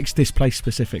it. he likes this place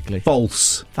specifically.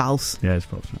 False. False. Yeah, it's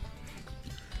false.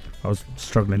 I was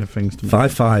struggling with things to make.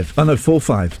 5-5. Oh no,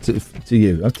 4-5 to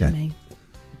you. Okay. Me.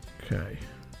 Okay.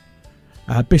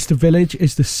 Bicester Village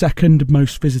is the second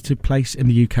most visited place in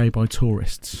the UK by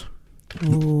tourists.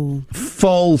 Ooh.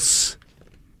 False.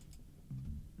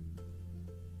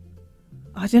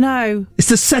 I don't know. It's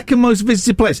the second most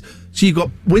visited place. So you've got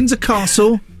Windsor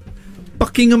Castle,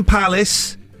 Buckingham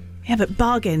Palace. Yeah, but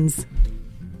bargains.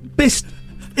 Bicester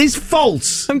is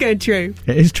false. I'm going true.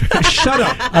 It is true. Shut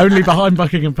up. Only behind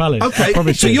Buckingham Palace. I Okay,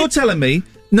 promise so you. you're telling me...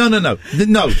 No. No,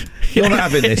 you're not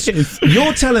having this.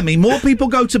 You're telling me more people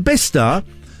go to Bicester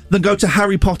than go to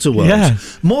Harry Potter World. Yeah.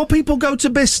 More people go to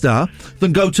Bicester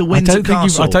than go to Windsor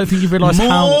Castle. I don't think you realise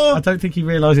how. I don't think he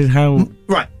realises how.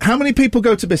 Right, how many people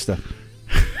go to Bicester?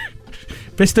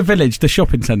 Bicester Village, the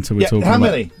shopping centre we're talking how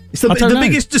about. many? It's the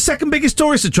biggest, the second biggest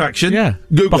tourist attraction. Yeah,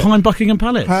 Google behind Buckingham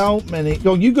Palace. How many?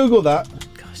 Go on, you Google that.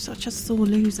 Gosh, such a sore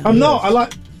loser. I'm not. I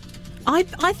like.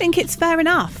 I think it's fair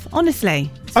enough, honestly.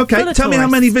 It's Okay, full of tell me how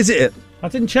tourists. many visit it. I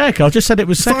didn't check. I just said it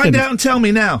was second. Find out and tell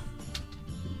me now.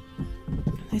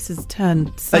 This has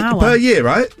turned sour. Per year,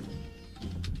 right?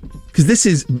 Because this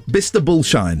is Bicester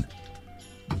Bullshine.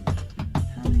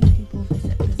 How many people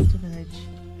visit Bicester Village?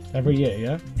 Every year,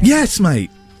 yeah? Yes,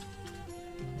 mate.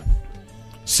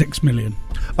 6 million.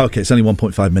 Okay, it's only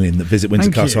 1.5 million that visit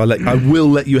Windsor Thank Castle. you. I will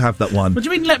let you have that one. What do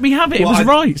you mean let me have it? Well, it was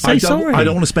right. Say I don't, sorry. I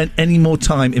don't want to spend any more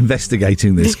time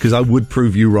investigating this because I would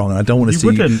prove you wrong. I don't want to see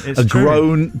wouldn't, it's a true.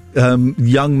 grown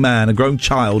young man, a grown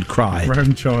child cry.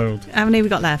 Grown child. How many we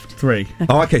got left? 3.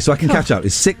 Oh, okay, so I can catch up.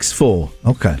 It's 6-4.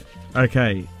 Okay.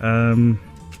 Okay.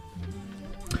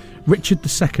 Richard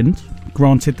II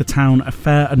granted the town a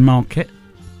fair and market.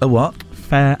 A what?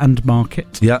 Fair and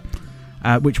market. Yeah.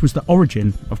 Which was the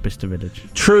origin of Bicester Village.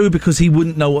 True, because he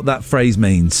wouldn't know what that phrase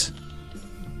means.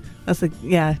 That's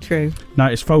yeah, true. No,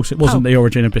 it's false. It wasn't the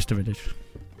origin of Bicester Village.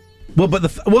 Well, but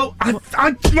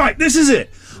right, this is it.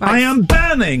 Right. I am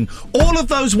banning all of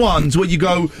those ones where you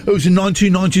go, it was in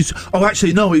 1990s. Oh,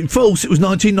 actually, no, it's false. It was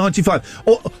 1995.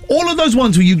 All of those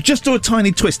ones where you just do a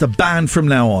tiny twist are banned from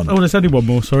now on. Oh, there's only one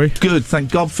more, sorry. Good, thank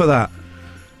God for that.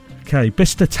 Okay,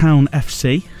 Bicester Town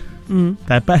FC.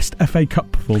 Their best FA Cup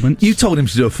performance. You told him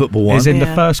to do a football one. Is in the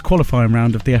first qualifying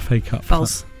round of the FA Cup.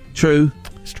 False. True.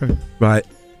 It's true. Right.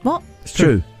 What? It's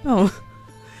true. Oh.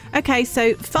 Okay,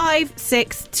 so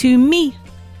 5-6 to me.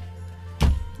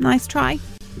 Nice try.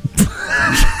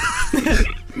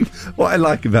 What I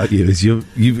like about you is you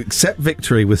accept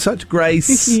victory with such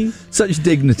grace, such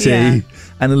dignity, Yeah.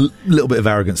 and a little bit of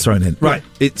arrogance thrown in. Right,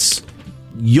 it's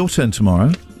your turn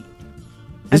tomorrow.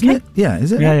 Isn't it? Yeah,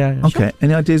 is it? Yeah. Okay, Sure.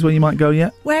 any ideas where you might go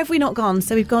yet? Where have we not gone?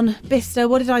 So we've gone Bicester.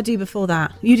 What did I do before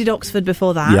that? You did Oxford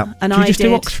before that. Yep. And Did you I just did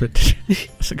do Oxford?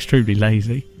 That's extremely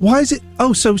lazy. Why is it?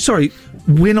 Oh, so sorry.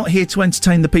 We're not here to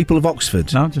entertain the people of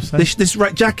Oxford. No, just saying. This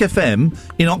right, Jack FM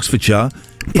in Oxfordshire.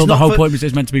 Well, the whole point was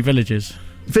it's meant to be villages.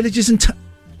 Villages and.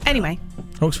 Anyway,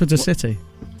 Oxford's a city.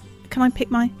 can I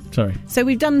pick my? Sorry. So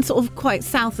we've done sort of quite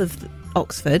south of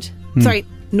Oxford. Hmm. Sorry,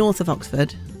 north of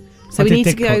Oxford. So I we did need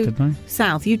to Didcot, go didn't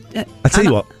south. You. I tell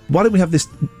you what. Why don't we have this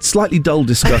slightly dull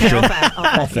discussion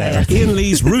off air? Ian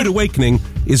Lee's Rude Awakening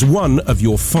is one of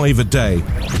your 5 a day.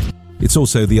 It's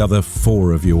also the other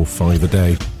 4 of your 5 a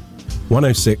day.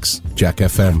 106 Jack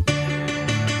FM.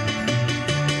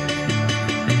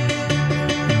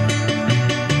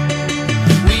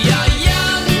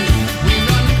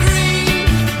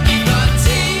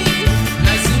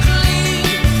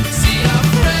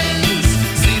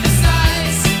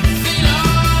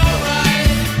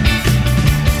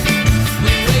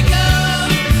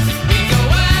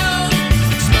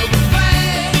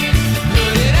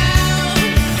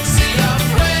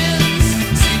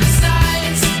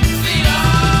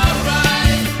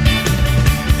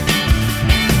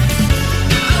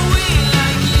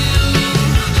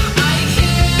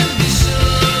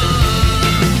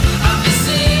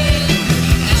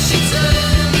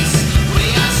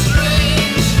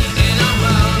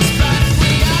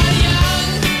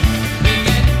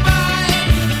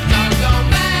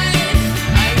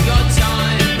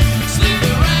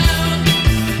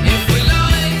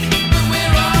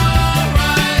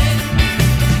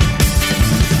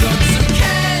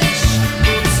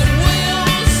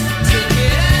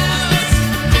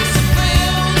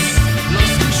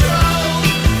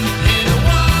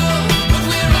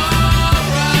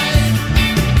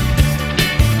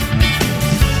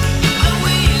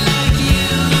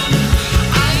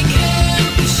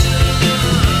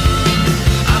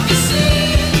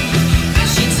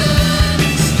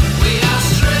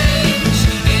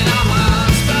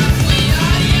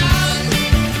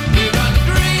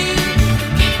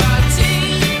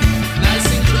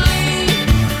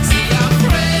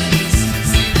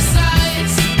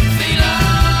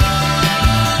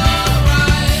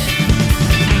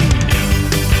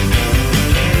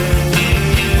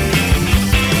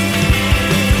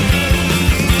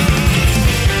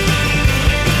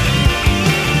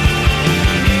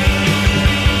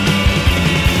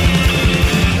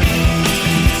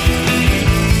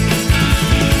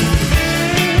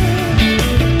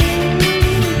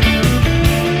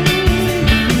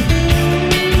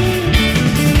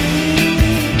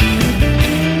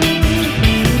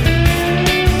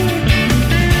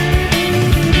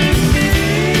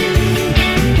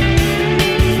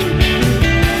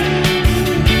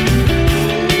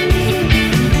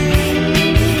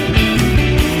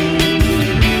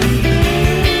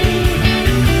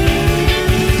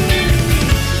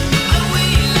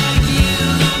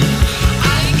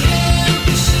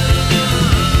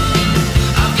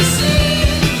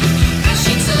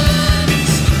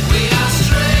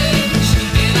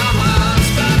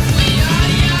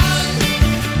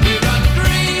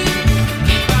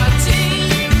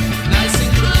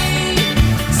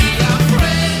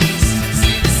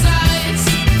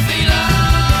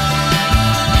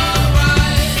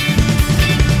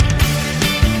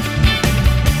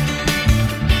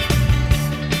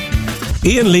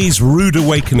 Ian Lee's Rude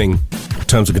Awakening.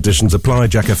 Terms and conditions apply.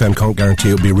 Jack FM can't guarantee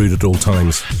it'll be rude at all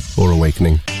times or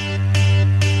awakening.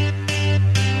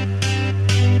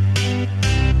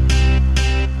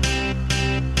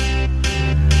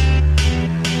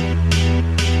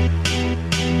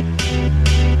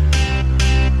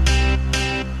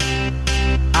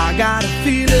 I got a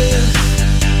feeling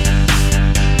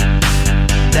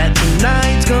that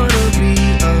tonight's gonna be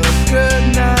a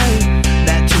good night.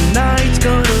 That tonight's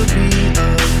gonna be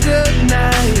a good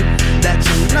night. That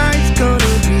tonight's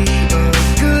gonna be a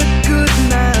good, good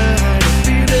night. I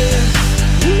feel it.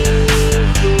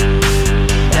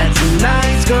 That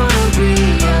tonight's gonna be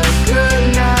a good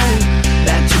night.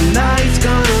 That tonight's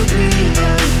gonna be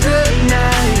a good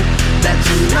night. That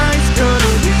tonight's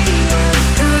gonna be a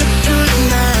good, good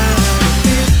night.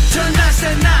 Tonight's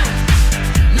the night.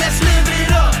 Let's live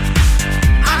it up.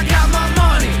 I got my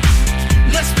money.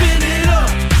 Let's spin it up.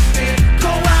 Go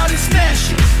out and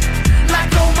smash it.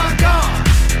 Like, oh my God.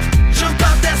 Jump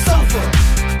out that sofa.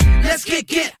 Let's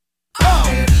kick it off.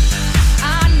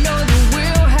 I know that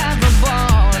we'll have a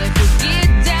ball if we get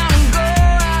down and go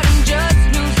out and just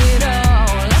lose it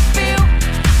all. I feel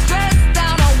stressed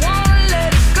out, I wanna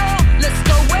let it go. Let's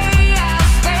go way out,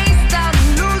 spaced out, and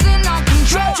losing all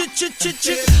control.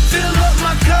 Fill up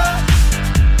my cup.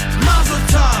 Mazel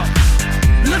tov.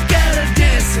 Look at her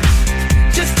dancing.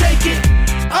 Just take it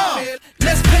off.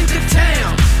 Let's paint the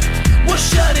town. We'll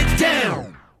shut it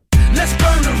down. Let's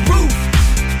burn the roof.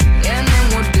 And then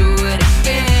we'll do it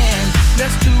again.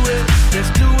 Let's do it.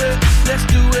 Let's do it. Let's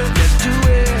do it. Let's do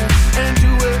it. And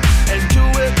do it. And do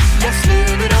it. Let's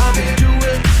live it up. And do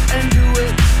it. And do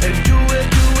it. And do it.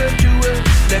 Do it. Do it.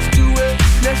 Let's do it.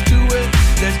 Let's do it.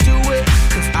 Let's do it.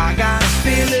 'Cause I got a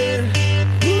feeling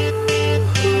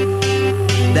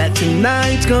that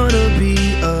tonight's gonna be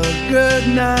a good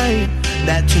night.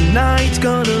 That tonight's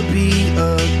gonna be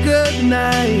a good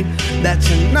night. That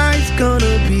tonight's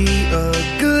gonna be a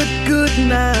good, good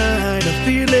night. A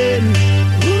feeling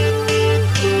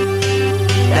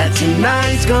that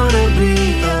tonight's gonna be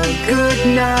a good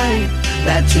night.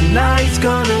 That tonight's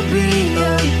gonna be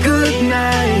a good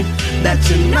night. That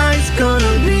tonight's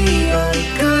gonna be a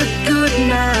good, good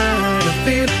night. I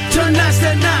feel tonight's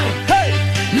the night. Hey,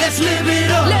 let's live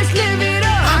it up. Let's live it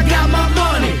up. I got my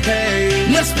money. Hey,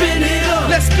 let's spin it up.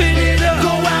 Let's spin it up. Go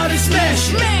out and smash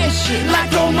it. Smash it.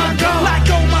 Like oh my God. Like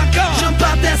oh my God. Jump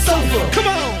out that sofa. Come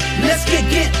on. Let's kick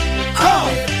it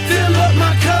off. Fill up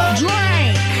my cup.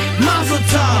 Drink. Mazel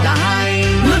tov.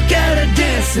 Look at her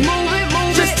dancing. Move it,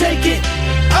 move Just it. take it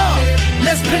off.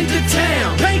 Let's paint the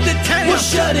town. Paint the town. We'll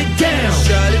shut it down.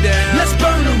 Shut it down. Let's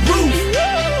burn the roof.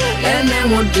 And then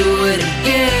we'll do it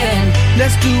again.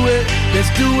 Let's do it. Let's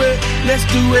do it. Let's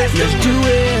do it. Let's do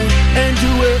it. And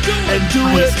do it. And do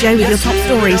Hi, it. it's Jo with your top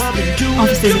stories.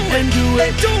 Offices. And do it.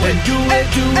 And do it.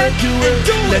 Do it. Do it.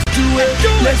 Let's do it.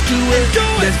 Let's do it.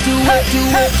 Let's do it. Do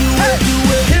it. Do it. Do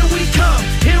it. Here we come.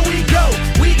 Here we go.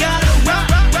 We gotta rock.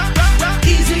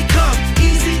 Easy come.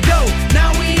 Easy go. Now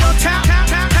we on top.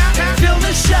 Feel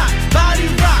the shot. Body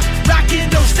rock. Rockin',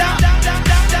 don't stop.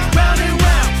 Round and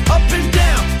round. Up and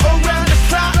down. Around the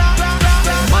clock.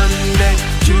 Monday,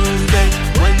 Tuesday,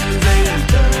 Wednesday, and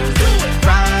Thursday.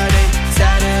 Friday,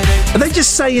 Saturday. Are they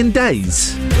just saying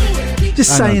days?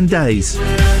 Just Hang on. saying days.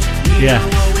 Yeah.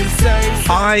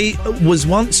 I was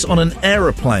once on an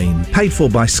aeroplane paid for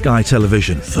by Sky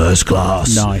Television, first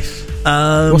class. Nice.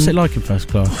 What's it like in first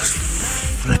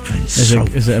class? Flipping Is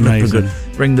it amazing?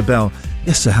 Ring the bell.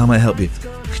 Yes, sir. How may I help you?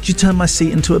 Could you turn my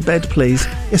seat into a bed, please?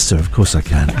 Yes, sir. Of course I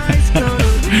can.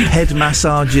 Head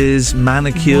massages,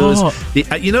 manicures.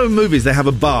 What? You know, in movies they have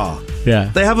a bar.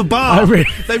 Yeah. They have a bar. Oh, really?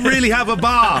 They really have a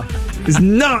bar. It's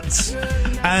nuts.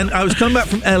 And I was coming back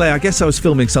from LA. I guess I was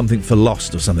filming something for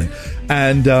Lost or something.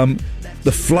 And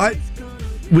the flight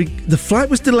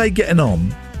was delayed getting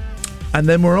on. And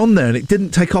then we're on there and it didn't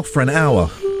take off for an hour.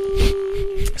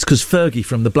 It's because Fergie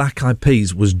from the Black Eyed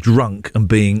Peas was drunk and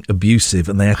being abusive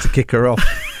and they had to kick her off.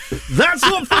 That's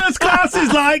what first class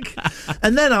is like.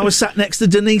 And then I was sat next to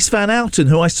Denise Van Outen,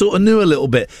 who I sort of knew a little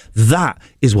bit. That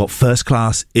is what first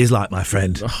class is like, my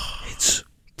friend. It's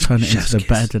Turn it chef's into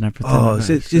the kiss. bed and everything. Oh, like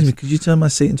that. excuse me, could you turn my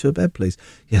seat into a bed, please?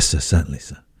 Yes, sir, certainly,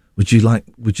 sir. Would you like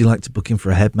to book in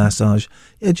for a head massage?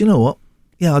 Yeah, do you know what?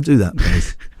 Yeah, I'll do that,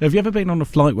 please. Have you ever been on a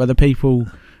flight where the people...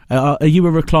 are you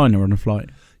a recliner on a flight?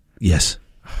 Yes.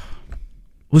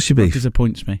 What's your beef? That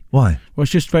disappoints me. Why? Well,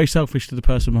 it's just very selfish to the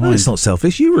person behind. No, it's not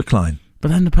selfish. You recline.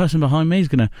 But then the person behind me is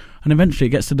going to... And eventually it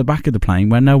gets to the back of the plane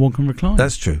where no one can recline.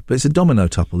 That's true. But it's a domino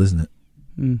topple, isn't it?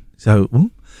 Mm.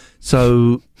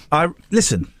 So,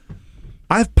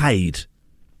 I've paid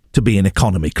to be in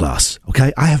economy class,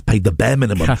 okay? I have paid the bare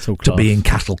minimum Cattle to be in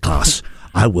cattle class.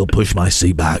 I will push my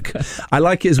seat back. I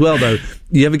like it as well, though.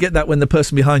 You ever get that when the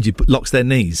person behind you locks their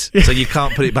knees, so you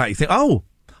can't put it back? You think, oh,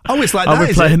 it's like that, we're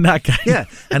is playing it? that game. Yeah,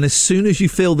 and as soon as you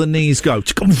feel the knees go...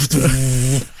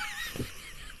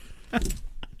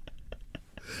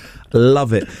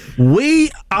 Love it. We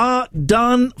are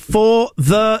done for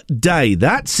the day.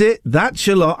 That's it. That's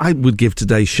your lot. I would give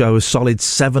today's show a solid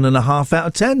 7.5 out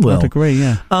of 10, Will. I'd agree,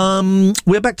 yeah.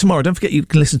 We're back tomorrow. Don't forget you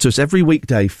can listen to us every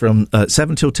weekday from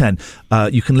 7 till 10.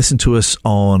 You can listen to us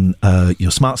on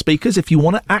your smart speakers. If you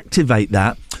want to activate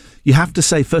that, you have to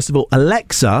say, first of all,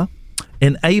 Alexa,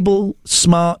 enable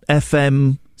Smart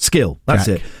FM Skill. That's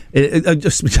Jack.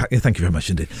 Thank you very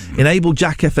much indeed. Enable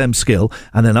Jack FM Skill,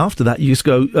 and then after that you just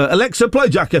go, Alexa, play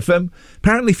Jack FM.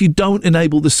 Apparently if you don't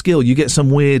enable the skill, you get some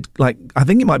weird, like, I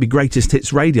think it might be Greatest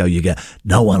Hits Radio. You get,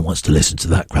 no one wants to listen to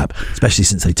that crap, especially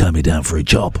since they turned me down for a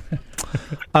job.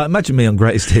 Imagine me on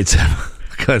Greatest Hits.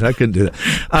 God, I couldn't do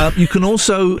that. You can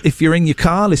also, if you're in your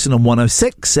car, listen on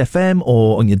 106 FM,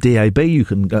 or on your DAB, you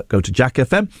can go to Jack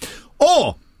FM.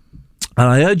 Or... And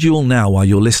I urge you all now, while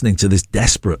you're listening to this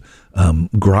desperate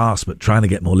grasp at trying to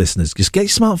get more listeners, just get your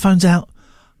smartphones out,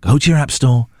 go to your app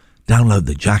store, download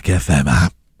the Jack FM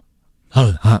app.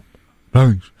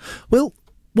 Well,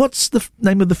 what's the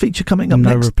name of the feature coming up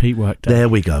No next? repeat work day. There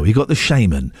we go. We got the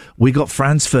Shaman. We got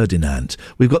Franz Ferdinand.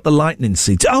 We've got the Lightning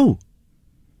Seeds. Oh!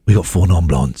 We got 4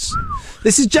 non-blondes.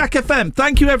 This is Jack FM.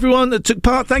 Thank you, everyone that took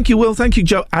part. Thank you, Will. Thank you,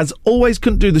 Joe. As always,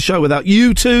 couldn't do the show without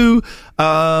you two.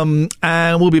 And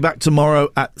we'll be back tomorrow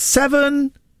at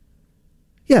 7.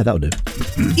 Yeah, that'll do.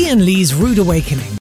 Ian Lee's Rude Awakening.